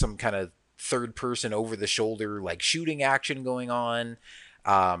 there's like some kind of third-person over-the-shoulder like shooting action going on.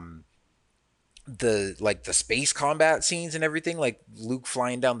 The space combat scenes and everything, like Luke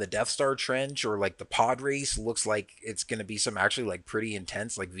flying down the Death Star trench or like the pod race, looks like it's going to be some actually like pretty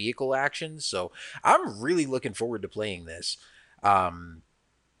intense like vehicle action. So I'm really looking forward to playing this.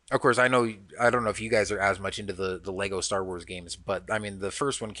 Of course, I don't know if you guys are as much into the Lego Star Wars games, but I mean, the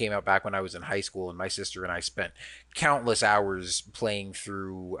first one came out back when I was in high school, and my sister and I spent countless hours playing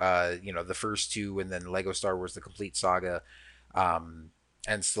through, the first two, and then Lego Star Wars: The Complete Saga.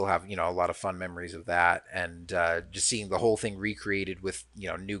 And still have, a lot of fun memories of that. And just seeing the whole thing recreated with,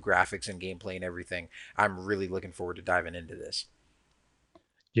 new graphics and gameplay and everything. I'm really looking forward to diving into this.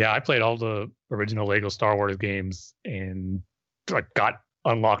 Yeah, I played all the original Lego Star Wars games and like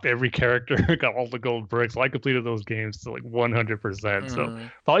unlocked every character, got all the gold bricks. So I completed those games to like 100%. So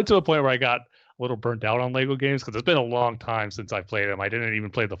probably to a point where I got a little burnt out on Lego games because it's been a long time since I played them. I didn't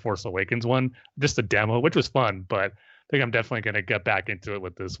even play the Force Awakens one, just a demo, which was fun, but I think I'm definitely going to get back into it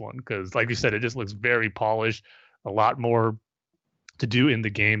with this one because, like you said, it just looks very polished. A lot more to do in the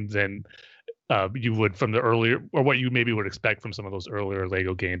game than you would from the earlier, or what you maybe would expect from some of those earlier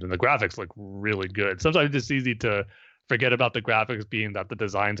Lego games. And the graphics look really good. Sometimes it's easy to forget about the graphics being that the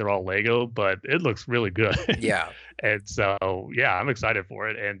designs are all Lego, but it looks really good. Yeah. And so, yeah, I'm excited for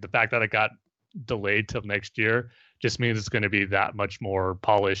it. And the fact that it got delayed till next year just means it's going to be that much more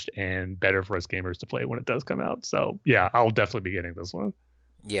polished and better for us gamers to play when it does come out. So yeah, I'll definitely be getting this one.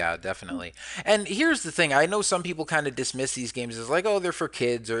 Yeah, definitely. And here's the thing. I know some people kind of dismiss these games as like, oh, they're for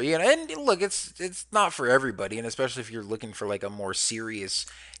kids or, and look, it's not for everybody. And especially if you're looking for like a more serious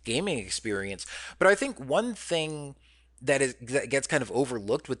gaming experience. But I think one thing that gets kind of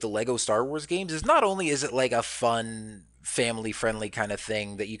overlooked with the Lego Star Wars games is not only is it like a fun family friendly kind of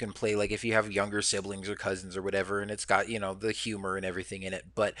thing that you can play like if you have younger siblings or cousins or whatever, and it's got, the humor and everything in it,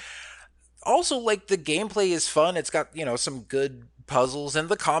 but also like the gameplay is fun. It's got, some good puzzles, and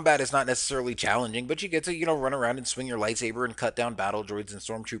the combat is not necessarily challenging, but you get to, run around and swing your lightsaber and cut down battle droids and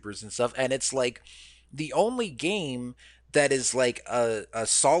stormtroopers and stuff. And it's like the only game that is like a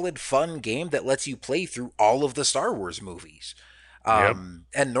solid fun game that lets you play through all of the Star Wars movies. Yep.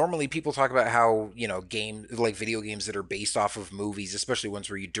 And normally people talk about how, games like video games that are based off of movies, especially ones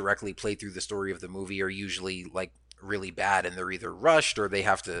where you directly play through the story of the movie, are usually like really bad, and they're either rushed or they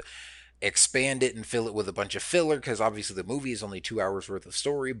have to expand it and fill it with a bunch of filler because obviously the movie is only 2 hours worth of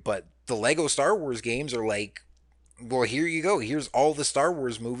story. But the Lego Star Wars games are like, well, here you go. Here's all the Star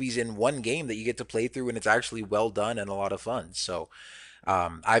Wars movies in one game that you get to play through, and it's actually well done and a lot of fun. So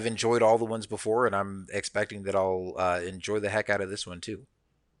I've enjoyed all the ones before, and I'm expecting that I'll enjoy the heck out of this one too.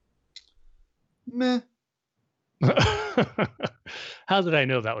 Meh. How did I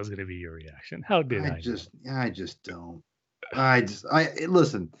know that was going to be your reaction? How did I? I just don't.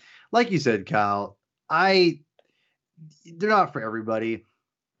 Listen, like you said, Kyle, they're not for everybody,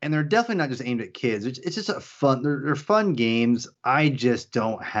 and they're definitely not just aimed at kids. It's just they're fun games. I just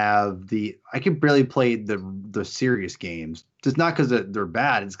don't have I can barely play the serious games. Just not because they're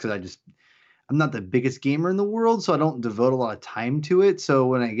bad. It's because I'm not the biggest gamer in the world, so I don't devote a lot of time to it. So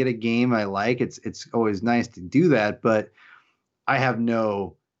when I get a game I like, it's always nice to do that. But I have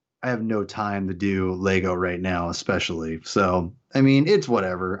no time to do Lego right now, especially. So I mean, it's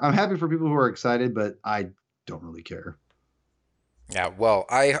whatever. I'm happy for people who are excited, but I don't really care. Yeah, well,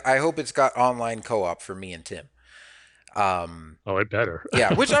 I hope it's got online co-op for me and Tim. Oh, it better.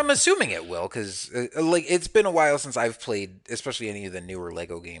 Yeah, which I'm assuming it will, because like it's been a while since I've played, especially any of the newer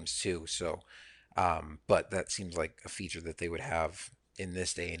Lego games too. So, but that seems like a feature that they would have in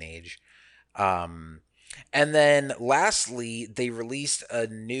this day and age. And then lastly, they released a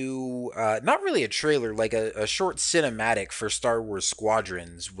new, not really a trailer, like a short cinematic for Star Wars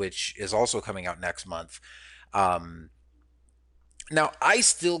Squadrons, which is also coming out next month. Now, I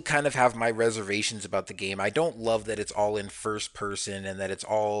still kind of have my reservations about the game. I don't love that it's all in first person and that it's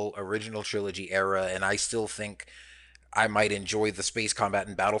all original trilogy era, and I still think I might enjoy the space combat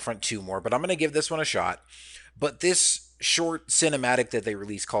in Battlefront 2 more, but I'm going to give this one a shot. But this short cinematic that they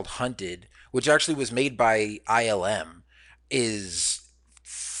released called Hunted, which actually was made by ILM, is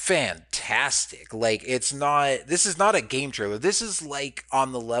fantastic. Like, this is not a game trailer. This is like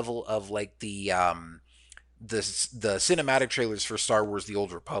on the level of like the cinematic trailers for Star Wars: The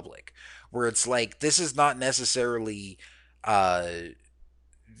Old Republic, where it's like this is not necessarily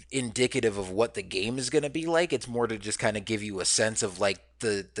indicative of what the game is going to be like. It's more to just kind of give you a sense of like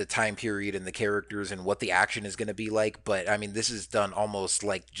the time period and the characters and what the action is going to be like. But I mean, this is done almost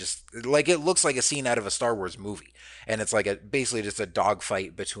like just like it looks like a scene out of a Star Wars movie, and it's like basically just a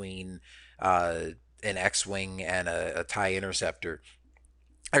dogfight between an X-wing and a TIE interceptor.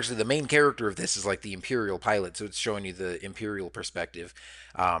 Actually, the main character of this is like the Imperial pilot, so it's showing you the Imperial perspective.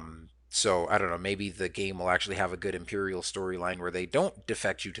 So I don't know, maybe the game will actually have a good Imperial storyline where they don't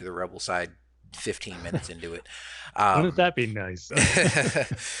defect you to the Rebel side 15 minutes into it. Wouldn't that be nice?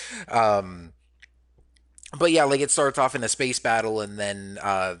 But yeah, like it starts off in a space battle, and then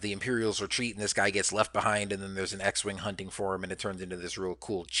the Imperials retreat, and this guy gets left behind, and then there's an X-wing hunting for him, and it turns into this real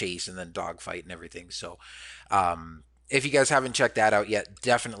cool chase, and then dogfight and everything. So, if you guys haven't checked that out yet,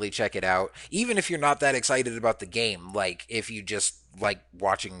 definitely check it out. Even if you're not that excited about the game, like if you just like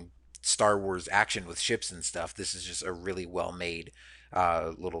watching Star Wars action with ships and stuff, this is just a really well made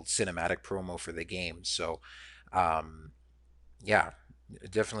little cinematic promo for the game. So, yeah,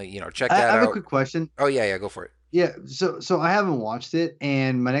 definitely, check that out. I have a quick question. Oh yeah, go for it. Yeah, so I haven't watched it,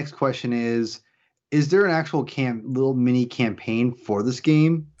 and my next question is there an actual little mini campaign for this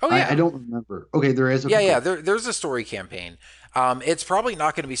game? Oh yeah, I don't remember. Okay, there is. Okay, yeah. There's a story campaign. It's probably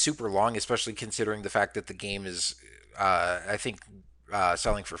not going to be super long, especially considering the fact that the game is, I think,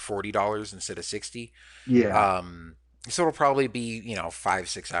 selling for $40 instead of $60. Yeah. So it'll probably be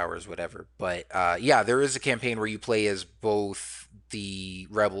 5-6 hours, whatever. But yeah, there is a campaign where you play as both the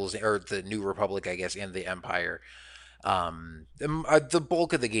Rebels or the New Republic, I guess, and the Empire. The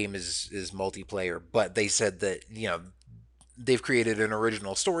bulk of the game is multiplayer, but they said that they've created an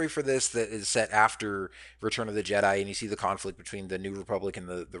original story for this that is set after Return of the Jedi, and you see the conflict between the New Republic and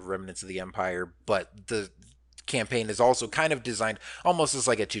the remnants of the Empire. But the campaign is also kind of designed almost as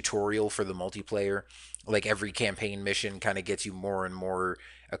like a tutorial for the multiplayer. Like every campaign mission kind of gets you more and more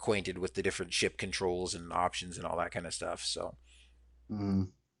acquainted with the different ship controls and options and all that kind of stuff. So, right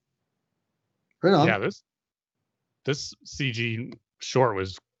on. Yeah, this CG short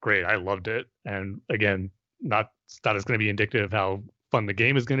was great. I loved it. And again, not that it's going to be indicative of how fun the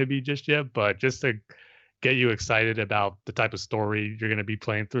game is going to be just yet, but just to get you excited about the type of story you're going to be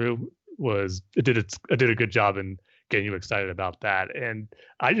playing through it did a good job in getting you excited about that. And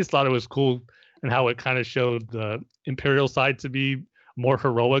I just thought it was cool and how it kind of showed the Imperial side to be more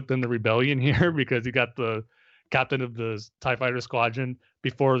heroic than the Rebellion here, because you got the captain of the TIE Fighter Squadron.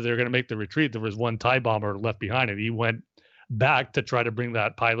 Before they're going to make the retreat, there was one TIE bomber left behind, and he went back to try to bring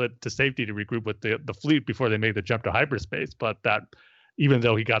that pilot to safety to regroup with the fleet before they made the jump to hyperspace. But that, even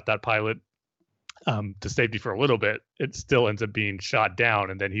though he got that pilot to safety for a little bit, it still ends up being shot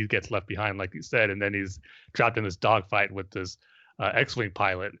down, and then he gets left behind, like you said, and then he's trapped in this dogfight with this X-wing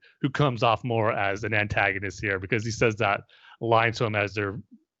pilot who comes off more as an antagonist here, because he says that line to him as they're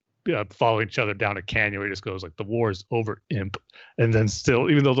following each other down a canyon, where he just goes like, "The war's over, imp," and then still,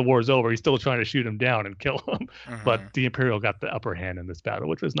 even though the war's over, he's still trying to shoot him down and kill him. But the Imperial got the upper hand in this battle,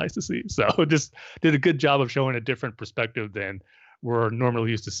 which was nice to see. So just did a good job of showing a different perspective than we're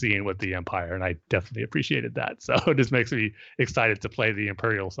normally used to seeing with the Empire, and I definitely appreciated that. So it just makes me excited to play the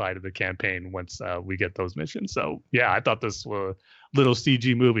Imperial side of the campaign once we get those missions. So yeah, I thought this little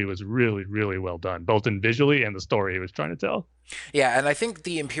CG movie was really, really well done, both in visually and the story it was trying to tell. Yeah, and I think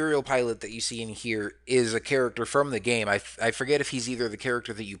the Imperial pilot that you see in here is a character from the game. I forget if he's either the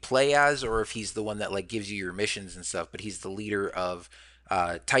character that you play as or if he's the one that like gives you your missions and stuff, but he's the leader of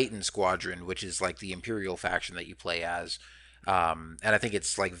Titan Squadron, which is like the Imperial faction that you play as. And I think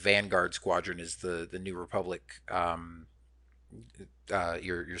it's like Vanguard Squadron is the New Republic,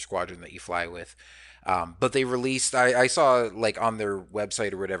 your squadron that you fly with. But they released, I saw like on their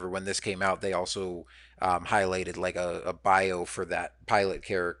website or whatever, when this came out, they also highlighted like a bio for that pilot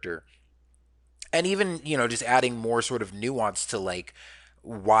character. And even, just adding more sort of nuance to like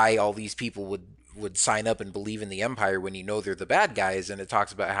why all these people would sign up and believe in the Empire when they're the bad guys. And it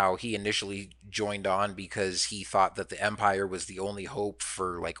talks about how he initially joined on because he thought that the Empire was the only hope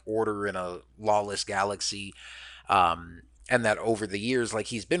for like order in a lawless galaxy. And that over the years, like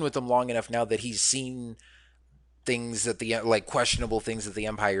he's been with them long enough now that he's seen things that questionable things that the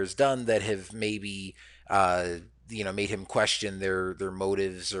Empire's done that have maybe, made him question their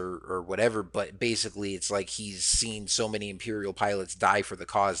motives or whatever. But basically it's like he's seen so many Imperial pilots die for the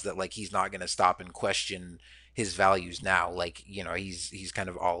cause that like he's not going to stop and question his values now. Like, he's kind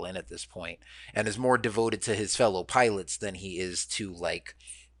of all in at this point and is more devoted to his fellow pilots than he is to like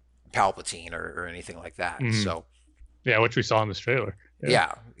Palpatine or anything like that. Mm-hmm. So yeah, which we saw in this trailer.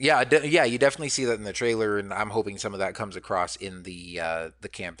 Yeah, you definitely see that in the trailer, and I'm hoping some of that comes across in the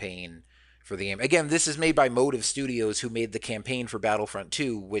campaign for the game. Again, this is made by Motive Studios, who made the campaign for Battlefront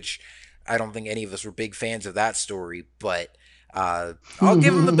 2, which I don't think any of us were big fans of that story, but I'll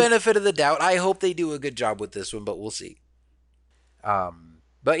give them the benefit of the doubt. I hope they do a good job with this one, but we'll see.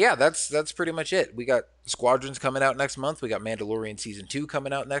 But yeah, that's pretty much it. We got Squadrons coming out next month. We got Mandalorian Season 2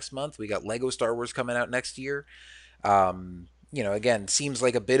 coming out next month. We got Lego Star Wars coming out next year. Again, seems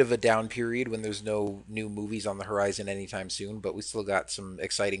like a bit of a down period when there's no new movies on the horizon anytime soon, but we still got some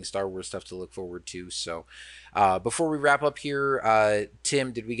exciting Star Wars stuff to look forward to. So before we wrap up here,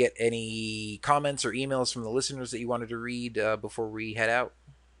 Tim, did we get any comments or emails from the listeners that you wanted to read before we head out?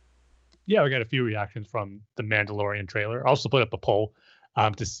 Yeah, we got a few reactions from the Mandalorian trailer. I also put up a poll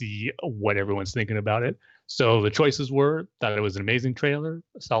to see what everyone's thinking about it. So the choices were that it was an amazing trailer,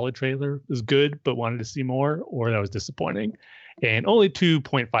 a solid trailer, it was good, but wanted to see more, or that was disappointing. And only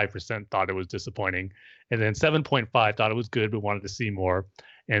 2.5% thought it was disappointing. And then 7.5 thought it was good, but wanted to see more.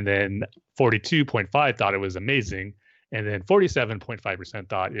 And then 42.5 thought it was amazing. And then 47.5%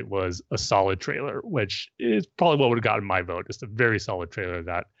 thought it was a solid trailer, which is probably what would have gotten my vote. Just a very solid trailer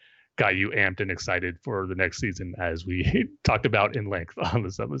that got you amped and excited for the next season, as we talked about in length on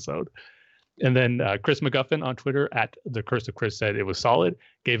this episode. And then Chris McGuffin on Twitter at The Curse of Chris said it was solid,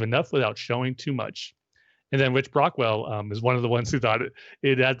 gave enough without showing too much. And then Rich Brockwell is one of the ones who thought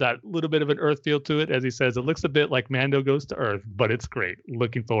it had that little bit of an Earth feel to it. As he says, it looks a bit like Mando Goes to Earth, but it's great.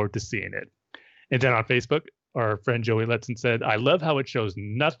 Looking forward to seeing it. And then on Facebook, our friend Joey Letson said, I love how it shows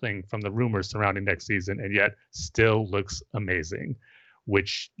nothing from the rumors surrounding next season and yet still looks amazing.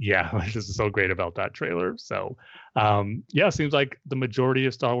 Which, yeah, this is so great about that trailer. So, it seems like the majority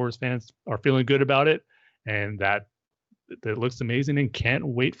of Star Wars fans are feeling good about it, and that it looks amazing and can't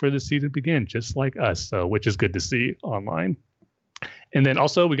wait for the season to begin, just like us. So, which is good to see online. And then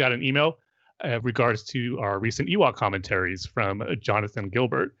also we got an email regards to our recent Ewok commentaries from Jonathan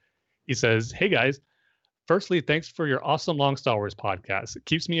Gilbert. He says, hey guys, firstly, thanks for your awesome long Star Wars podcast. It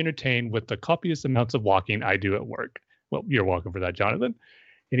keeps me entertained with the copious amounts of walking I do at work. Well, you're welcome for that, Jonathan.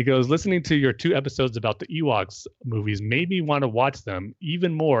 And he goes, listening to your 2 episodes about the Ewoks movies made me want to watch them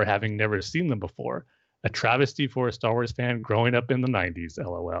even more, having never seen them before. A travesty for a Star Wars fan growing up in the 90s,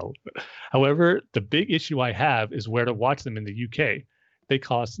 LOL. However, the big issue I have is where to watch them in the UK. They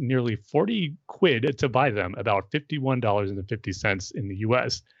cost nearly 40 quid to buy them, about $51.50 in the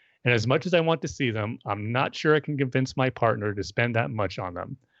US. And as much as I want to see them, I'm not sure I can convince my partner to spend that much on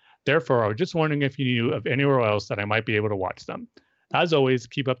them. Therefore, I was just wondering if you knew of anywhere else that I might be able to watch them. As always,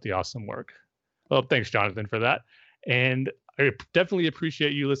 keep up the awesome work. Well, thanks, Jonathan, for that. And I definitely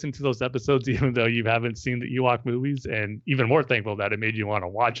appreciate you listening to those episodes, even though you haven't seen the Ewok movies, and even more thankful that it made you want to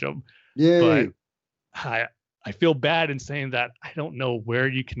watch them. Yay. But I feel bad in saying that I don't know where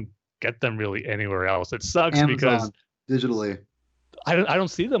you can get them really anywhere else. It sucks Amazon, because digitally. I don't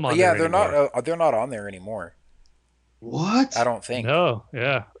see them on Yeah, there they're not on there anymore. What? I don't think. No,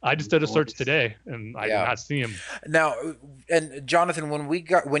 yeah. I just did a search today and I did not see him. Now, and Jonathan,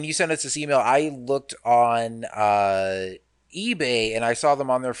 when you sent us this email, I looked on eBay and I saw them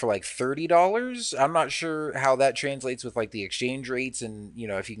on there for like $30. I'm not sure how that translates with like the exchange rates and, you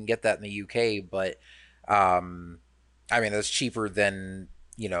know, if you can get that in the UK, but I mean, that's cheaper than,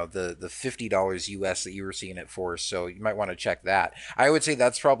 you know, the $50 US that you were seeing it for. So you might want to check that. I would say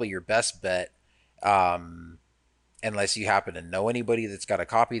that's probably your best bet. Unless you happen to know anybody that's got a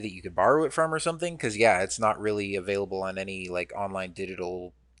copy that you could borrow it from or something. Because, yeah, it's not really available on any, like, online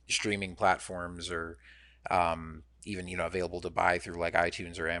digital streaming platforms or even, you know, available to buy through, like,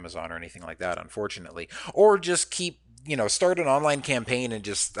 iTunes or Amazon or anything like that, unfortunately. Or just start an online campaign and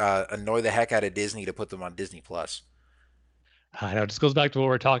just annoy the heck out of Disney to put them on Disney+. I know, it just goes back to what we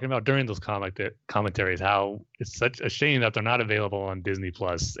were talking about during those commentaries, how it's such a shame that they're not available on Disney+.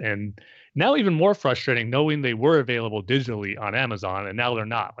 And now even more frustrating knowing they were available digitally on Amazon and now they're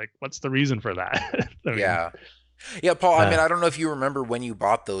not. Like, what's the reason for that? Yeah, Paul, I mean, I don't know if you remember when you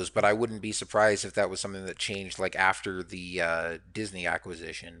bought those, but I wouldn't be surprised if that was something that changed like after the Disney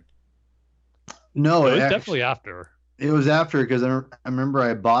acquisition. No, it was definitely after. It was after, because I remember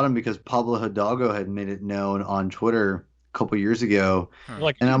I bought them because Pablo Hidalgo had made it known on Twitter a couple years ago.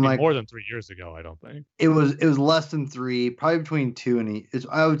 Like, and I'm like, more than 3 years ago, I don't think. It was less than 3, probably between 2 and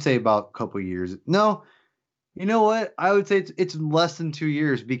I would say about a couple years. No, you know what? I would say it's less than 2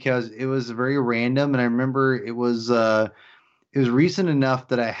 years, because it was very random, and I remember it was recent enough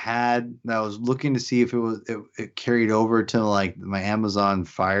that I was looking to see if it carried over to like my Amazon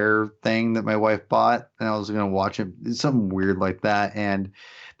Fire thing that my wife bought, and I was gonna watch it. It's something weird like that, and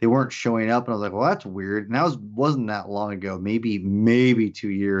they weren't showing up, and I was like, well, that's weird. And that wasn't that long ago, maybe 2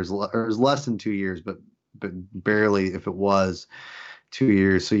 years, or it was less than 2 years, but barely, if it was 2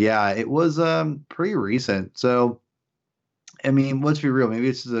 years. So yeah, it was pretty recent. So I mean, let's be real. Maybe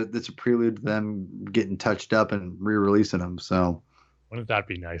it's a prelude to them getting touched up and re-releasing them. So wouldn't that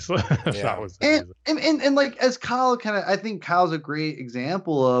be nice? Yeah. and like, as Kyle I think Kyle's a great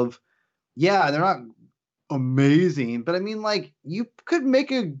example of, yeah, they're not amazing, but I mean, like, you could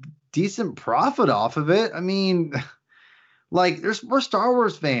make a decent profit off of it. I mean, like, we're Star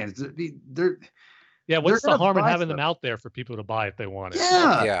Wars fans. What's the harm in having them out there for people to buy if they want it?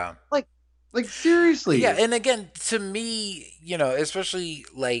 Yeah. Like seriously. Yeah, and again, to me, you know, especially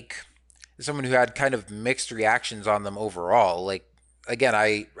like someone who had kind of mixed reactions on them overall, like, again,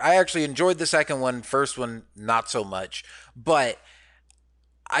 I actually enjoyed the second one, first one not so much, but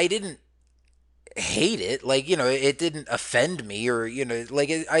I didn't hate it. Like, you know, it didn't offend me, or, you know, like,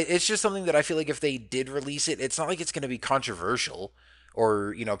 it's just something that I feel like if they did release it, it's not like it's going to be controversial,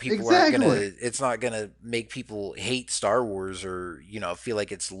 or, you know, people aren't going to, it's not going to make people hate Star Wars, or, you know, feel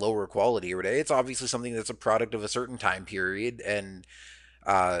like it's lower quality or whatever. It's obviously something that's a product of a certain time period, and,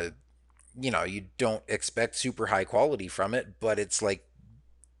 you know, you don't expect super high quality from it, but it's like,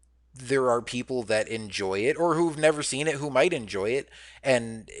 there are people that enjoy it, or who've never seen it, who might enjoy it,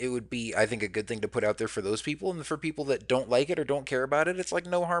 and it would be, I think, a good thing to put out there for those people. And for people that don't like it or don't care about it, it's like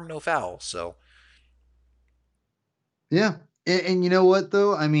no harm, no foul. So yeah. And you know what,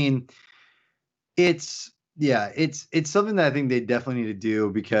 though? I mean, it's something that I think they definitely need to do,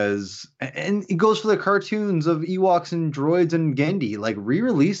 because, and it goes for the cartoons of Ewoks and droids and Gendy, like,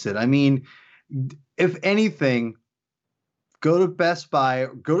 re-release it. I mean, if anything, go to Best Buy,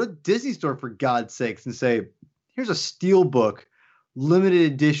 go to Disney Store, for God's sakes, and say, here's a Steelbook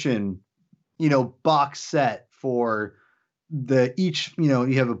limited edition, you know, box set for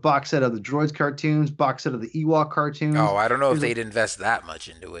you have a box set of the droids cartoons, box set of the Ewok cartoons. Oh, I don't know if they'd invest that much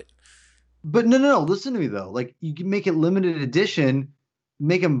into it. But no, listen to me though. Like, you can make it limited edition,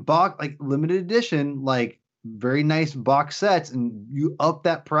 make them limited edition, like, very nice box sets, and you up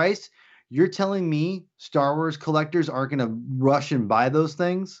that price, You're telling me Star Wars collectors aren't going to rush and buy those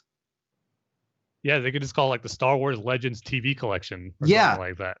things? Yeah, they could just call it like the Star Wars Legends TV collection or Yeah. something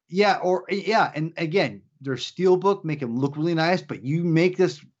like that. Yeah, and again, their steelbook make them look really nice, but you make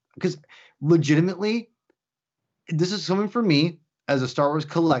this because legitimately, this is coming from me as a Star Wars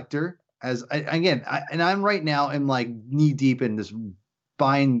collector. I'm right now I'm like knee deep in this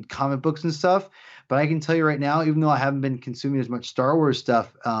buying comic books and stuff. But I can tell you right now, even though I haven't been consuming as much Star Wars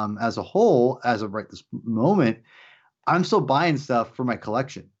stuff as a whole as of right this moment, I'm still buying stuff for my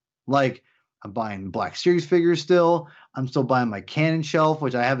collection. Like I'm buying Black Series figures still. I'm still buying my Canon shelf,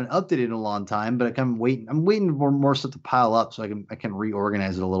 which I haven't updated in a long time, but I'm waiting for more stuff to pile up so I can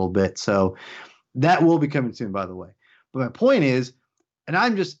reorganize it a little bit. So that will be coming soon, by the way. But my point is, and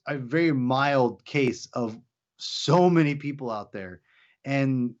I'm just a very mild case of so many people out there.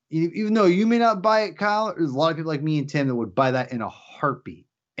 And even though you may not buy it, Kyle, there's a lot of people like me and Tim that would buy that in a heartbeat.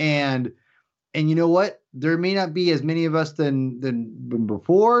 And you know what? There may not be as many of us than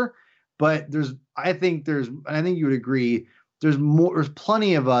before, but I think you would agree, there's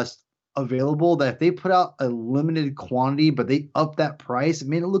plenty of us available that if they put out a limited quantity, but they up that price, it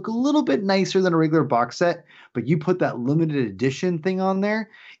made it look a little bit nicer than a regular box set, but you put that limited edition thing on there,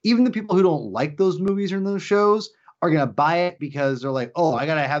 even the people who don't like those movies or those shows are going to buy it because they're like, oh, I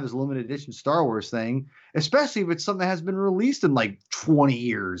got to have this limited edition Star Wars thing, especially if it's something that has been released in like 20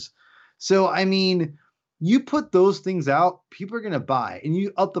 years. So, I mean, you put those things out, people are going to buy, and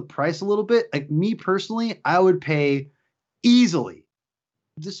you up the price a little bit. Like me personally, I would pay easily.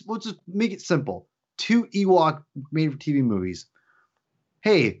 We'll just make it simple. 2 Ewok made for TV movies.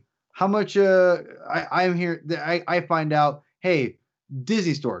 Hey, how much? I'm here. I find out. Hey,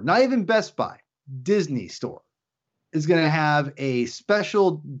 Disney Store, not even Best Buy, Disney Store is going to have a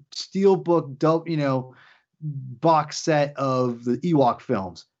special steelbook, box set of the Ewok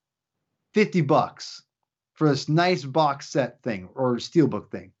films. $50 for this nice box set thing or steelbook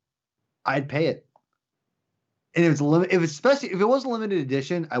thing. I'd pay it. And if it was a limited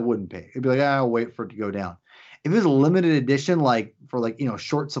edition, I wouldn't pay. It'd be like, I'll wait for it to go down. If it was a limited edition, like for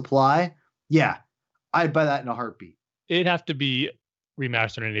short supply, yeah, I'd buy that in a heartbeat. It'd have to be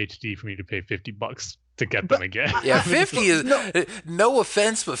remastered in HD for me to pay $50 to get them again. Yeah, 50 is no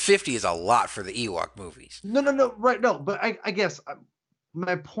offense, but 50 is a lot for the Ewok movies. No, right, no. But I guess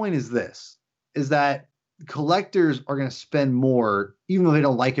my point is this: is that collectors are going to spend more, even though they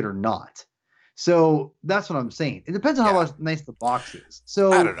don't like it or not. So that's what I'm saying. It depends on how nice the box is.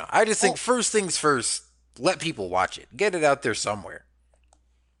 So I don't know. I just think first things first, let people watch it. Get it out there somewhere.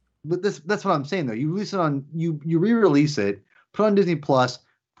 But that's what I'm saying though. You release it on you re-release it, put it on Disney Plus,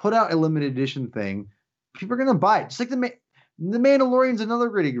 put out a limited edition thing. People are gonna buy it. Just like the Mandalorian's another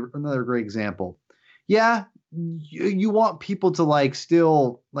great example. Yeah, you want people to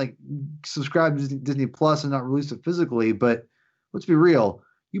still subscribe to Disney Plus and not release it physically, but let's be real.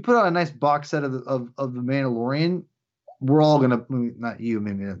 You put out a nice box set of the Mandalorian, we're all gonna, not you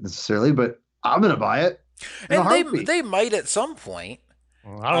maybe not necessarily, but I'm gonna buy it. And they might at some point.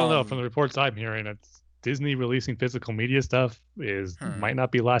 Well, I don't know. From the reports I'm hearing, it's Disney releasing physical media stuff might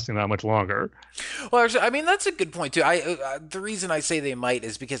not be lasting that much longer. Well, actually, I mean, that's a good point too. The reason I say they might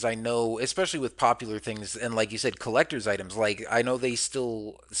is because I know, especially with popular things and like you said, collector's items. Like I know they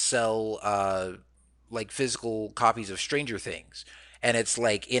still sell physical copies of Stranger Things. And it's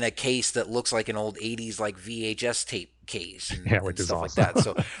in a case that looks like an old 80s VHS tape case and stuff like that.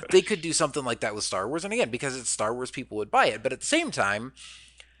 So they could do something like that with Star Wars. And again, because it's Star Wars, people would buy it. But at the same time,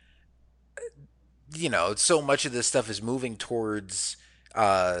 so much of this stuff is moving towards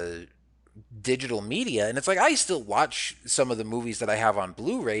digital media. And it's I still watch some of the movies that I have on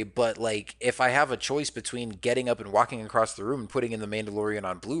Blu-ray, but if I have a choice between getting up and walking across the room and putting in The Mandalorian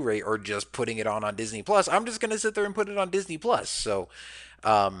on Blu-ray or just putting it on Disney Plus, I'm just going to sit there and put it on Disney Plus. So,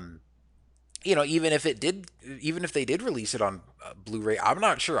 even if they did release it on Blu-ray, I'm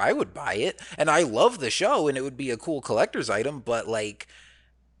not sure I would buy it. And I love the show and it would be a cool collector's item, but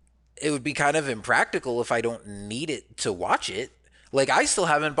it would be kind of impractical if I don't need it to watch it. I still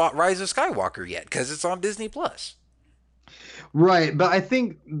haven't bought Rise of Skywalker yet because it's on Disney Plus. Right, but I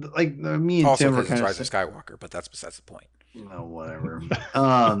think me and also Tim were kind of Rise of Skywalker, but that's besides the point. No, whatever.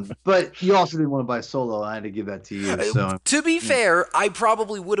 But you also didn't want to buy Solo. I had to give that to you. So to be fair, I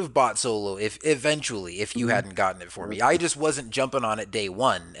probably would have bought Solo if you hadn't gotten it for me. I just wasn't jumping on it day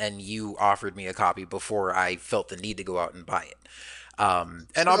one, and you offered me a copy before I felt the need to go out and buy it.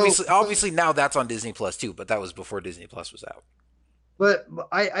 And obviously now that's on Disney Plus too, but that was before Disney Plus was out. But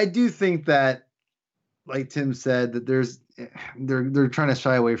I do think that, like Tim said, that they're trying to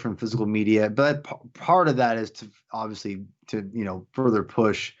shy away from physical media. But part of that is to further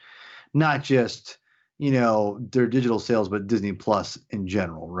push not just, their digital sales, but Disney Plus in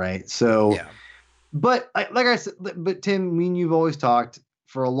general, right? So, Yeah. but like I said, but Tim, me and you've always talked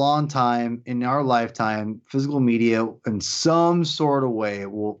for a long time in our lifetime, physical media in some sort of way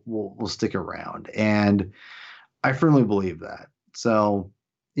will stick around. And I firmly believe that. So,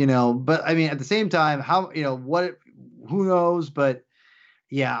 but I mean, at the same time, who knows? But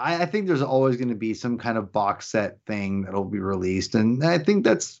yeah, I think there's always going to be some kind of box set thing that'll be released. And I think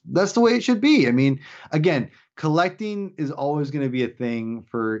that's the way it should be. I mean, again, collecting is always going to be a thing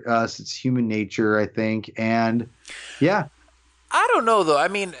for us. It's human nature, I think. And yeah. I don't know, though. I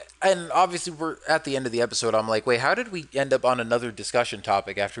mean, and obviously we're at the end of the episode. I'm like, wait, how did we end up on another discussion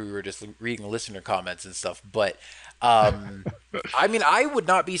topic after we were just reading listener comments and stuff? But, I mean, I would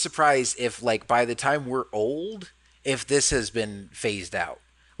not be surprised if, like, by the time we're old, if this has been phased out.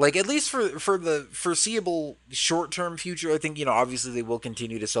 Like, at least for the foreseeable short-term future, I think, obviously they will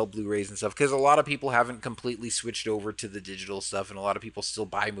continue to sell Blu-rays and stuff, because a lot of people haven't completely switched over to the digital stuff, and a lot of people still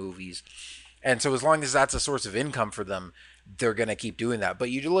buy movies. And so as long as that's a source of income for them, they're going to keep doing that. But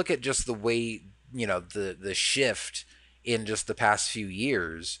you look at just the way, the shift in just the past few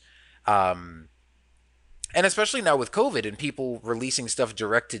years, and especially now with COVID and people releasing stuff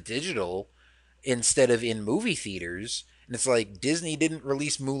direct to digital instead of in movie theaters. And it's like Disney didn't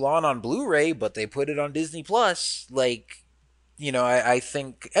release Mulan on Blu-ray, but they put it on Disney Plus. Like, I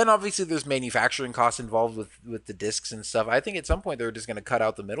think, and obviously there's manufacturing costs involved with the discs and stuff. I think at some point they're just going to cut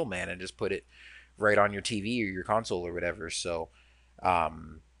out the middleman and just put it right on your TV or your console or whatever. So, yeah,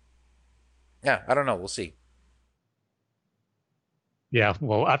 I don't know. We'll see. Yeah,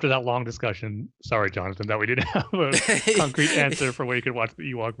 well, after that long discussion, sorry, Jonathan, that we didn't have a concrete answer for where you could watch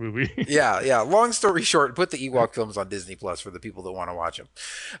the Ewok movie. Yeah. Long story short, put the Ewok films on Disney Plus for the people that want to watch them.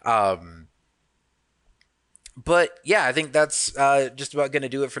 But yeah, I think that's just about going to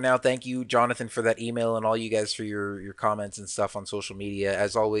do it for now. Thank you, Jonathan, for that email, and all you guys for your comments and stuff on social media.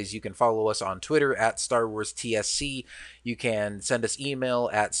 As always, you can follow us on Twitter at Star Wars TSC. You can send us email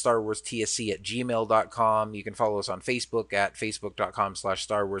at starwarstsc@gmail.com. You can follow us on Facebook at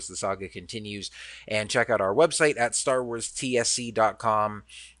facebook.com/Star Wars The Saga Continues, and check out our website at starwarstsc.com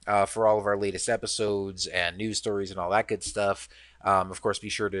for all of our latest episodes and news stories and all that good stuff. Of course, be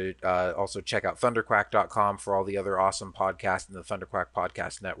sure to also check out thunderquack.com for all the other awesome podcasts in the Thunderquack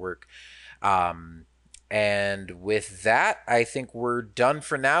Podcast Network. And with that, I think we're done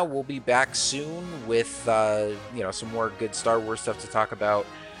for now. We'll be back soon with some more good Star Wars stuff to talk about.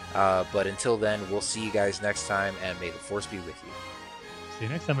 But until then, we'll see you guys next time, and may the Force be with you. See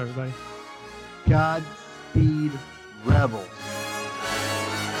you next time, everybody. Godspeed, Rebels.